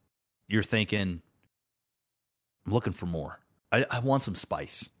mind you're thinking, I'm looking for more. I want some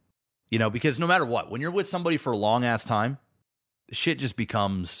spice. Because no matter what, when you're with somebody for a long ass time, the shit just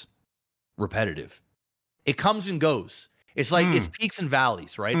becomes repetitive. It comes and goes. It's like it's peaks and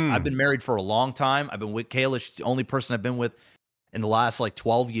valleys, right? I've been married for a long time. I've been with Kayla. She's the only person I've been with in the last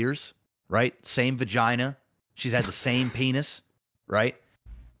 12 years, right? Same vagina. She's had the same penis, right?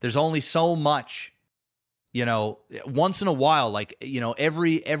 There's only so much, once in a while,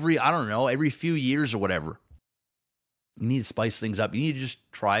 every I don't know, every few years or whatever. You need to spice things up. You need to just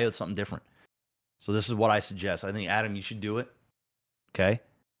try out something different. So this is what I suggest. I think, Adam, you should do it. Okay?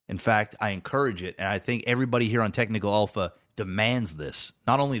 In fact, I encourage it, and I think everybody here on Technical Alpha demands this.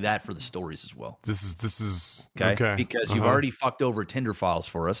 Not only that, for the stories as well. This is okay. Because you've already fucked over Tinder files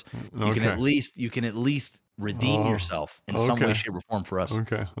for us. You can at least redeem yourself in some way, shape, or form for us.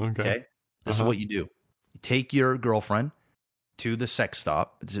 Okay. This is what you do. You take your girlfriend to the sex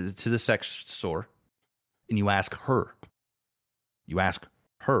stop, to the sex store, and you ask her. If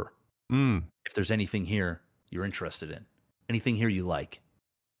there's anything here you're interested in, anything here you like.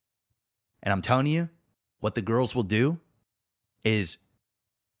 And I'm telling you, what the girls will do is,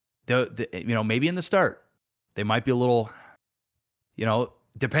 maybe in the start, they might be a little,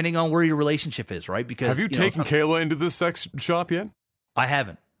 depending on where your relationship is, right? Because have you taken Kayla into this sex shop yet? I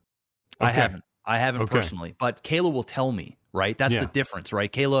haven't. Okay. I haven't personally, but Kayla will tell me, right? That's the difference,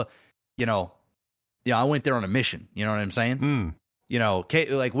 right? Kayla, I went there on a mission. You know what I'm saying?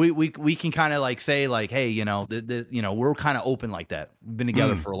 Like we can kind of like say like, hey, we're kind of open like that. We've been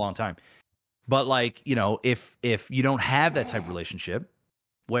together for a long time. But like, if you don't have that type of relationship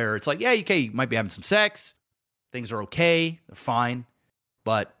where it's like, yeah, you might be having some sex, things are okay, they're fine,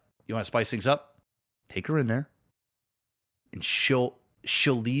 but you want to spice things up, take her in there, and she'll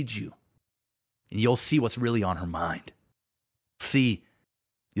lead you, and you'll see what's really on her mind.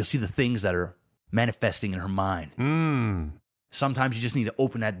 You'll see the things that are manifesting in her mind. Sometimes you just need to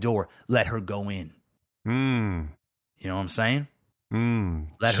open that door, let her go in. You know what I'm saying?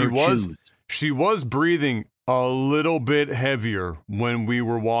 Let her choose. She was breathing a little bit heavier when we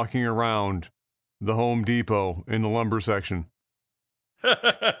were walking around the Home Depot in the lumber section.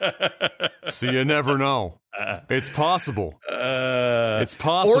 So you never know. It's possible. It's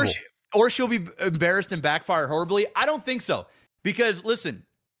possible. Or she'll be embarrassed and backfire horribly. I don't think so. Because listen,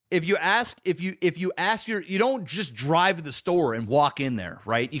 if you ask you don't just drive to the store and walk in there,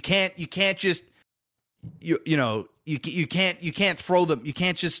 right? You can't just you can't throw them. You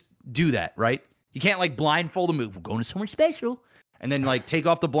can't just do that, right? You can't like blindfold them. We're going to somewhere special, and then like take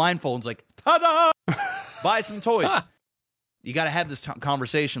off the blindfold and it's like, ta-da! Buy some toys. You got to have this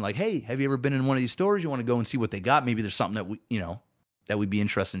conversation. Like, hey, have you ever been in one of these stores? You want to go and see what they got? Maybe there's something that we'd be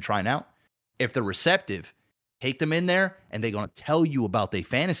interested in trying out. If they're receptive, take them in there, and they're going to tell you about their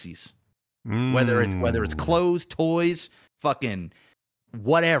fantasies, whether it's clothes, toys, fucking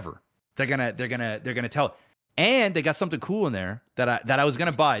whatever. They're gonna tell. And they got something cool in there that I was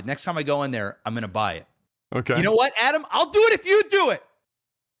gonna buy. Next time I go in there, I'm gonna buy it. Okay. You know what, Adam? I'll do it if you do it.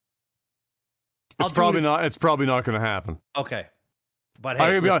 It's probably not going to happen. Okay. But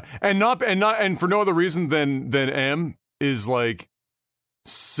hey, and for no other reason than M is like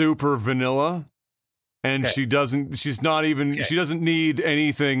super vanilla, and she doesn't need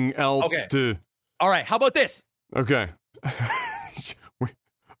anything else to. All right. How about this? Okay.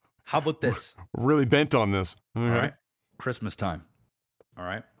 How about this? We're really bent on this. Okay. All right. Christmas time. All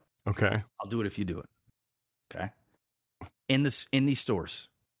right. Okay. I'll do it if you do it. Okay. In these stores.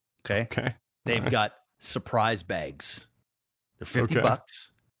 Okay. Okay. They've got surprise bags. They're $50.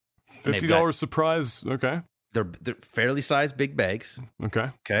 $50 surprise. Okay. They're fairly sized big bags. Okay.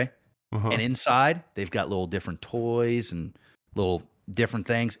 Okay. And inside they've got little different toys and little different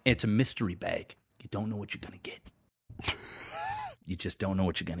things. It's a mystery bag. You don't know what you're gonna get. You just don't know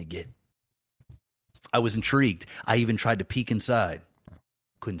what you're gonna get. I was intrigued. I even tried to peek inside.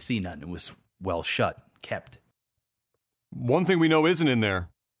 Couldn't see nothing. It was well shut, kept. One thing we know isn't in there.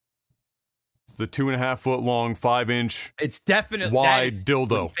 It's the 2.5 foot long, 5-inch. It's definitely wide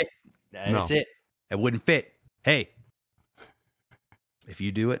dildo. That's it. It wouldn't fit. Hey, if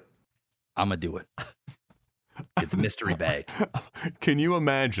you do it, I'm gonna do it. Get the mystery bag. Can you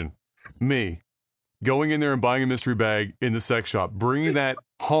imagine me going in there and buying a mystery bag in the sex shop, bringing that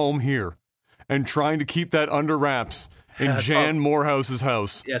home here, and trying to keep that under wraps in Jan Morehouse's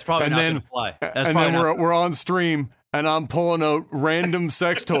house? Yeah, it's probably not going to fly. And then we're on stream, and I'm pulling out random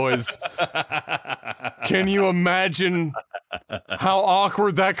sex toys. Can you imagine how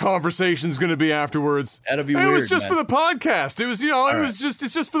awkward that conversation's going to be afterwards? That'll be weird. It was just for the podcast. It was,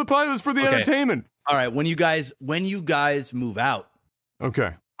 it's just for the podcast. It was for the entertainment. All right, when you guys move out,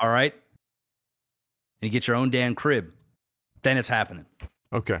 okay, all right, and you get your own damn crib, then it's happening.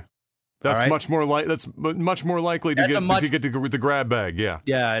 Okay, that's much more likely to get to the grab bag. Yeah,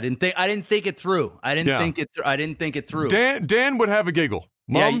 yeah. I didn't think it through. I didn't think it through. Dan would have a giggle.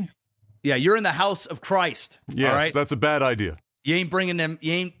 Mom, yeah, you're in the house of Christ. Yes, all right? That's a bad idea. You ain't bringing them.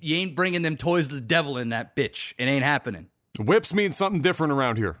 You ain't bringing them toys of the devil in that bitch. It ain't happening. Whips mean something different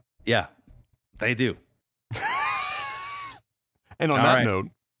around here. Yeah, they do. And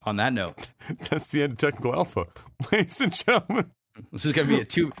on that note, that's the end of Technical Alpha, ladies and gentlemen. This is gonna be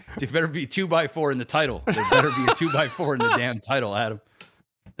there better be 2x4 in the title. There better be a 2x4 in the damn title, Adam.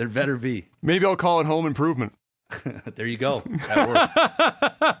 There better be. Maybe I'll call it Home Improvement. There you go.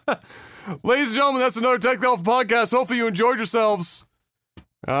 That worked. Ladies and gentlemen, that's another Tech Alpha podcast. Hopefully you enjoyed yourselves.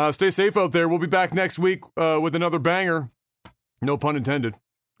 Stay safe out there. We'll be back next week with another banger. No pun intended.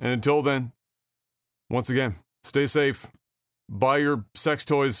 And until then, once again, stay safe. Buy your sex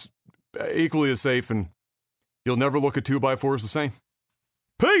toys equally as safe, and you'll never look at 2x4s the same.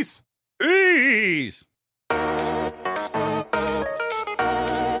 Peace! Peace!